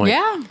this point.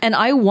 Yeah. And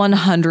I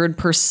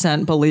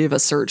 100% believe a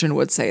surgeon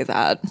would say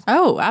that.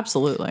 Oh,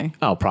 absolutely.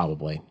 Oh,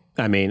 probably.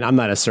 I mean, I'm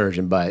not a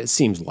surgeon, but it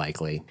seems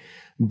likely.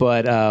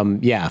 But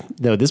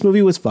this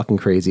movie was fucking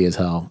crazy as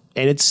hell.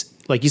 And it's,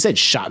 like you said,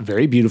 shot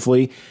very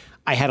beautifully.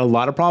 I had a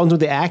lot of problems with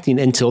the acting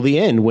until the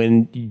end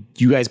when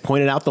you guys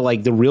pointed out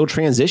the real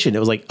transition. It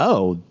was like,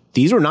 oh,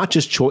 these were not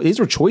just these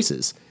were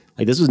choices.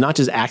 Like, this was not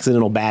just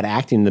accidental bad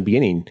acting in the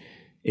beginning.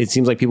 It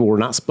seems like people were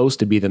not supposed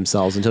to be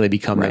themselves until they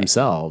become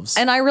themselves.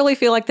 And I really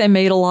feel like they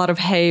made a lot of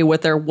hay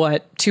with their,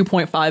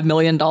 $2.5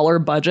 million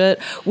budget.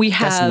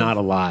 That's not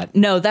a lot.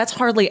 No, that's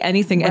hardly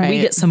anything. And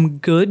we get some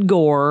good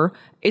gore.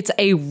 It's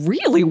a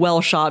really well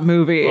shot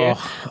movie.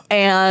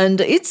 And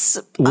it's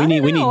we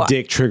need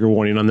dick trigger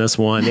warning on this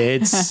one.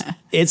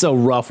 It's a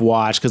rough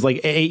watch because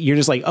you're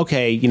just like,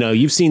 okay,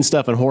 you've seen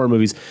stuff in horror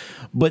movies,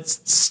 but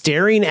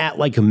staring at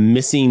a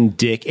missing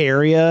dick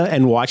area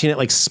and watching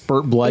it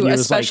spurt blood,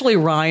 especially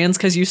Ryan's,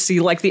 because you see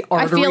the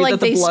artery that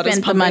the blood is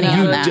pumping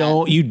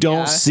out. You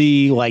don't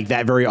see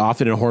that very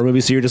often in horror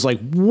movies, so you're just like,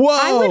 whoa.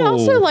 I would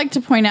also like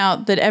to point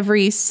out that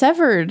every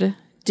severed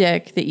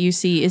dick that you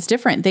see is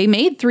different. They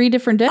made 3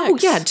 different dicks. Oh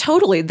yeah,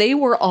 totally. They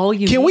were all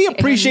unique. Can we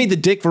appreciate the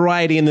dick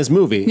variety in this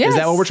movie? Yes, is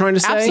that what we're trying to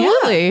say?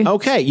 Absolutely. Yeah.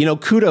 Okay,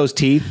 kudos,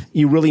 Teeth.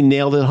 You really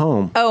nailed it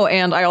home. Oh,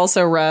 and I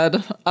also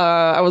read,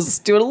 I was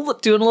doing a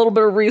little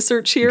bit of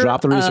research here.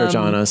 Drop the research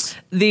on us.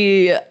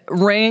 The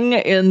ring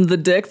in the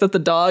dick that the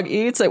dog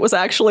eats, it was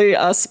actually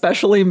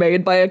specially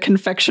made by a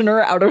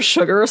confectioner out of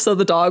sugar so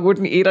the dog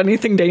wouldn't eat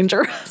anything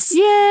dangerous.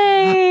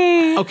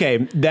 Yay! Okay,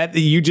 that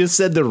you just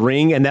said the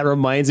ring, and that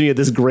reminds me of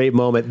this great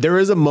moment. There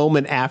is a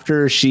moment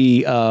after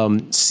she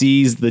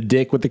sees the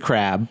dick with the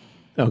crab.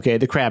 Okay,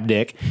 the crab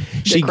dick.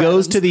 She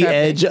goes to the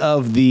edge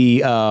of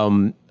the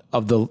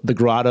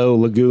grotto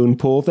lagoon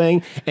pool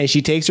thing, and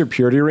she takes her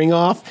purity ring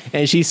off,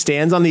 and she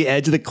stands on the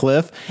edge of the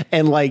cliff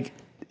and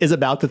is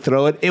about to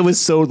throw it. It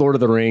was so Lord of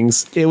the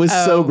Rings. It was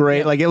so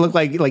great. Yep. It looked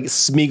like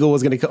Smeagol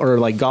was gonna or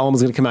Gollum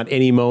was gonna come out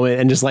any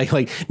moment and just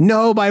like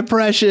no, my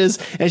precious.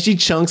 And she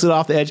chunks it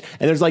off the edge,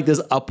 and there's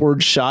this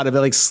upward shot of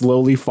it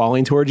slowly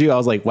falling towards you. I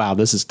was like, wow,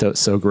 this is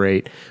so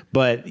great.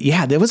 But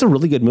yeah, that was a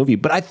really good movie.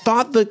 But I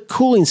thought the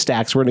cooling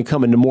stacks were gonna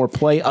come into more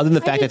play, other than the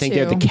fact I think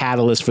they're the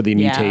catalyst for the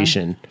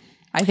mutation.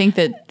 I think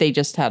that they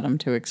just had them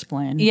to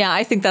explain. Yeah,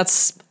 I think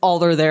that's all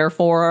they're there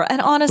for.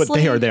 And honestly, but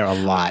they are there a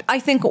lot.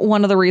 I think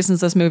one of the reasons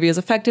this movie is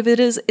effective,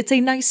 it's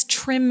a nice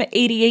trim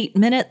 88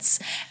 minutes.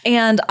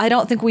 And I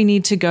don't think we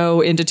need to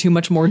go into too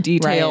much more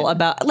detail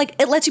about,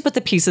 it lets you put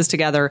the pieces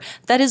together.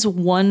 That is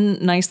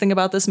one nice thing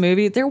about this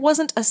movie. There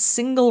wasn't a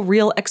single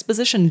real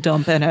exposition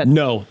dump in it.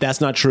 No, that's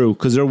not true.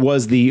 Because there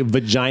was the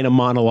vagina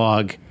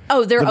monologue.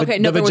 Oh, the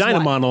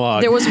vagina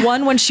monologue. There was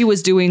one when she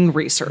was doing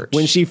research.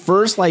 When she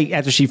first,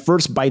 after she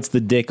first bites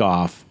the dick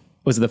off,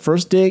 was it the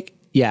first dick?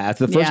 Yeah,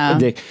 after the first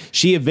dick,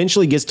 she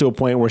eventually gets to a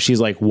point where she's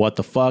like, what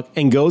the fuck?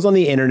 And goes on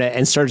the internet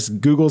and starts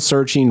Google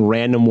searching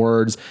random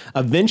words.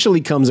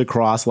 Eventually comes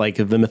across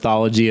the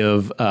mythology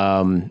of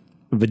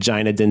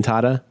vagina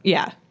dentata.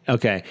 Yeah.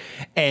 Okay.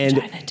 And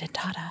vagina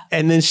dentata.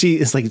 And then she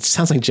is it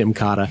sounds like Jim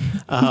Cotta.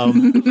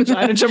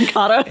 Vagina Jim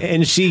Cotta.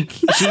 And she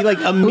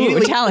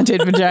immediately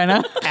talented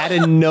vagina out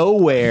of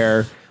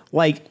nowhere,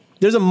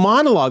 there's a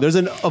monologue. There's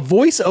a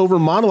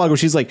voiceover monologue where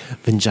she's like,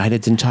 vagina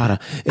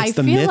dentata. It's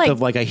the myth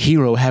of a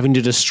hero having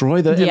to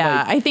destroy the...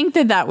 Yeah, I think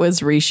that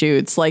was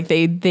reshoots.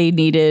 They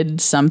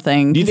needed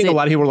something. Do you think a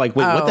lot of people were like,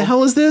 wait, what the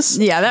hell is this?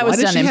 Yeah, that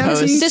was done in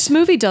post. This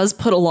movie does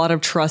put a lot of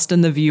trust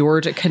in the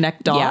viewer to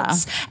connect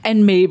dots. Yeah.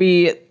 And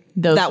maybe...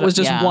 that was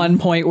just one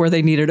point where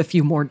they needed a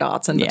few more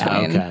dots in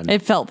between. Okay.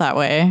 It felt that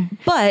way.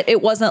 But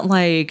it wasn't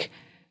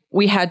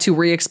we had to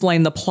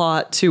re-explain the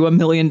plot to a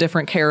million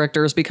different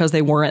characters because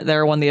they weren't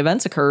there when the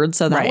events occurred.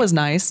 So that was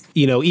nice.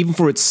 Even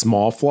for its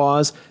small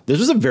flaws, this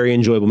was a very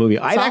enjoyable movie.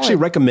 I'd actually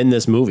recommend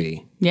this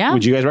movie. Yeah.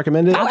 Would you guys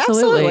recommend it? Oh,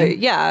 absolutely.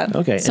 Yeah.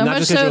 Okay. So and not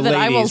much just so that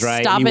I will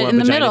stop it in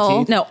the middle.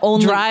 Teeth? No,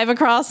 only drive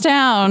across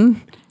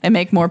town and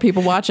make more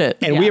people watch it.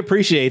 And we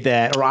appreciate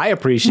that, or I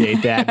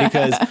appreciate that,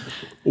 because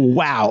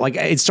wow,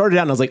 it started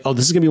out and I was like, oh,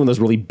 this is gonna be one of those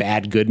really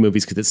bad good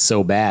movies because it's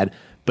so bad.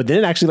 But then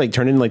it actually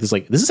turned into this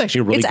this is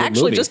actually a really good movie. It's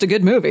actually just a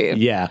good movie.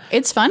 Yeah.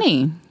 It's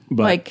funny.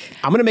 But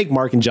I'm gonna make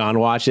Mark and John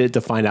watch it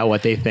to find out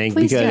what they think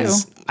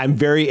because I'm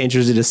very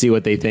interested to see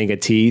what they think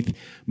of Teeth.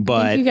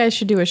 But I think you guys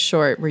should do a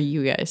short where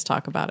you guys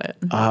talk about it.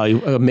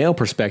 A male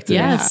perspective.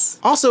 Yes.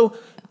 Also,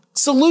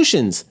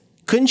 solutions.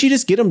 Couldn't you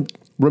just get them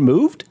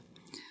removed?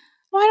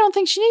 Well, I don't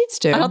think she needs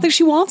to. I don't think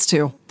she wants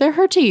to. They're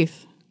her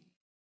teeth.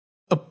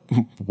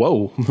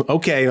 Whoa.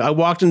 Okay. I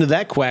walked into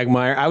that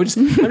quagmire. I'm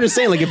just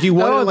saying, like, if you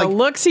wanted, the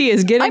looks he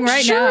is getting I'm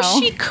right sure now.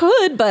 she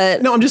could,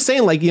 but no, I'm just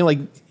saying, like,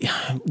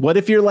 what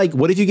if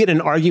you get in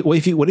an argument?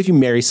 What if you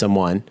marry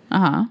someone?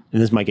 And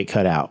this might get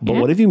cut out, but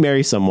what if you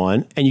marry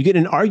someone and you get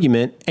in an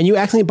argument and you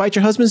accidentally bite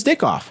your husband's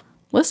dick off?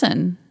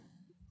 Listen,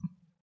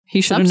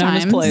 he should have known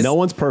his place. No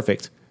one's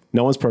perfect.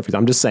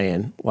 I'm just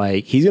saying,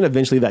 like, he's going to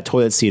eventually leave that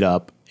toilet seat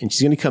up and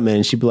she's going to come in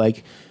and she'd be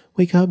like,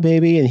 wake up,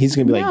 baby. And he's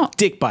going to be like,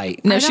 dick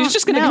bite. No, she's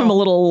just going to give him a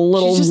little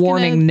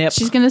warning nip.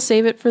 She's going to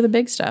save it for the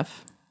big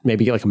stuff.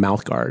 Maybe get like a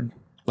mouth guard,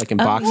 like in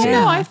boxing.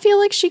 No, I feel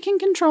like she can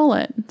control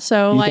it.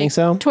 So, You think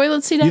so?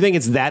 Toilet seat. You think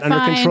it's that under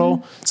fine.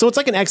 control? So it's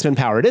like an X-Men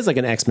power. It is like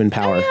an X-Men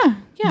power. Yeah.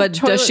 But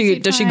does she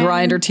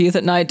grind her teeth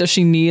at night? Does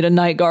she need a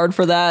night guard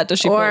for that? Does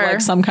she put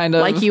like some kind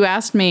of like you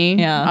asked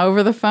me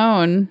over the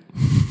phone?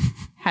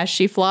 Has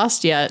she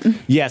flossed yet?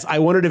 Yes, I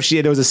wondered if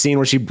there was a scene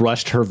where she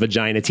brushed her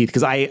vagina teeth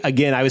because I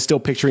was still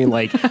picturing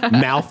like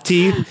mouth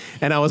teeth,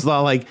 and I was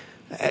like,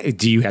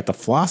 do you have to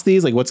floss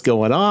these? Like, what's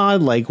going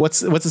on? Like, what's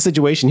the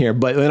situation here?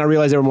 But then I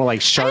realized they were more like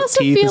sharp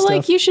teeth. I also feel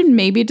like you should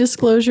maybe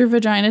disclose your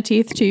vagina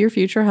teeth to your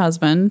future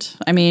husband.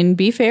 I mean,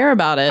 be fair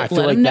about it. I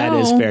feel like that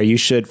is fair. You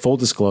should full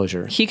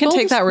disclosure. He can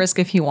take that risk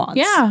if he wants.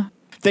 Yeah.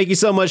 Thank you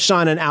so much,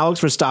 Sean and Alex,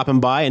 for stopping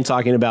by and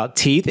talking about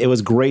teeth. It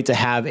was great to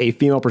have a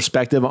female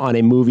perspective on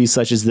a movie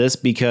such as this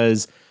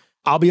because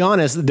I'll be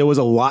honest, there was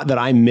a lot that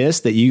I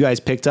missed that you guys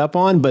picked up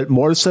on, but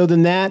more so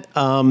than that,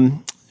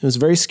 it was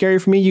very scary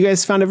for me. You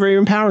guys found it very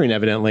empowering,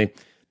 evidently.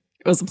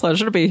 It was a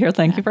pleasure to be here.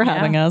 Thank you for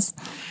having us.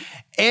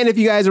 And if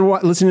you guys are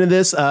listening to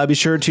this, be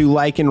sure to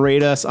like and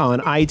rate us on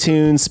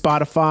iTunes,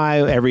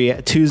 Spotify. Every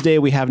Tuesday,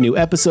 we have new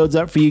episodes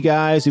up for you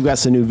guys. We've got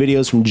some new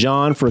videos from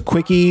John for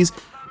quickies.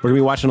 We're going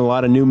to be watching a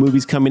lot of new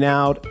movies coming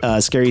out.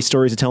 Scary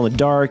Stories to Tell in the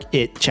Dark,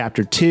 It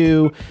Chapter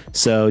 2.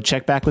 So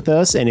check back with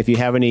us. And if you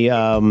have any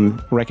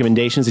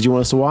recommendations that you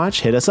want us to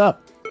watch, hit us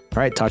up. All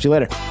right, talk to you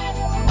later.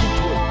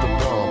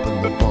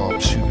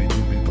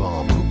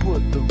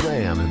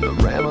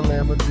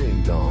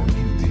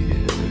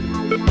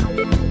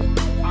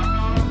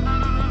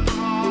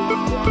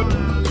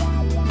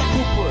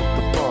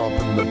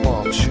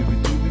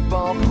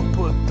 Who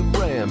put the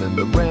ram in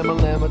the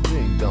ram-a-lam-a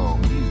ding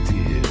dong?